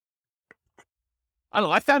 I don't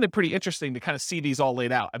know. I found it pretty interesting to kind of see these all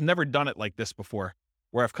laid out. I've never done it like this before,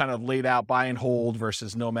 where I've kind of laid out buy and hold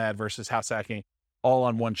versus nomad versus house hacking all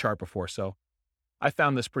on one chart before. So I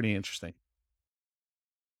found this pretty interesting.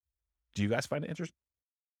 Do you guys find it interesting?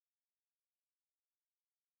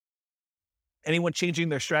 Anyone changing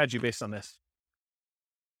their strategy based on this?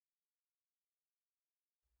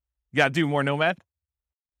 You got to do more nomad?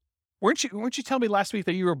 Weren't you telling me last week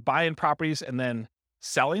that you were buying properties and then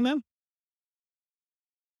selling them?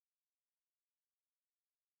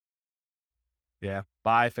 Yeah.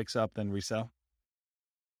 Buy, fix up, then resell.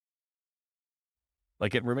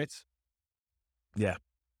 Like getting roommates? Yeah.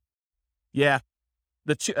 Yeah.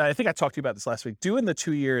 I think I talked to you about this last week. Doing the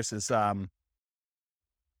 2 years is,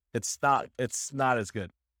 it's not as good,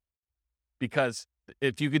 because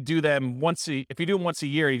if you could do them if you do them once a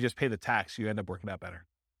year, you just pay the tax, you end up working out better.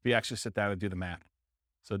 If you actually sit down and do the math.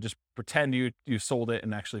 So just pretend you sold it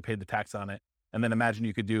and actually paid the tax on it. And then imagine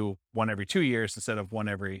you could do one every 2 years instead of one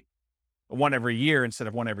every year instead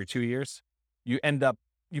of one every 2 years. You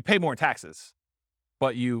pay more taxes,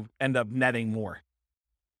 but you end up netting more.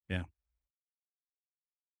 Yeah.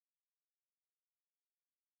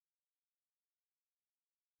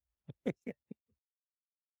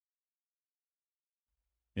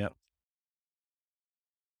 Yep.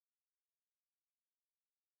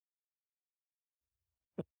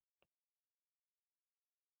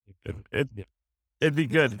 It'd be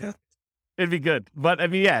good. It'd be good. But I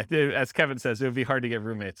mean, yeah, as Kevin says, it would be hard to get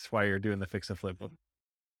roommates while you're doing the fix and flip.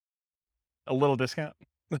 A little discount.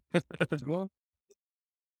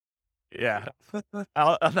 Yeah.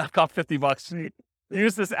 I'll knock off $50.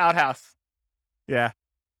 Use this outhouse. Yeah.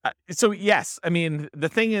 So yes, I mean, the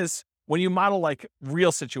thing is, when you model like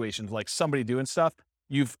real situations, like somebody doing stuff,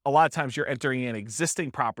 a lot of times you're entering in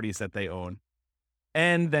existing properties that they own.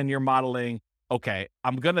 And then you're modeling, okay,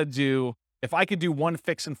 if I could do one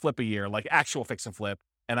fix and flip a year, like actual fix and flip,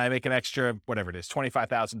 and I make an extra, whatever it is,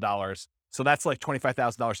 $25,000. So that's like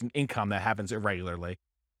 $25,000 in income that happens irregularly.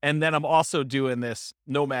 And then I'm also doing this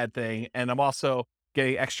nomad thing, and I'm also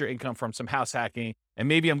getting extra income from some house hacking, and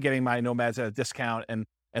maybe I'm getting my nomads at a discount.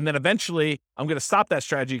 And then eventually I'm going to stop that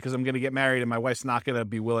strategy because I'm going to get married and my wife's not going to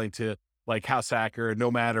be willing to like house hack or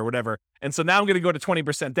nomad or whatever. And so now I'm going to go to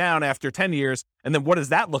 20% down after 10 years. And then what does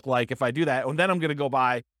that look like if I do that? And then I'm going to go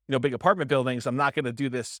buy, big apartment buildings. I'm not going to do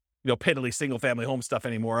this, piddly single family home stuff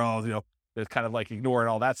anymore. It's kind of like ignoring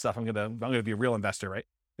all that stuff. I'm going to be a real investor, right?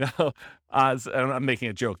 I'm making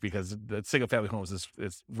a joke because the single family homes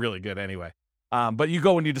is really good anyway. But you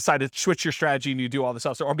go and you decide to switch your strategy and you do all this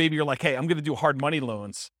stuff. Or maybe you're like, hey, I'm going to do hard money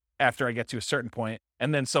loans after I get to a certain point.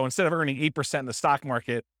 And then so instead of earning 8% in the stock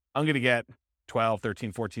market, I'm going to get 12,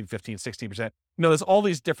 13, 14, 15, 16%. There's all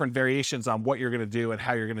these different variations on what you're going to do and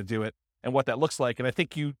how you're going to do it and what that looks like. And I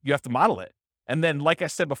think you have to model it. And then, like I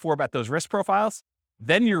said before about those risk profiles,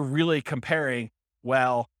 then you're really comparing,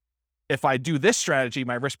 well, if I do this strategy,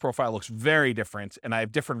 my risk profile looks very different and I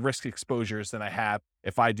have different risk exposures than I have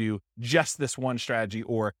if I do just this one strategy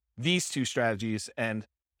or these two strategies, and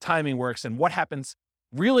timing works. And what happens,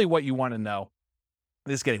 really what you want to know,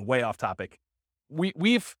 this is getting way off topic. When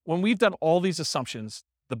we've done all these assumptions,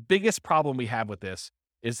 the biggest problem we have with this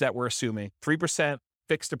is that we're assuming 3%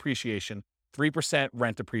 fixed appreciation, 3%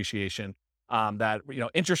 rent appreciation, that,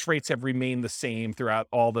 interest rates have remained the same throughout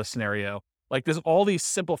all the scenario. Like there's all these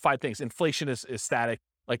simplified things. Inflation is static,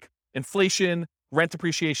 like inflation, rent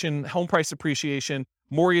appreciation, home price appreciation,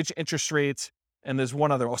 mortgage interest rates, and there's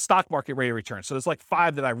one other, stock market rate of return. So there's like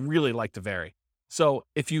 5 that I really like to vary. So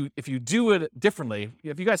if you do it differently,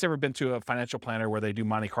 have you guys ever been to a financial planner where they do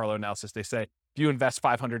Monte Carlo analysis? They say, if you invest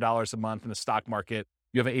 $500 a month in the stock market,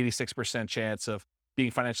 you have an 86% chance of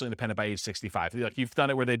being financially independent by age 65. Like you've done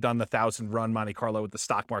it where they've done the 1,000 run Monte Carlo with the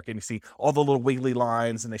stock market, and you see all the little wiggly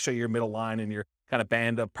lines and they show you your middle line and you're kind of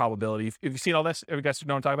band of probability. Have you seen all this? Have you guys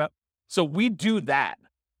know what I'm talking about? So we do that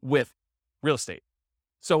with real estate.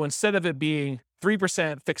 So instead of it being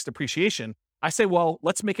 3% fixed appreciation, I say, well,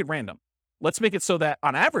 let's make it random. Let's make it so that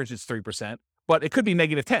on average it's 3%, but it could be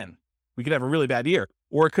negative 10. We could have a really bad year,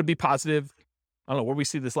 or it could be positive. I don't know, where we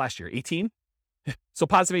see this last year, 18. So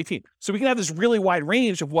positive 18. So we can have this really wide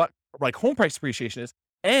range of what like home price appreciation is,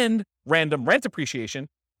 and random rent appreciation,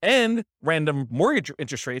 and random mortgage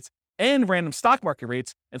interest rates, and random stock market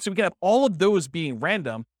rates. And so we can have all of those being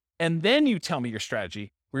random. And then you tell me your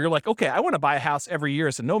strategy where you're like, okay, I want to buy a house every year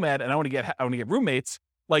as a nomad and I want to get roommates.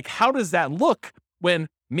 Like, how does that look when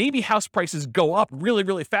maybe house prices go up really,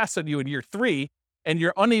 really fast on you in year 3 and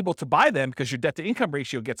you're unable to buy them because your debt to income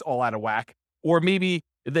ratio gets all out of whack? Or maybe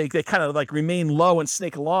they kind of like remain low and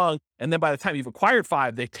snake along. And then by the time you've acquired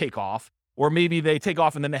 5, they take off. Or maybe they take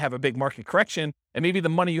off and then they have a big market correction. And maybe the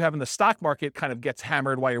money you have in the stock market kind of gets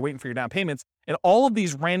hammered while you're waiting for your down payments. And all of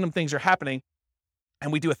these random things are happening.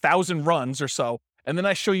 And we do 1,000 runs or so. And then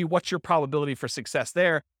I show you what's your probability for success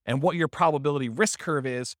there and what your probability risk curve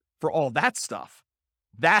is for all that stuff.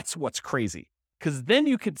 That's what's crazy. Because then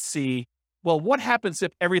you could see, well, what happens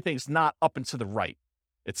if everything's not up and to the right?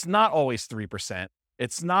 It's not always 3%.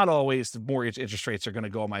 It's not always the mortgage interest rates are going to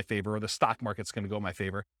go in my favor or the stock market's going to go in my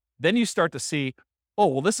favor. Then you start to see, oh,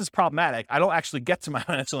 well, this is problematic. I don't actually get to my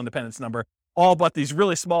financial independence number all but these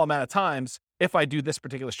really small amount of times if I do this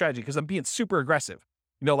particular strategy because I'm being super aggressive.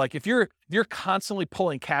 You know, like if you're constantly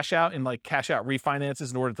pulling cash out and like cash out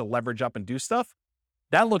refinances in order to leverage up and do stuff,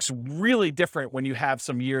 that looks really different when you have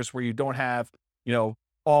some years where you don't have, you know,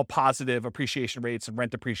 all positive appreciation rates and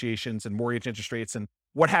rent appreciations and mortgage interest rates. And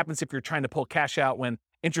what happens if you're trying to pull cash out when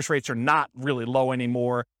interest rates are not really low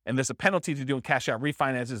anymore and there's a penalty to doing cash out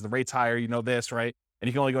refinances, the rate's higher, you know this, right? And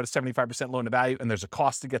you can only go to 75% loan to value and there's a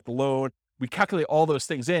cost to get the loan. We calculate all those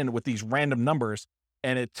things in with these random numbers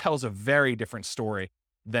and it tells a very different story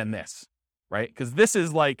than this, right? Because this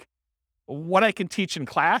is like what I can teach in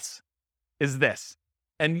class is this.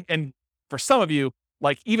 And for some of you,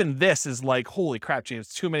 like even this is like, holy crap, James,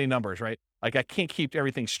 too many numbers, right? Like I can't keep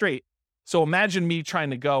everything straight. So imagine me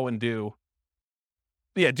trying to go and do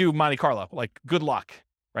Monte Carlo, like good luck,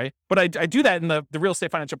 right? But I do that in the Real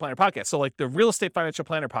Estate Financial Planner podcast. So like the Real Estate Financial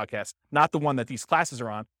Planner podcast, not the one that these classes are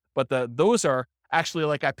on, but those are actually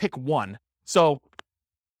like I pick one. So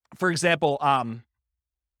for example,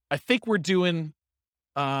 I think we're doing,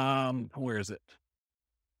 where is it?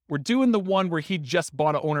 We're doing the one where he just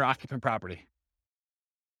bought an owner occupant property.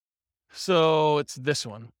 So it's this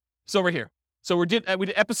one. So we're here. So we did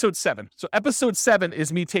episode 7. So episode 7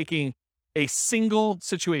 is me taking a single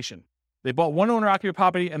situation. They bought one owner occupant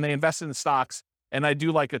property and they invested in stocks. And I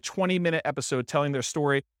do like a 20-minute episode telling their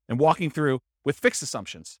story and walking through with fixed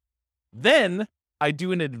assumptions. Then I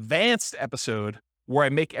do an advanced episode where I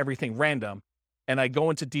make everything random. And I go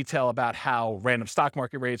into detail about how random stock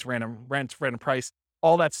market rates, random rent, random price,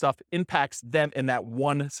 all that stuff impacts them in that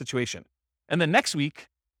one situation. And then next week,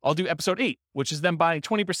 I'll do episode 8, which is them buying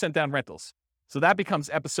 20% down rentals. So that becomes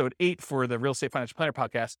episode 8 for the Real Estate Financial Planner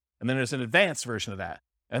podcast. And then there's an advanced version of that.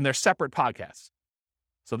 And they're separate podcasts.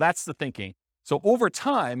 So that's the thinking. So over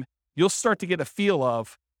time, you'll start to get a feel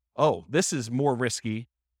of, oh, this is more risky,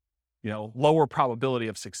 you know, lower probability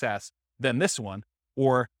of success than this one.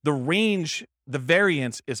 Or the range, the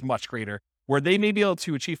variance is much greater, where they may be able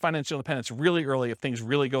to achieve financial independence really early if things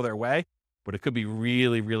really go their way, but it could be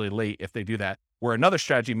really, really late if they do that. Where another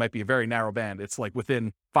strategy might be a very narrow band. It's like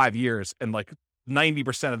within 5 years and like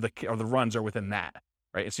 90% of the runs are within that,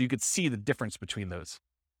 right? And so you could see the difference between those.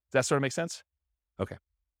 Does that sort of make sense? Okay.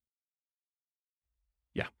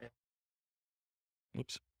 Yeah.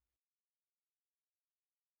 Oops.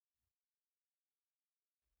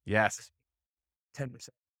 Yes. 10%.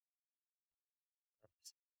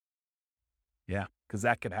 Yeah, because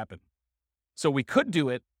that could happen. So we could do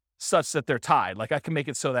it such that they're tied. Like I can make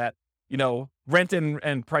it so that, you know, rent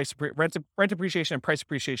appreciation and price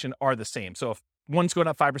appreciation are the same. So if one's going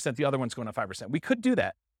up 5%, the other one's going up 5%. We could do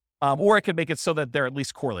that. Or I could make it so that they're at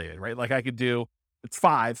least correlated, right? Like I could do, it's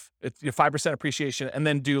 5% appreciation, and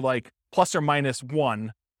then do like plus or minus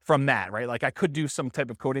 1 from that, right? Like I could do some type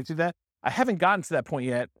of coding to that. I haven't gotten to that point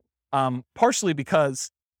yet, partially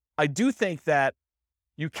because I do think that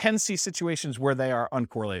you can see situations where they are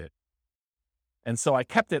uncorrelated. And so I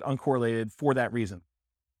kept it uncorrelated for that reason.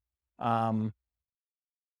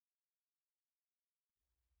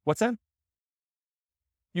 What's that?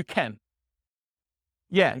 You can.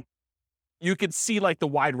 Yeah. You could see like the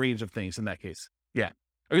wide range of things in that case. Yeah.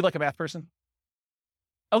 Are you like a math person?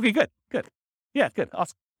 Okay, good. Yeah, good.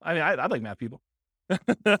 Awesome. I mean, I like math people.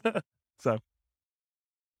 So,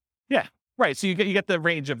 yeah, Right. So you get the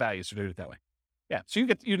range of values to do it that way. Yeah. So you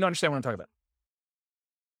understand what I'm talking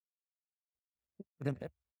about.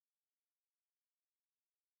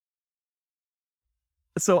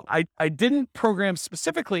 So I didn't program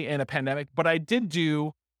specifically in a pandemic, but I did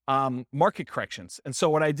do market corrections. And so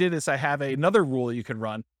what I did is I have another rule that you can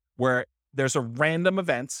run where there's a random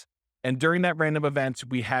event. And during that random event,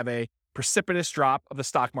 we have a precipitous drop of the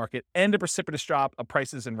stock market and a precipitous drop of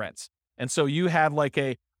prices and rents. And so you have like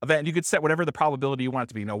a event, you could set whatever the probability you want it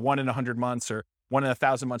to be, 1 in 100 months or 1 in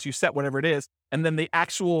 1,000 months, you set whatever it is. And then the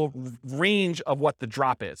actual range of what the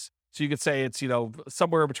drop is. So you could say it's,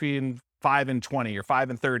 somewhere between 5 and 20 or 5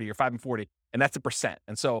 and 30 or 5 and 40, and that's a percent.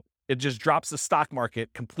 And so it just drops the stock market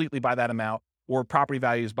completely by that amount, or property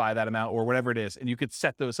values by that amount, or whatever it is. And you could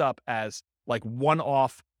set those up as like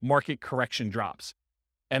one-off market correction drops.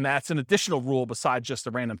 And that's an additional rule besides just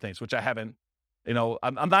the random things, which I haven't,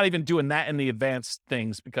 I'm not even doing that in the advanced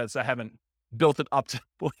things because I haven't built it up to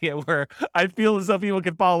where I feel as though people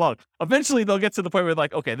can follow along. Eventually they'll get to the point where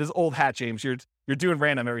like, okay, this is old hat, James, you're doing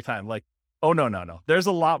random every time. Like, oh, no. There's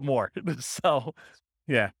a lot more. So,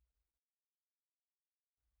 yeah.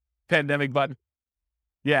 Pandemic button.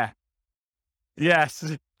 Yeah.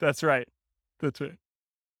 Yes, that's right. That's right.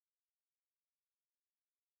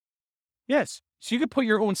 Yes. So you could put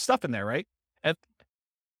your own stuff in there, right? And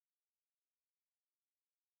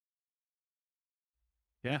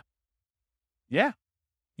yeah. Yeah.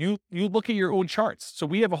 You look at your own charts. So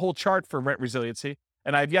we have a whole chart for rent resiliency,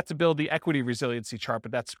 and I've yet to build the equity resiliency chart,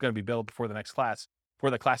 but that's going to be built before the next class, for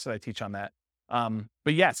the class that I teach on that.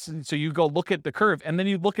 But yes, so you go look at the curve, and then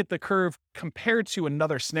you look at the curve compared to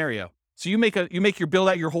another scenario. So you build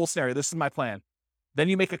out your whole scenario. This is my plan. Then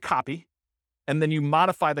you make a copy, and then you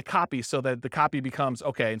modify the copy so that the copy becomes,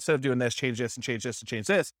 okay, instead of doing this, change this and change this and change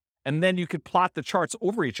this. And then you could plot the charts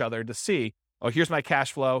over each other to see, oh, here's my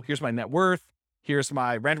cash flow. Here's my net worth. Here's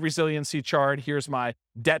my rent resiliency chart. Here's my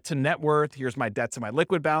debt to net worth. Here's my debt to my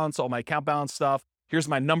liquid balance, all my account balance stuff. Here's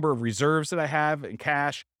my number of reserves that I have in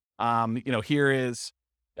cash. Here is,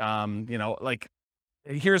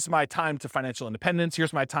 here's my time to financial independence.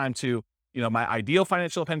 Here's my time to, my ideal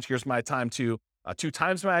financial independence. Here's my time to 2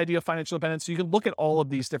 times my ideal financial independence. So you can look at all of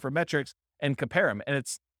these different metrics and compare them. And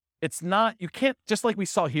it's not, you can't, just like we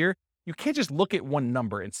saw here, you can't just look at one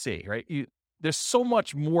number and see, right? There's so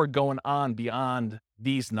much more going on beyond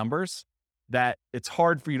these numbers that it's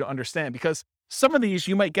hard for you to understand, because some of these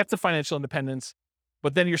you might get to financial independence,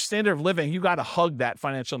 but then your standard of living, you got to hug that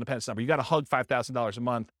financial independence number. You got to hug $5,000 a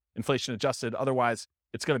month, inflation adjusted. Otherwise,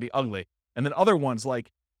 it's going to be ugly. And then other ones,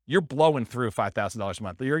 like you're blowing through $5,000 a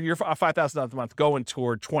month. You're $5,000 a month going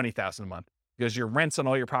toward $20,000 a month, because your rents on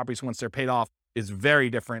all your properties once they're paid off is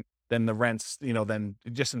very different than the rents, than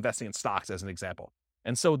just investing in stocks as an example.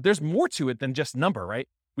 And so there's more to it than just number, right?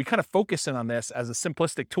 We kind of focus in on this as a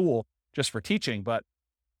simplistic tool just for teaching, but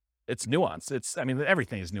it's nuanced.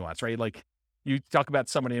 Everything is nuanced, right? Like you talk about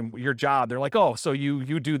somebody in your job, they're like, oh, so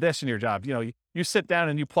you do this in your job. You sit down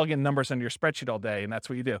and you plug in numbers into your spreadsheet all day, and that's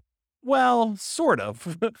what you do. Well, sort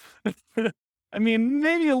of.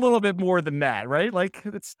 Maybe a little bit more than that, right? Like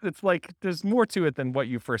it's like there's more to it than what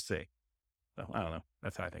you first see. So I don't know.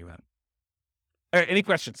 That's how I think about it. All right. Any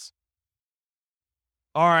questions?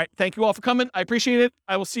 All right. Thank you all for coming. I appreciate it.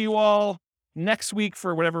 I will see you all next week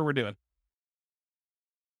for whatever we're doing.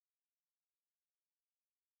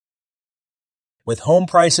 With home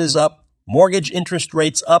prices up, mortgage interest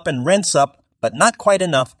rates up, and rents up, but not quite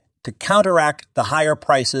enough to counteract the higher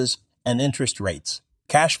prices and interest rates,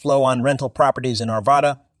 cash flow on rental properties in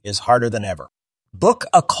Arvada is harder than ever. Book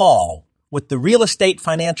a call with the Real Estate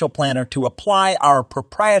Financial Planner to apply our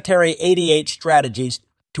proprietary 88 strategies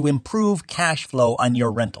to improve cash flow on your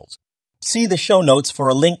rentals. See the show notes for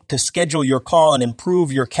a link to schedule your call and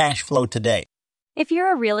improve your cash flow today. If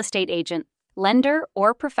you're a real estate agent, lender,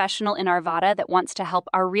 or professional in Arvada that wants to help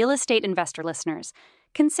our real estate investor listeners,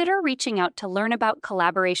 consider reaching out to learn about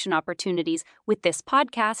collaboration opportunities with this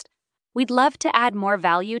podcast. We'd love to add more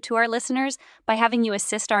value to our listeners by having you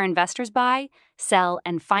assist our investors buy, sell,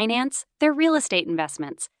 and finance their real estate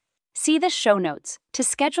investments. See the show notes to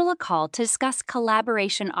schedule a call to discuss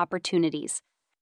collaboration opportunities.